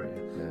that area.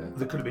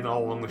 They could have been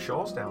all along the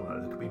shores down there.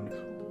 They could have been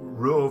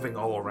roving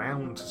all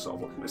around,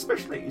 sort of,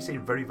 especially it's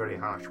in very, very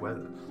harsh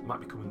weather. They might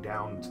be coming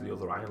down to the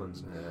other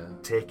islands,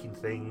 taking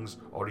things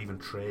or even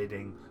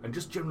trading, and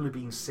just generally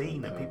being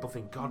seen. And people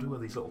think, God, who are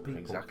these little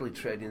people? Exactly,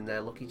 trading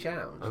their lucky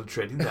charms. And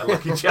trading their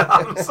lucky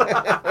charms.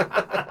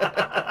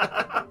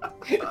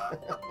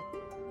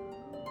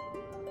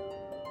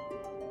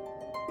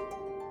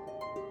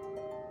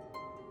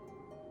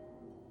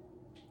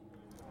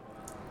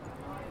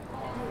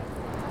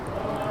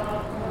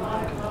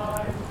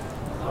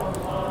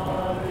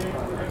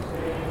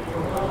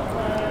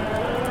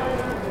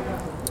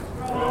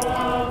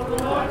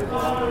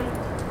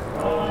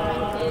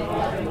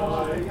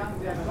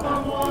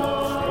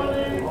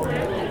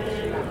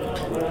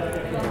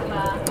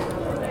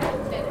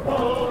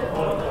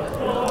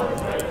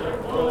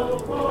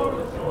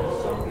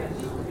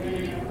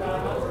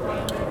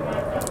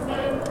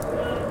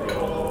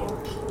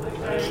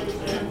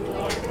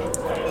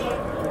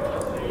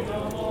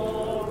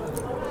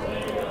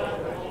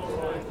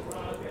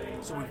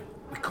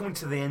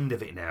 To the end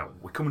of it now.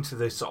 We're coming to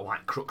the sort of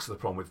like crux of the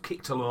problem. We've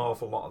kicked an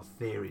awful lot of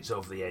theories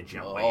over the edge,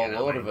 haven't we?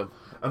 A lot of them.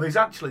 And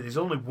there's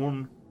only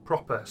one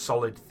proper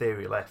solid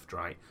theory left,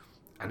 right?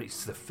 And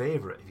it's the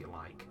favourite, if you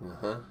like.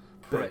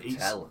 But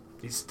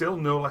it's still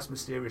no less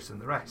mysterious than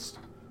the rest.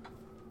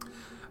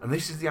 And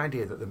this is the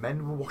idea that the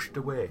men were washed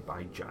away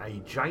by a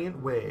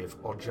giant wave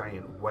or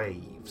giant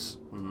waves.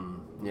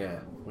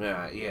 Yeah,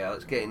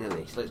 let's get into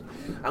this.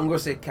 I'm going to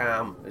say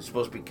calm. It's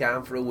supposed to be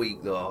calm for a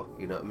week, though.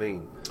 You know what I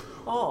mean?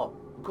 Oh,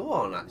 go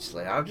on,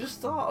 actually. I've just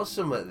thought of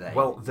something there.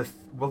 Well,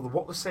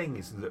 what they're saying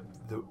is that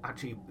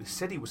actually they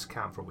said it was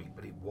calm for a week,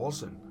 but it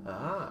wasn't.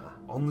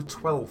 On the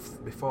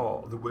 12th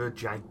before, there were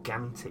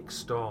gigantic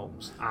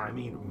storms. I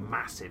mean,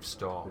 massive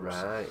storms.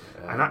 Right.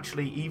 And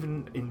actually,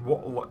 even in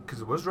because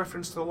there was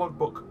reference to the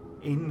logbook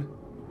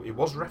it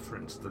was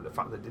referenced that the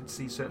fact that they did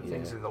see certain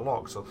things in the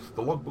log. So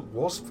the logbook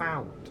was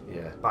found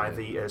by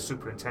the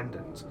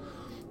superintendent.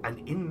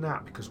 And in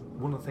that, because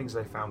one of the things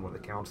they found when they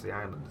came onto the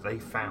island, they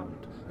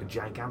found a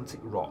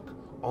gigantic rock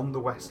on the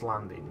west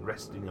landing,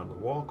 resting on the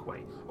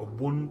walkway, a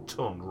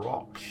 1-ton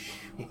rock.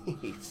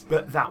 Jeez.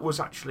 But that was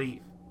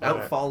actually...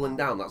 Not fallen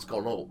down, that's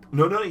gone up.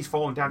 No, he's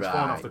fallen down, it's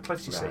fallen off the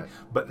cliffs, you see. Right.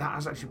 But that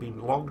has actually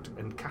been logged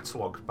and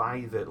catalogued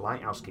by the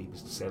lighthouse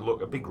keepers to say,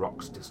 look, a big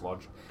rock's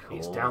dislodged,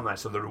 it's down there,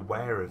 so they're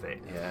aware of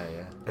it.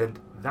 Yeah. And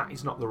that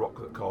is not the rock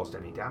that caused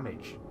any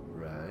damage.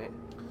 Right.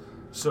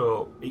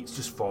 So it's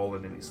just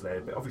fallen and it's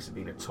there, but obviously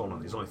being a ton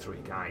and there's only 3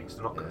 guys,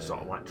 they're not going to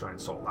sort of like try and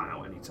sort that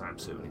out anytime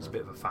soon. It's a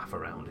bit of a faff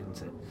around,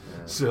 isn't it?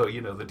 So,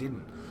 they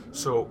didn't.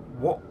 So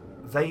what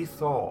they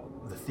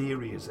thought, the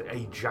theory is that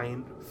a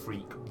giant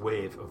freak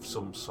wave of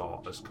some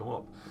sort has come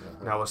up.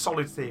 Now the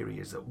solid theory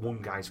is that one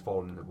guy's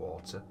fallen in the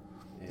water,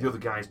 the other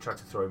guy's tried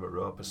to throw him a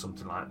rope or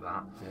something like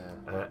that.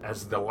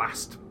 As the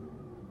last,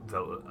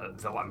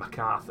 like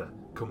MacArthur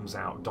comes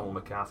out, Donald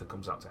MacArthur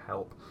comes out to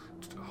help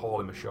to haul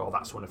him ashore.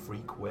 That's when a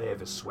freak wave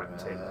has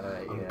swept in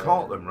and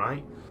caught them,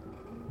 right?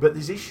 But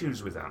there's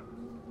issues with that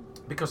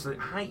because the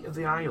height of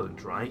the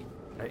island, right,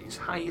 at its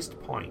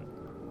highest point.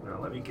 Now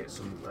let me get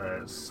some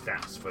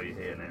stats for you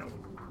here now.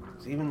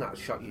 So even that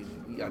shot, you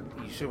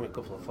showed me a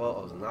couple of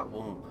photos, and that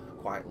one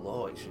quite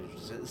low.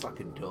 It's like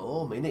a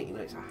dome, isn't it?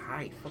 It's a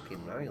high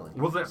fucking island.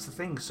 Well, that's the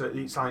thing. So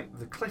it's like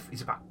the cliff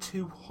is about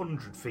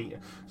 200 feet.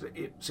 So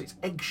it's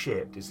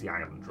egg-shaped is the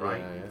island,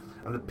 right? Yeah.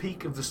 And the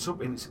peak of it's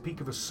the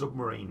peak of a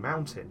submarine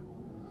mountain,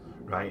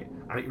 right?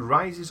 And it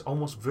rises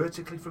almost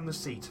vertically from the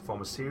sea to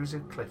form a series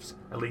of cliffs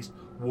at least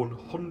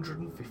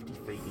 150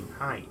 feet in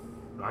height.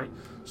 right?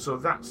 So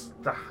that's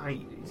the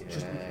height.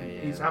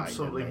 It's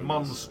absolutely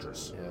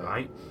monstrous,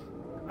 right?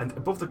 And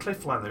above the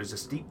cliff line there is a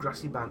steep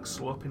grassy bank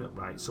sloping up,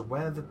 right? So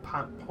where the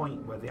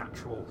point where the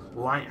actual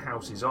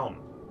lighthouse is on,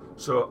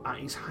 so at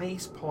its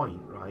highest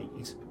point, right,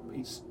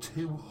 it's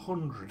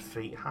 200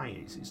 feet high,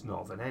 it's its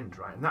northern end,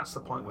 right? And that's the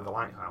point where the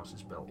lighthouse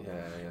is built.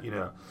 You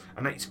know,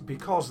 and it's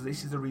because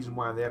this is the reason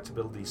why they had to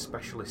build these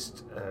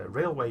specialist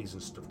railways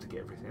and stuff to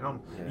get everything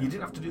on. You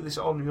didn't have to do this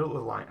at all in the other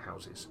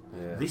lighthouses.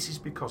 This is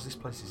because this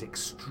place is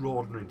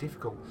extraordinarily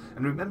difficult.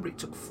 And remember, it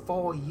took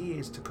 4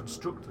 years to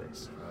construct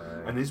this.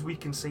 And as we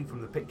can see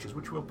from the pictures,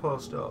 which we'll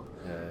post up,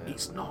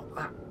 it's not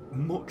that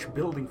much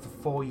building for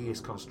 4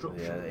 years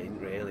construction. It ain't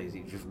really, is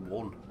it just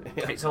one?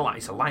 It's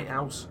a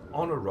lighthouse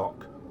on a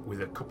rock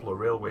with a couple of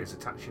railways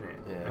attaching it.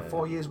 And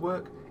 4 years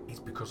work, it's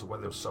because the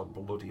weather was so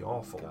bloody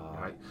awful,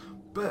 right?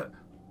 But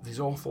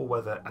there's awful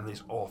weather and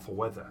there's awful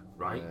weather,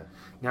 right?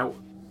 Now,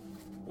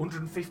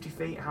 150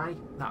 feet high,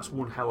 that's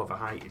one hell of a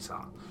height it's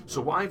at. So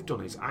what I've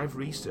done is I've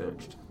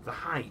researched the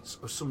heights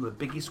of some of the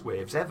biggest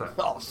waves ever.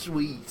 Oh,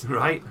 sweet.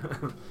 Right?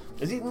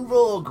 Is it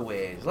rogue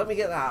waves? Let me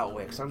get that out of the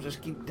way, because I'm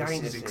just keep dying to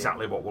see. This is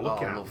exactly what we're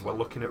looking at. Lovely. We're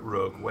looking at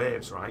rogue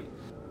waves, right?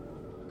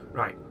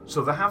 Right,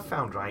 so they have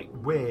found, right,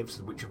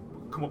 waves which have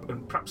come up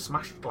and perhaps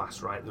smashed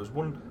glass, right? There was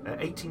one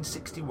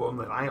 1861,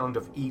 the island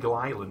of Eagle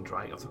Island,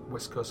 right, off the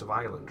west coast of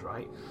Ireland,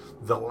 right?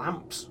 The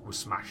lamps were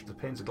smashed, the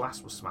panes of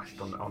glass were smashed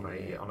on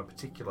a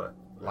particular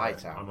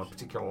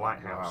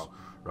lighthouse,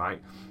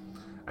 right?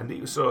 And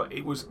they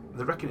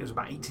reckon it was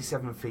about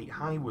 87 feet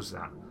high. Was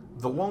that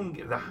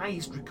the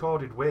highest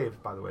recorded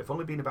wave, by the way? Have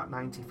only been about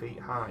 90 feet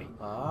high,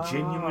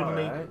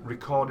 genuinely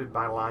recorded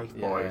by life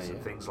buoys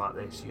and things like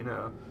this, you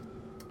know.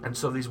 And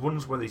so these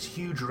ones were these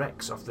huge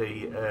wrecks of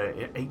the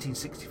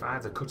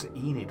 1865. The cutter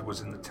Enid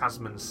was in the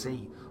Tasman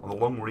Sea on the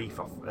long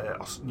reef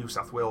of New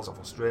South Wales off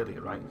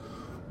Australia, right?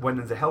 When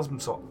the helmsman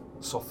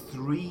saw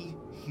 3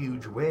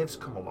 huge waves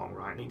come along,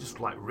 right, and he just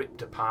like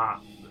ripped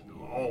apart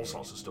all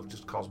sorts of stuff,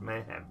 just caused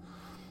mayhem.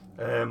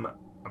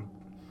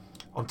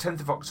 On 10th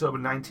of October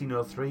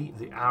 1903,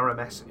 the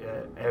RMS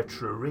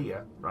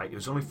Etruria, right, it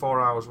was only 4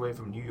 hours away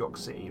from New York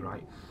City,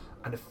 right,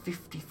 and a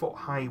 50-foot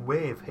high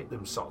wave hit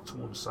them sort of to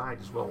one side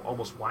as well,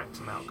 almost wiped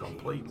them out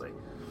completely.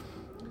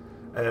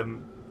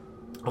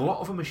 A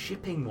lot of them are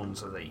shipping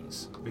ones of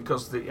these,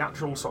 because the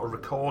actual sort of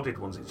recorded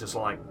ones, it's just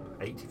like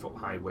 80-foot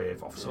high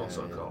wave off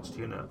so-and-so coast,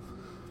 you know.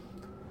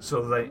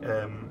 So they,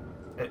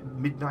 at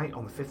midnight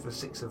on the 5th or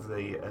 6th of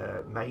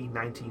May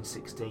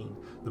 1916,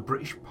 the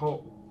British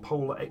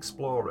polar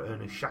explorer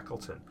Ernest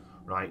Shackleton,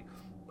 right,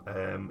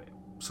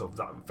 so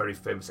that very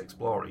famous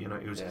explorer, you know,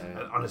 he was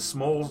on a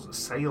small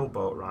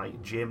sailboat,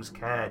 right, James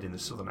Caird, in the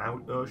Southern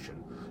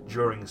Ocean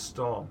during a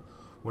storm,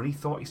 when he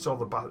thought he saw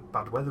the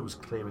bad weather was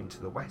clearing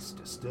to the west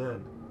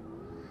astern.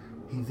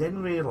 He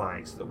then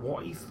realised that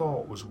what he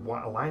thought was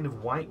a line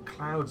of white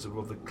clouds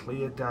above the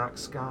clear dark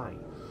sky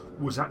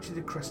was actually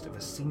the crest of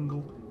a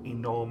single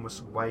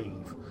enormous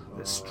wave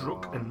that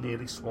struck and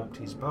nearly swamped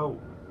his boat.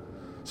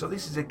 So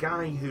this is a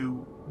guy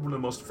who, one of the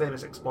most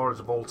famous explorers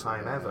of all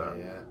time ever,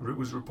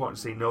 was reporting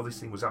saying, no, this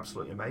thing was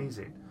absolutely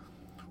amazing.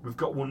 We've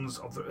got ones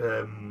of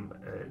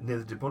near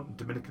the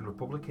Dominican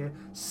Republic here,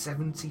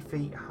 70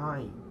 feet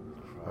high,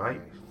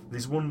 right?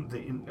 There's one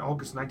that in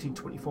August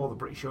 1924, the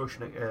British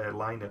ocean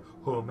liner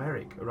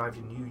Homeric arrived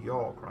in New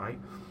York, right,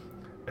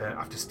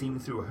 after steaming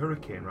through a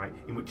hurricane, right,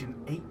 in which an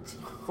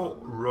 80-foot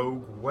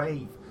rogue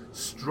wave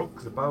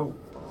struck the boat,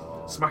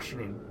 smashing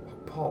in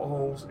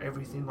portholes,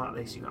 everything like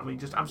this, you know what I mean,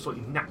 just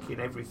absolutely knacking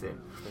everything.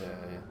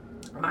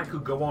 And I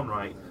could go on,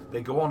 right,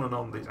 they go on and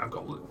on. I've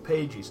got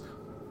pages,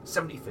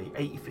 70 feet,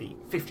 80 feet,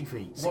 50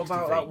 feet, 60 What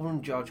about feet. that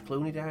one George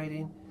Clooney died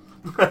in?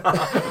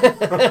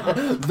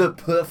 The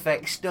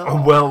perfect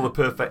storm. Well, the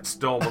perfect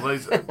storm.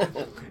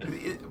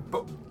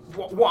 But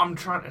what I'm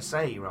trying to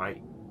say,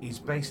 right, is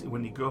basically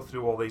when you go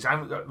through all these, I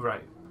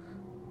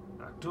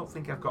don't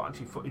think I've got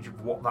actually footage of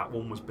what that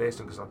one was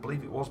based on, because I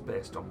believe it was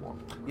based on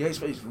one. Yeah,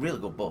 it's a really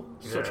good book.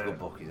 Such a good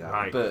book is that.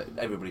 Right. But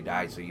everybody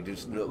died, so you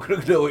just not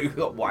going to know what you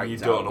got wiped out. You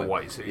don't know with.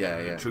 what it's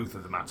the truth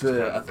of the matter. But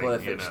kind a of thing,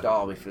 perfect you know.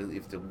 storm,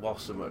 if there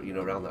was some,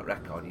 around that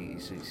record,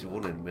 it's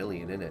 1 in a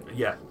million, isn't it?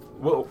 Yeah.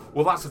 Well,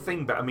 that's the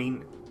thing. But I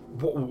mean,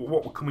 what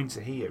we're coming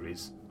to here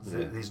is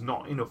there's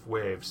not enough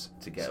waves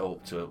to get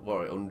up to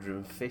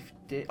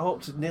 150,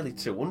 up to nearly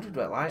 200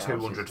 lighthouses.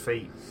 200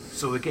 feet.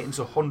 So they're getting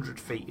to 100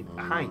 feet in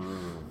height.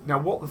 Now,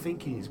 what they're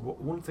thinking is,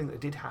 one thing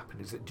that did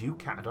happen is that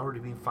Ducat had already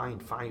been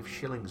fined 5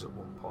 shillings at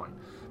one point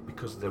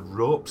because the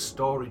rope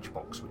storage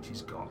box which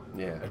he's got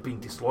had been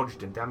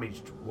dislodged and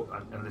damaged,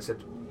 and they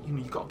said,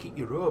 you've got to keep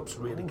your ropes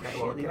really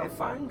careful. He got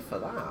fined for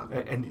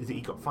that. And he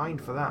got fined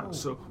for that.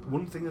 So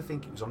one thing I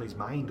think it was on his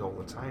mind all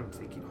the time,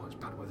 thinking, it's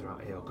bad weather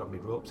out here, my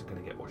ropes are going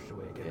to get washed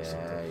away again or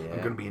something. I'm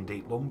going to be in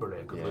deep lumber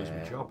here, I could lose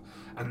my job.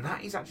 And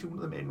that is actually one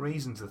of the main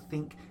reasons I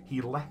think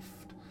he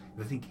left.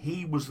 I think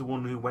he was the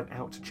one who went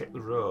out to check the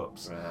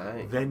ropes.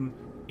 Right. Then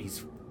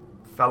his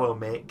fellow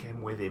mate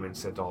came with him and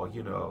said,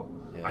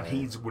 and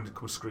he's the one to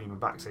come screaming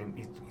back saying,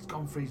 he's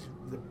gone for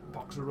the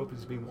box of rope,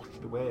 he's been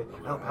washed away,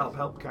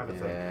 help, kind of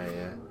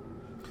thing.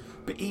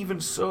 But even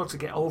so, to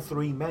get all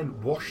 3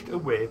 men washed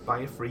away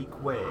by a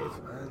freak wave,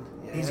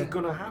 is it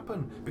going to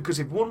happen? Because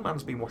if one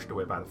man's been washed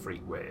away by the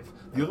freak wave,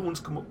 the other one's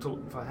come up to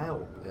look for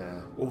help.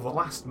 Yeah. Well, the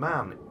last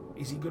man,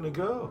 is he going to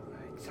go?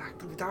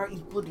 Exactly, without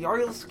his bloody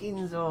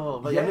oilskins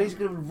on. But Yeah. I know he's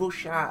going to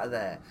rush out of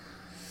there.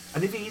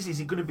 And if he is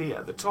he going to be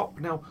at the top?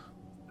 Now,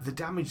 the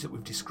damage that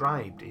we've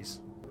described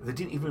is they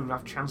didn't even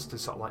have a chance to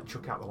sort of like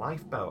chuck out the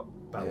lifebelt.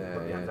 But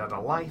they had a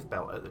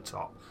lifebelt at the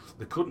top.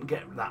 They couldn't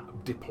get that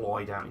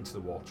deployed out into the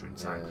water in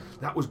time. Yeah.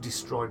 That was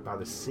destroyed by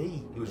the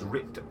sea. It was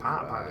ripped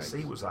apart by the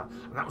sea, was that?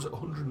 And that was at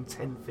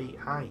 110 feet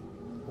high.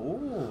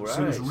 Oh, right.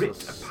 So it was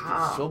ripped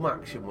apart. Some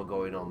action were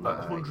going on At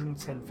there.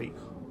 110 feet.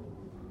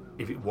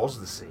 If it was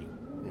the sea.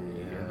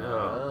 Yeah.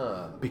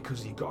 No.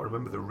 Because you've got to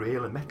remember the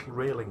metal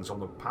railings on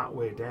the part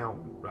way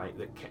down, right,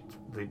 that kept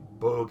the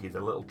bogie,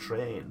 the little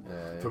train,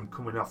 from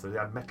coming off. They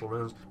had metal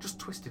railings just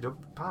twisted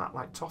apart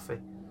like toffee.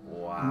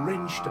 Wow.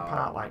 Wrenched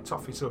apart like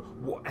toffee. So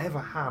whatever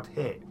had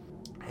hit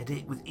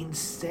with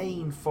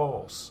insane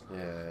force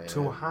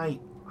to a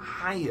height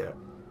higher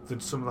than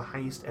some of the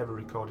highest ever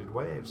recorded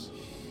waves.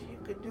 You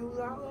could do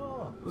that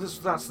though. Well,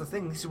 that's the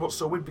thing. This is what's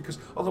so weird, because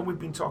although we've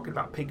been talking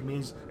about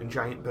pygmies and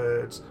giant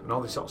birds and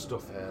all this sort of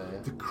stuff,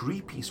 the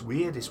creepiest,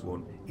 weirdest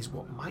one is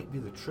what might be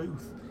the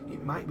truth.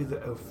 It might be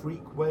that a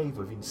freak wave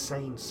of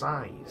insane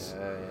size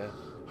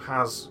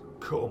has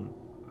come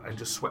and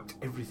just swept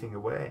everything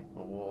away.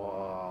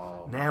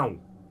 Wow. Now,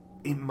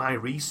 in my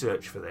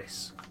research for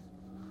this,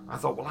 I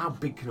thought, well, how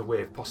big can a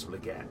wave possibly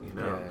get? You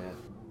know,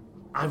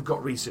 I've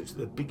got research that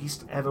the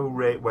biggest ever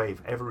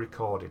wave ever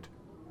recorded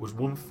was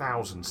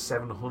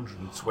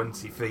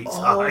 1,720 feet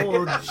high.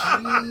 Oh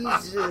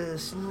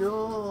Jesus!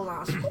 No,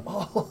 that's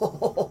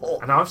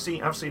And I've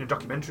seen a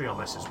documentary on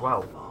this as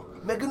well.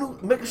 mega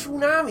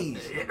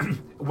tsunamis.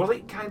 Well,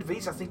 it kind of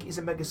is. I think it's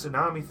a mega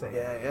tsunami thing.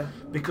 Yeah.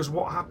 Because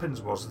what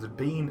happens was there'd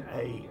been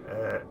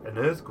an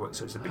earthquake,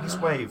 so it's the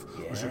biggest wave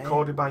was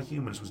recorded by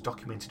humans, was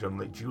documented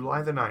on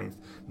July the 9th,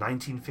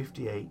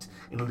 1958,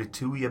 in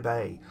Lituya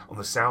Bay on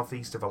the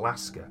southeast of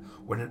Alaska,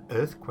 when an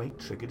earthquake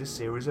triggered a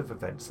series of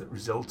events that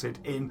resulted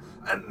in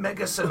a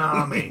mega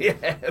tsunami.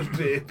 Yeah,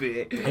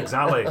 baby.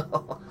 Exactly.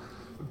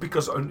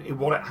 Because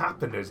what it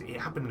happened is, it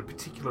happened in a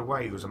particular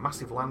way. There was a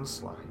massive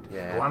landslide.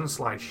 Yeah. The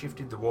landslide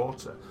shifted the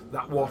water.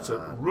 That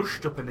water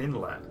rushed up an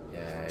inlet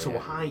to a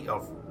height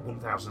of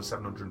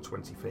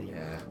 1,720 feet,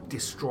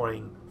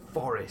 destroying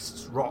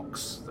forests,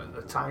 rocks,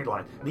 the tide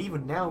line. And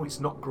even now, it's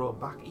not grown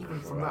back,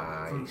 even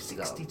from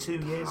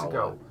 62 years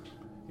ago.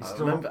 I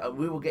remember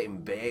we were getting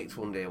baked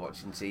one day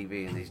watching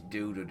TV, and this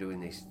dude was doing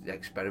this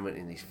experiment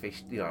in this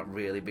fish,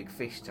 really big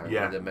fish tank,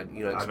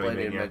 with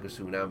explaining a mega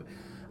tsunami.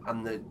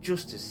 And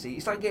just to see,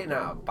 it's like getting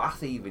out of a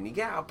bath even. You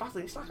get out of a bath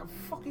and it's like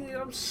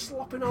I'm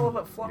slopping all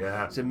over the floor.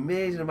 Yeah. It's an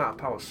amazing amount of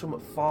power. Something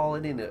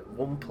falling in at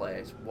one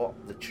place,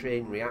 what the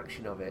train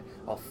reaction of it,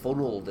 or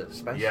funneled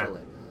especially. Yeah.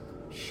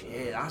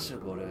 Shit, that's a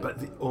good one. But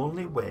the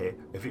only way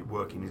of it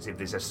working is if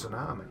there's a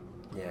tsunami.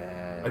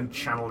 Yeah. And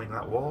channeling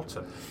that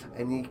water.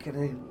 And you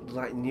can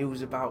like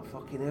news about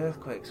fucking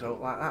earthquakes or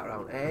like that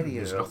around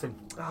areas. There's nothing.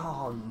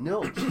 Oh,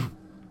 nuts.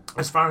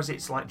 As far as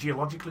it's like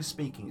geologically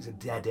speaking, it's a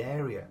dead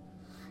area.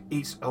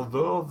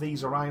 Although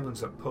these are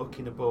islands that are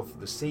poking above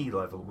the sea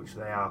level, which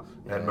they are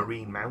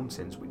marine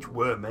mountains, which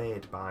were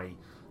made by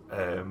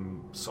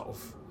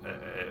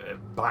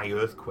by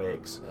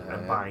earthquakes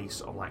and by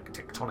sort of like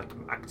tectonic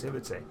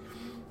activity,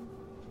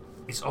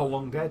 it's all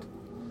long dead.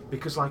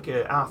 Because like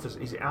Arthur's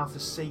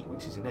Seat,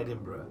 which is in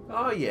Edinburgh.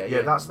 Oh yeah.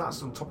 Yeah, that's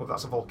on top of,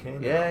 that's a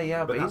volcano.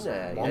 Yeah, but been that's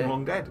there.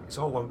 Long dead. It's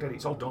all long dead.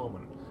 It's all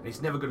dormant. And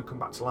it's never going to come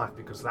back to life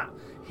because that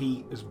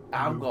heat has.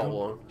 I've got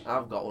one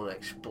that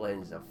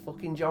explains the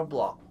fucking job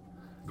lot.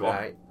 Go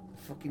right,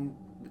 fucking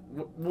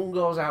one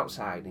goes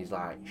outside and he's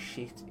like,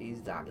 "Shit,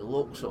 is that?" He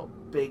looks up,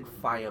 big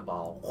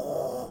fireball.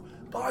 Oh,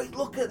 boys,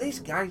 look at this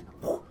guy!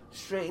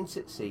 Straight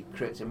into the sea,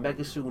 creates a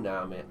mega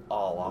tsunami,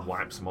 all off.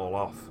 Wipes them all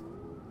off.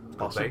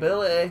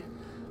 Possibility.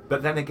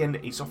 But then again,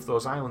 it's off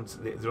those islands.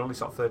 They're only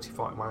sort of 30,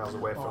 40 miles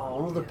away from.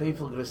 Oh, other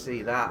people are going to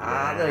see that,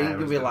 aren't they? You're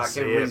going to be like,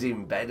 everybody's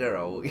in bed or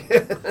out.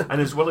 And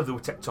as well, if there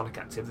were tectonic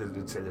activity, they're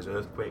going to say there's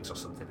earthquakes or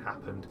something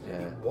happened.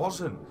 Yeah. It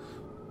wasn't.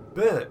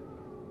 But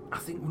I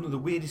think one of the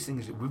weirdest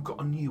things is that we've got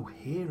a new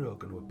hero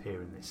going to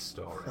appear in this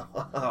story.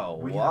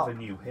 We have a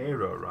new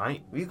hero,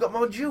 right? Well, you've got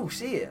more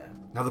juice here.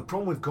 Now, the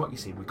problem we've got, you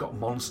see, we've got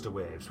monster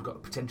waves. We've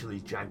got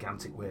potentially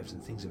gigantic waves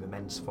and things of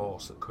immense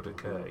force that could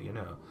occur,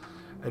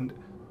 And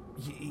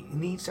it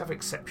needs to have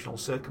exceptional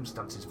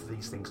circumstances for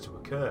these things to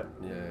occur.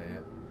 Yeah.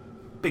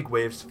 Big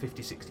waves,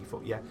 50, 60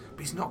 foot, but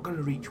it's not going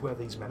to reach where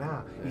these men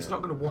are. Yeah. It's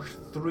not going to wash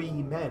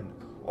 3 men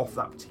off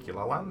that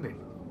particular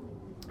landing.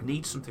 It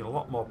needs something a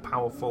lot more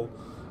powerful,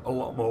 a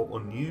lot more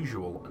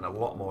unusual, and a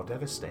lot more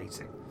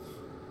devastating.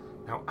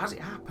 Now, as it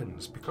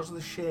happens, because of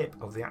the shape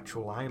of the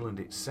actual island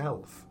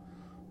itself,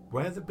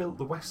 where they built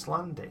the West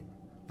Landing,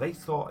 they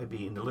thought it'd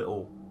be in a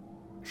little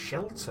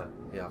shelter.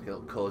 Yeah, like a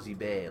little cosy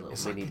bay,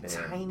 It's mini like a bay.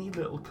 tiny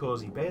little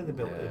cosy bay they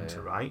built it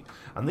into, right?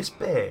 And this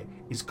bay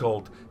is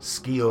called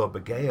Scio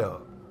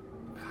Bageo.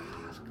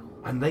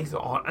 And they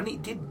thought, and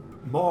it did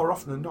more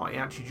often than not, it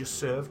actually just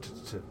served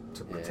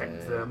to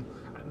protect them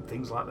and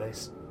things like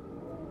this.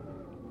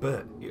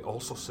 But it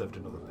also served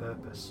another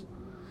purpose.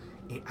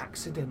 It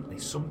accidentally,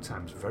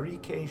 sometimes, very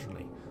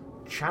occasionally,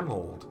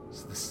 channeled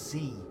the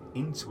sea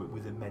into it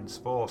with immense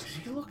force.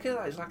 If you look at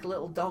that, it's like a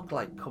little dog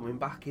leg coming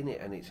back in it,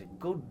 and it's a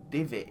good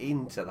divot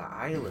into that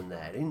island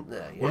there, isn't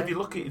there? Yeah? Well, if you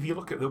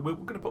look at the, we're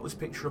going to put this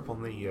picture up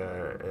on the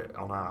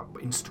on our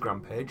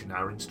Instagram page, and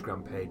our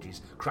Instagram page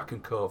is Kraken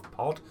Cove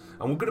Pod,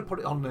 and we're going to put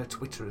it on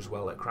Twitter as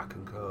well at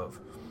Kraken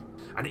Cove.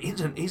 And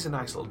it is a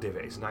nice little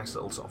divot. It's a nice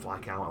little sort of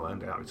like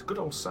outland out. It's a good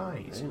old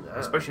size,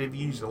 especially if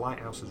you use the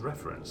lighthouse as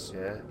reference.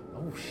 Yeah.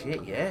 Oh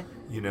shit, yeah.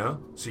 You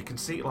know, so you can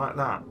see it like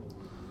that.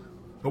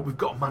 But we've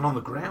got a man on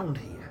the ground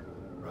here,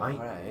 right?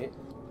 Right.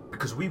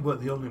 Because we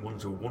weren't the only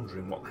ones who were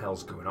wondering what the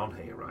hell's going on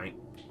here, right?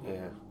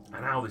 Yeah.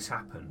 And how this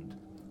happened,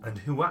 and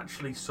who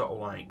actually sort of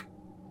like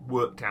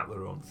worked out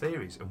their own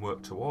theories and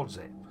worked towards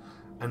it.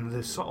 And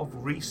the sort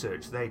of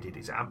research they did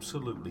is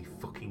absolutely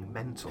fucking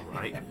mental,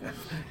 right?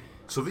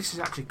 So this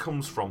actually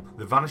comes from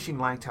The Vanishing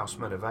Lighthouse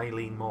Men of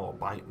Eilean Mor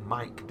by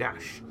Mike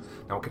Dash.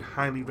 Now I can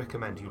highly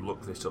recommend you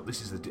look this up.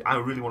 I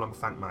really want to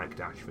thank Mike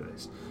Dash for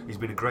this. He's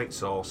been a great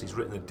source. He's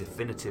written the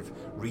definitive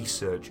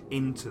research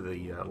into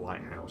the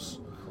lighthouse,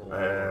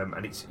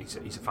 and it's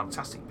a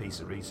fantastic piece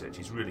of research.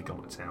 He's really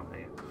gone to town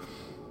here.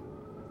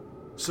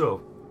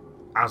 So,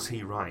 as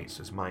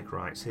Mike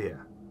writes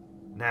here,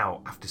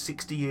 now after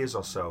 60 years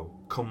or so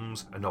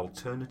comes an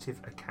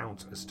alternative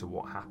account as to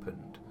what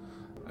happened.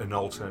 An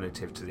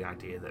alternative to the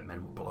idea that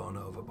men were blown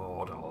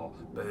overboard or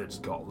birds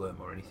got them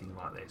or anything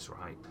like this,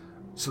 right?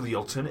 So the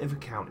alternative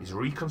account is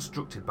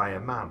reconstructed by a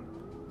man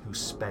who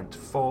spent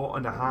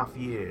 4.5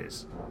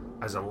 years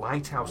as a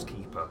lighthouse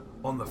keeper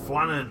on the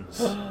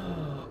Flannans.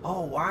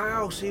 Oh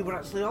wow, so you were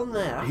actually on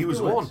there afterwards. He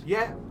was one,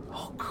 yeah.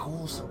 Oh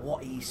cool, so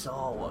what he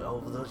saw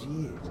over those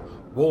years?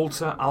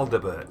 Walter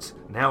Aldebert,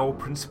 now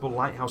principal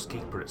lighthouse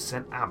keeper at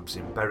St Abbs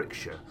in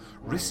Berwickshire,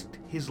 risked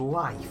his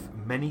life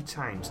many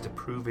times to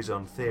prove his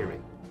own theory.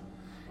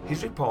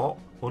 His report,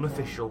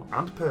 unofficial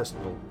and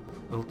personal,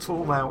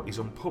 until now is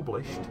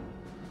unpublished,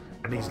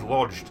 and is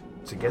lodged,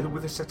 together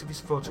with a set of his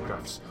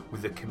photographs,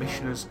 with the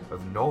Commissioners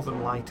of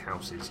Northern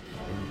Lighthouses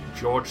in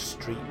George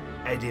Street,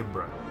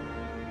 Edinburgh.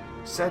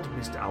 Said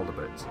Mr.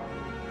 Aldebert,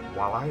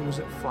 while I was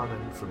at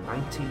Flannan from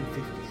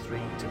 1953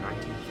 to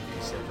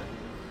 1957,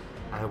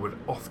 I would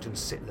often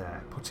sit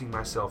there, putting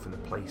myself in the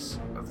place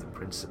of the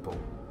principal,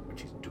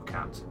 which is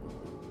Ducat.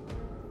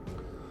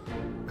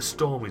 A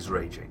storm is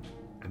raging,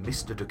 and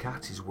Mr.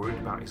 Ducat is worried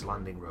about his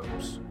landing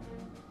ropes.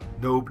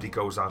 Nobody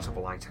goes out of a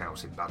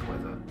lighthouse in bad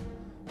weather.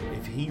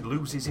 If he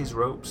loses his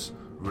ropes,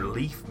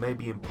 relief may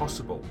be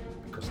impossible,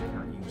 because he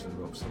can't use the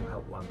ropes to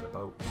help land the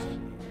boats,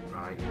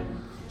 right?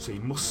 So he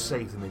must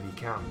save them if he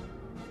can.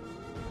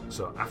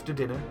 So after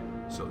dinner,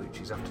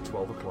 which is after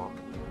 12 o'clock,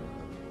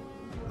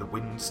 the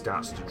wind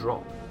starts to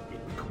drop.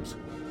 It becomes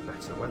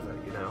better weather,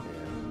 you know.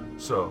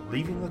 So,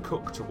 leaving the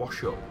cook to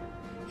wash up,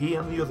 he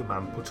and the other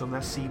man put on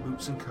their sea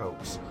boots and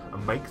coats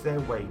and make their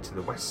way to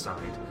the west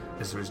side,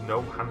 as there is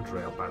no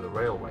handrail by the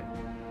railway.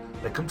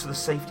 They come to the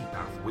safety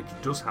path, which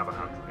does have a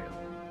handrail.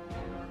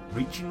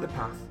 Reaching the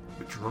path,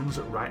 which runs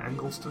at right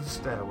angles to the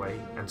stairway,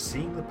 and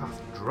seeing the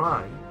path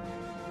dry,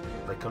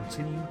 they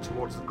continue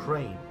towards the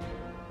crane,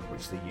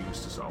 which they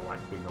use to sort of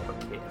like bring all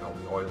the kit and all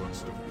the oil and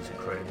stuff. There's a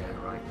crane there,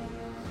 right?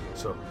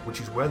 So, which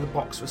is where the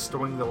box for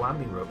stowing the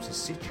landing ropes is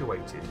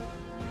situated.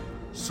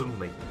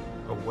 Suddenly,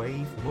 a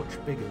wave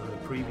much bigger than the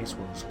previous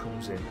ones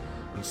comes in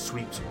and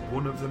sweeps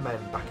one of the men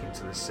back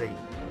into the sea.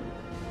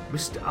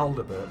 Mr.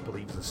 Aldebert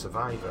believes the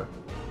survivor,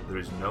 there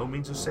is no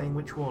means of saying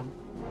which one,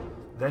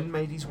 then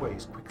made his way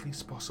as quickly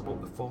as possible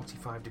up the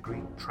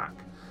 45-degree track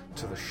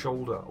to the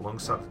shoulder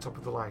alongside the top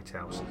of the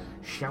lighthouse,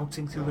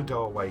 shouting through the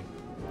doorway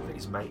that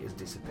his mate has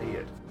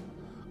disappeared.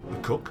 The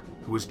cook,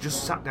 who has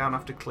just sat down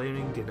after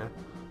clearing dinner,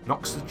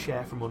 knocks the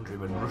chair from under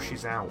him and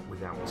rushes out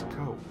without his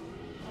coat.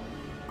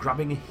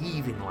 Grabbing a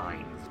heaving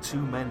line, the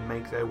two men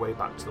make their way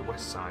back to the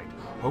west side,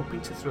 hoping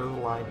to throw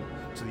the line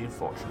to the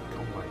unfortunate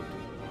convoy.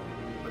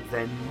 But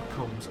then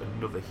comes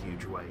another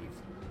huge wave,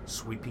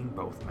 sweeping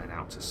both men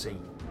out to sea.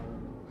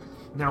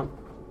 Now,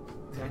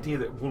 the idea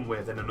that one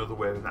wave, then another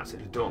wave, and that's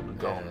it, done and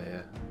gone.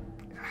 Yeah.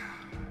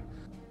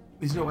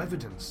 There's no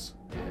evidence.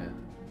 Yeah.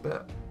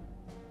 But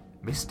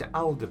Mr.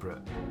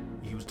 Aldebert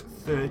used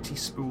 30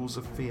 spools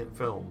of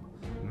film,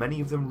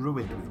 many of them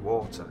ruined with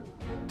water,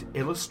 to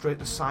illustrate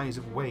the size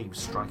of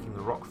waves striking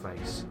the rock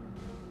face.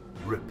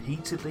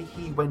 Repeatedly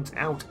he went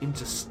out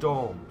into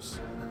storms,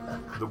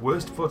 the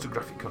worst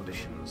photographic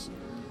conditions,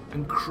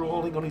 and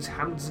crawling on his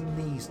hands and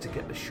knees to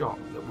get the shot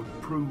that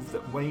would prove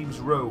that waves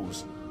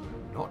rose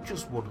not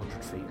just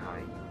 100 feet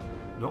high,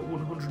 not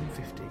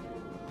 150,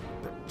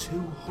 but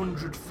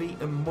 200 feet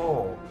and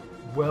more,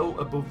 well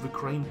above the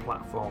crane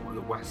platform at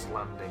the west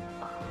landing.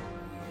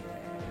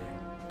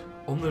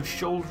 On the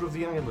shoulder of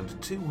the island,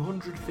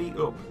 200 feet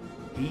up,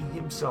 he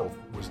himself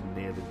was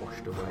nearly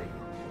washed away.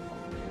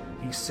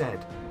 He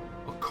said,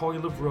 a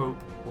coil of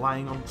rope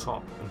lying on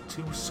top and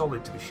too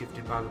solid to be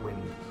shifted by the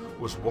wind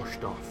was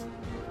washed off.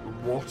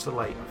 The water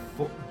lay a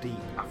foot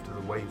deep after the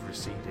wave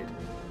receded.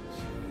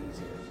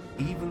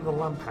 Even the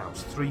lamp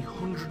house,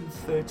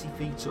 330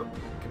 feet up,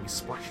 can be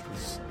splashed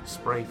with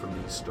spray from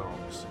these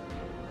storms.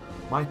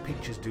 My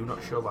pictures do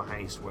not show the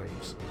highest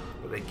waves,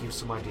 but they give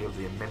some idea of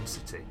the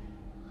immensity.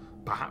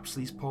 Perhaps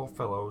these poor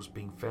fellows,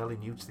 being fairly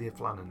new to the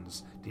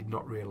Flanans, did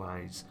not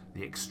realise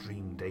the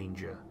extreme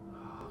danger.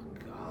 Oh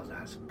God,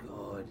 that's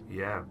good.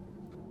 Yeah.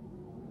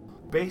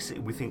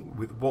 Basically, we think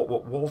with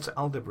what Walter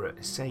Aldebrecht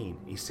is saying,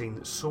 he's saying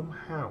that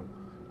somehow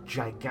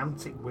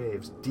gigantic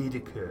waves did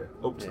occur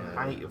up to the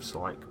height of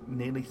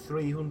nearly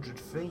 300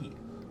 feet.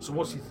 So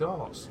what's your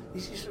thoughts?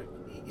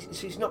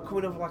 It's not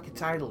coming over like a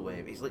tidal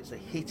wave. It's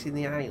literally hitting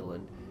the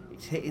island.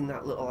 It's hitting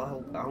that little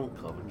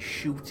alcove and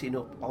shooting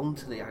up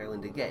onto the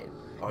island again.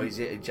 Or is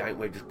it a giant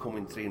wave just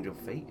coming 300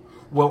 feet?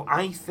 Well,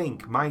 I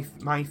think my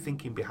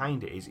thinking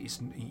behind it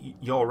is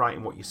you're right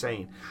in what you're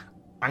saying.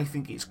 I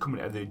think it's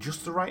coming at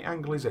just the right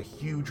angle. Is a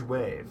huge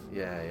wave.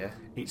 Yeah.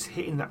 It's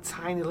hitting that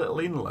tiny little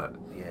inlet.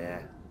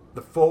 Yeah.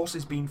 The force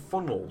is being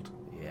funneled.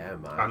 Yeah,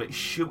 man. And it's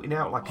shooting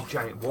out like a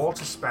giant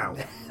water spout.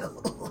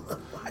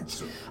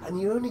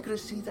 And you're only going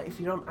to see that if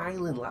you're on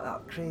island like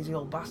that crazy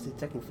old bastard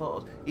taking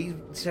photos. He's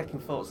taking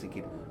photos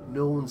thinking,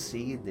 no one's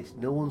seeing this,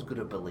 no one's going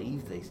to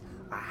believe this.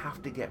 I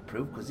have to get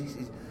proof because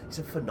it's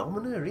a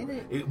phenomenon,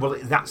 isn't it? Well,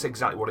 that's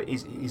exactly what it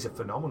is. It is a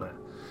phenomenon.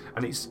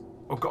 And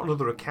I've got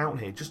another account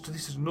here.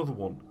 This is another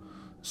one.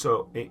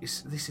 So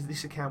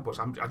this account was.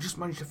 I just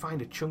managed to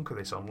find a chunk of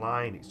this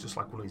online. It's just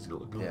like one of these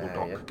little Google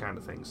Doc kind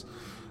of things,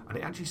 and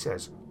it actually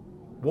says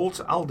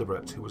Walter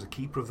Aldebrecht, who was a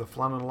keeper of the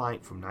Flannan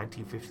Light from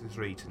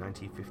 1953 to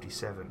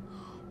 1957,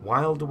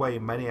 whiled away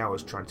many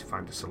hours trying to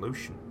find a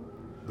solution.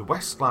 The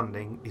west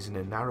landing is in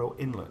a narrow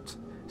inlet,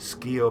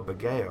 Scio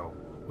Bageo,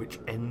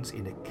 which ends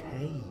in a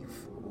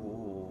cave.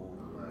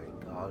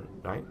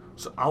 Right?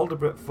 So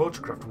Aldebrecht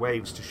photographed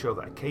waves to show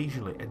that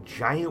occasionally a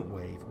giant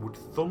wave would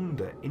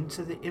thunder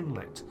into the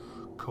inlet,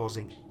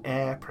 causing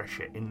air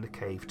pressure in the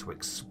cave to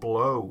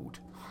explode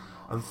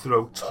and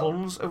throw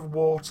tons of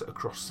water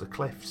across the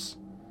cliffs.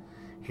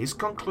 His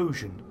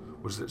conclusion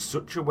was that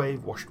such a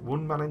wave washed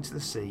one man into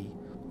the sea,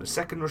 the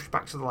second rushed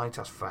back to the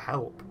lighthouse for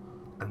help,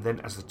 and then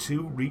as the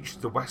two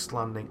reached the west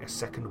landing, a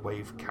second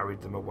wave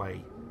carried them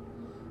away.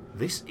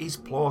 This is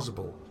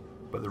plausible,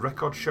 but the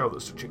records show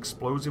that such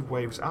explosive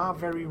waves are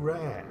very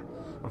rare,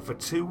 and for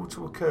two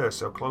to occur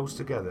so close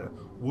together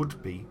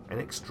would be an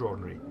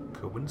extraordinary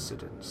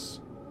coincidence.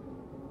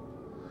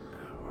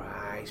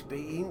 Christ, but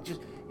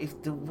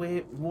if the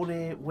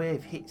one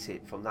wave hits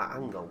it from that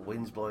angle,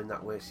 wind's blowing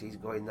that way, sea's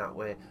going that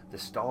way, the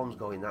storm's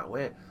going that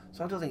way,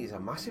 so I don't think it's a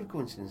massive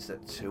coincidence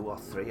that 2 or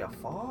 3 or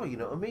 4, you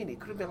know what I mean? It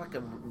could have been like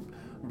a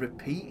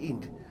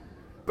repeating.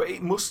 But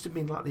it must have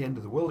been like the end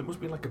of the world. It must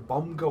have been like a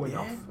bomb going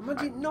off.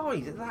 Imagine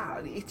noise at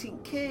that, hitting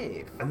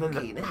cave. And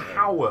then the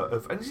power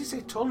of, and as you say,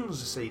 tons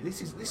of sea.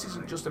 This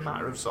isn't just a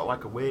matter of sort of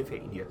like a wave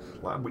hitting you,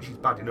 which is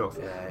bad enough.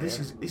 This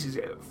is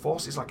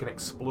force is like an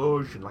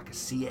explosion, like a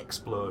sea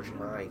explosion.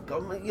 My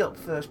God,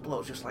 first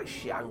bloke's just like,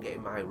 shit, I'm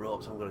getting my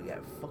ropes, I'm gonna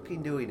get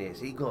fucking doing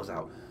this. He goes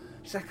out.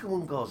 Second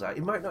one goes out.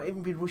 He might not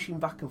even be rushing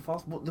back and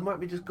forth, but they might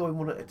be just going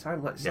one at a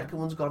time. Like, second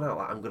one's gone out,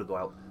 like, I'm going to go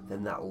out.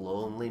 Then that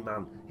lonely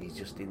man, he's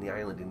just in the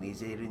island and he's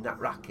hearing that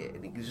racket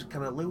and he just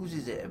kind of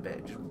loses it a bit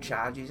and just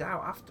charges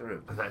out after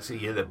him. And that's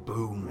it, the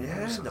boom.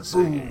 Yeah, the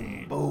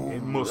boom, boom.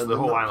 It must, the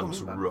whole island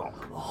must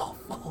rock. Oh,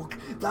 fuck.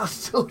 That's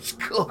such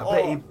cool.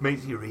 I bet it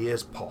makes your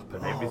ears pop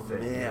and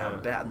everything. Yeah, I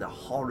bet. And the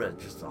horror,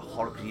 just the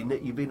horror.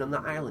 Because you've been on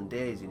that island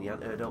days and you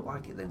haven't heard don't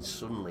like it, then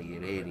suddenly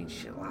you're hearing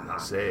shit like that.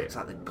 That's it. It's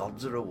like the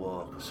gods are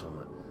awoke or something.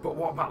 But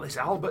what about this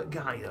Albert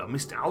guy, though?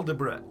 Mr.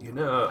 Aldebrecht, you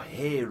know? A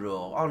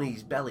hero, on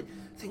his belly.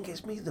 Thing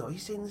gets me, though,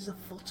 he's saying there's a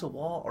foot of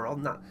water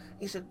on that.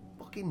 It's a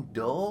fucking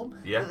dome.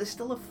 Yeah. But there's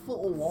still a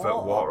foot of water. Foot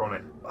of water on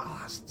it. Oh,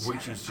 that's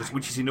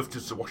which is enough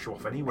just to wash you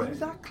off anyway.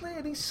 Exactly,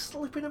 and he's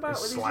slipping about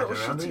with his sliding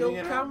little around shitty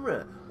old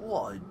camera.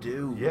 What a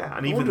dude. Yeah,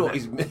 and I even wonder what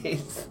his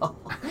mates thought.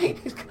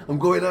 I'm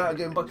going out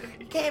again, but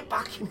get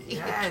back in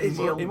here. Yeah,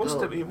 he must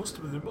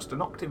have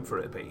knocked him for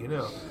it a bit, you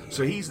know.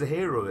 So he's the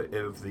hero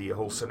of the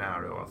whole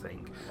scenario, I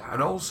think. Wow.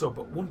 And also,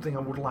 but one thing I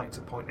would like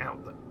to point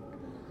out that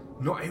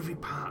not every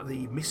part of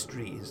the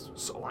mystery is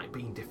sort of like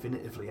being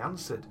definitively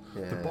answered.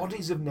 Yeah. The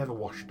bodies have never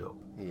washed up.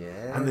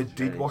 Yeah, and they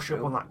did wash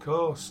up on that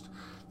coast.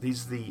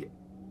 There's I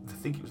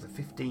think it was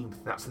the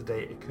 15th. That's the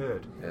day it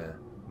occurred. Yeah.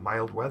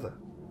 Mild weather.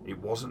 It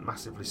wasn't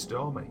massively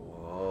stormy.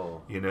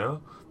 Whoa. You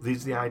know,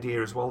 there's the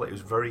idea as well that it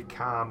was very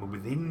calm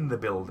within the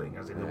building,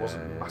 as in there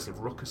wasn't a massive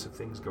ruckus of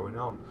things going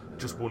on.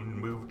 Just one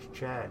moved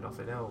chair,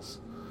 nothing else.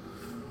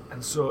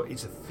 And so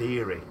it's a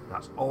theory.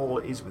 That's all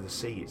it is with the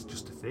sea. It's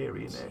just a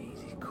theory, isn't it?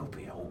 Jeez, it could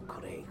be old,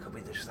 couldn't it? It could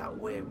be just that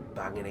wave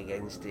banging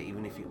against it.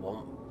 Even if it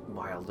wasn't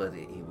wilder,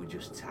 it was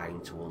just time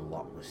to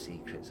unlock the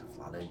secrets of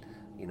Flannan.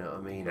 you know what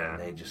I mean? Yeah.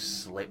 And they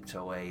just slipped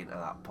away into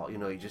that pot. You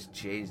know, you just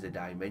changed the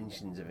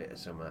dimensions of it or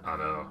something. I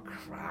know.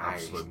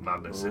 Christ. Absolute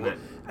madness, isn't it?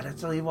 And I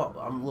tell you what,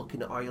 I'm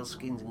looking at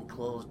oilskins and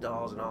closed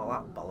doors and all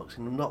that bollocks,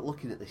 and I'm not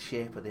looking at the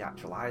shape of the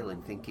actual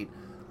island thinking,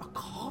 of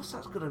course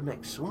that's going to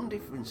make some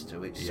difference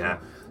to it. So, Yeah.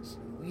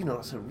 you know,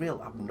 that's a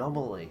real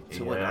abnormality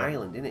to an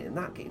island, isn't it? And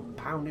that getting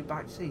pounded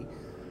back to sea.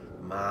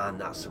 Man,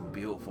 that's some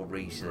beautiful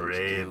research,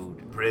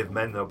 dude. Brave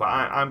men though, but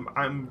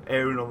I'm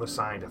erring on the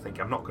side. I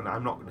think I'm not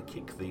gonna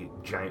kick the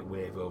giant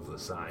wave over the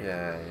side.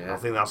 Yeah. I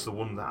think that's the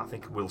one that I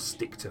think we'll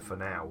stick to for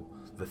now.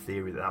 The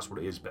theory that that's what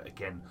it is, but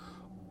again,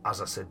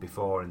 as I said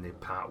before in the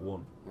part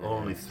 1,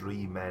 only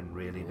 3 men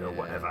really know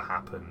whatever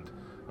happened,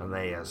 and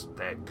they're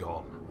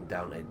gone.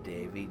 Down to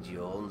Davy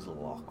Jones'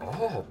 lock.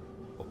 Oh,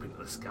 up into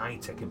the sky,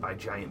 taken by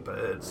giant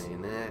birds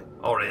Ain't it?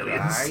 or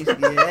aliens. Right,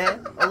 yeah.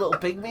 A little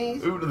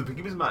pygmies. Ooh, the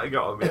pygmies might have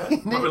got them.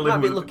 Yeah,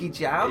 Might be Lucky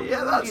Charms.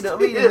 Yeah, that's you know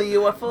what I mean, in the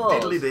UFOs.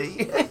 Diddly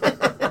dee.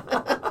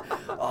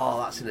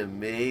 Oh, that's an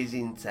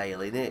amazing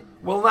tale, isn't it?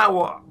 Well, now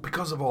what?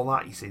 Because of all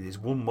that, you see, there's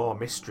one more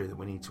mystery that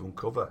we need to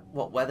uncover.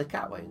 What, where the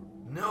cat went?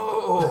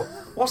 No!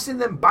 What's in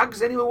them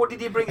bags anyway? What did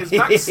you bring us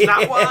back,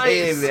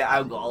 Snapwise?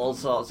 I've got all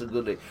sorts of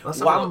goodies. Let's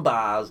have a Wham look.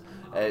 bars,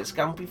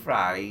 scampi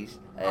fries,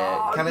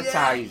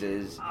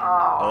 canitizers.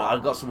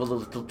 I've got some other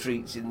little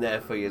treats in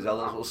there for you, as well,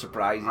 little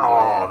surprises.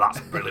 Oh, that's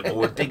brilliant. Well,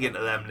 we're digging to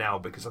them now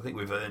because I think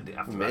we've earned it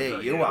after Mate,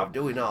 that. you have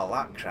doing all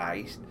that,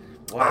 Christ.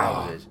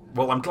 Wow.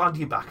 Well, I'm glad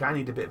you're back. I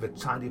need a bit of a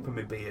tidy up in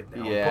my beard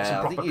now. Put Yeah, some I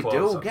proper think you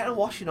clothes do. on. Get a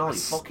washing all your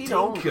fucking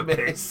Stink own. of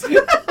piss.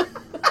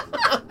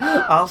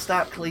 I'll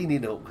start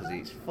cleaning up because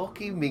it's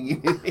fucking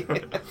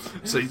minging.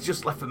 So it's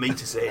just left for me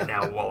to say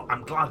now, well,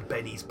 I'm glad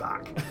Benny's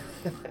back.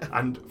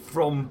 And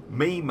from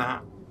me,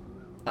 Matt,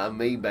 And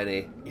me,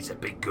 Benny. it's a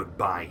big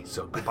goodbye.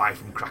 So goodbye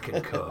from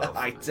Kraken Cove.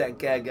 I take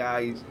care,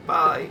 guys.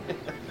 Bye.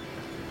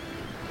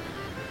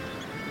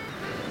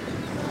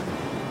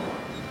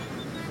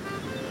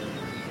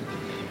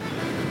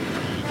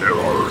 There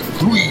are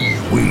 3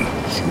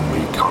 ways you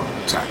may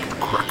contact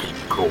Kraken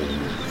Cove.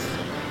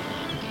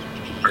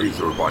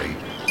 Either by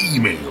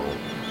email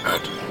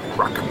at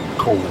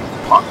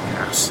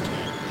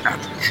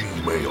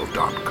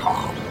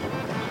krakencovepodcast@gmail.com,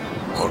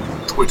 on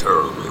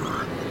Twitter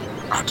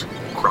at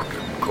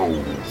Kraken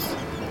Cove,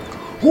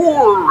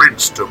 or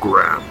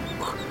Instagram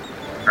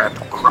at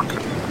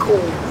Kraken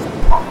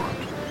Cove Pod.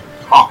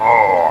 Ha ha!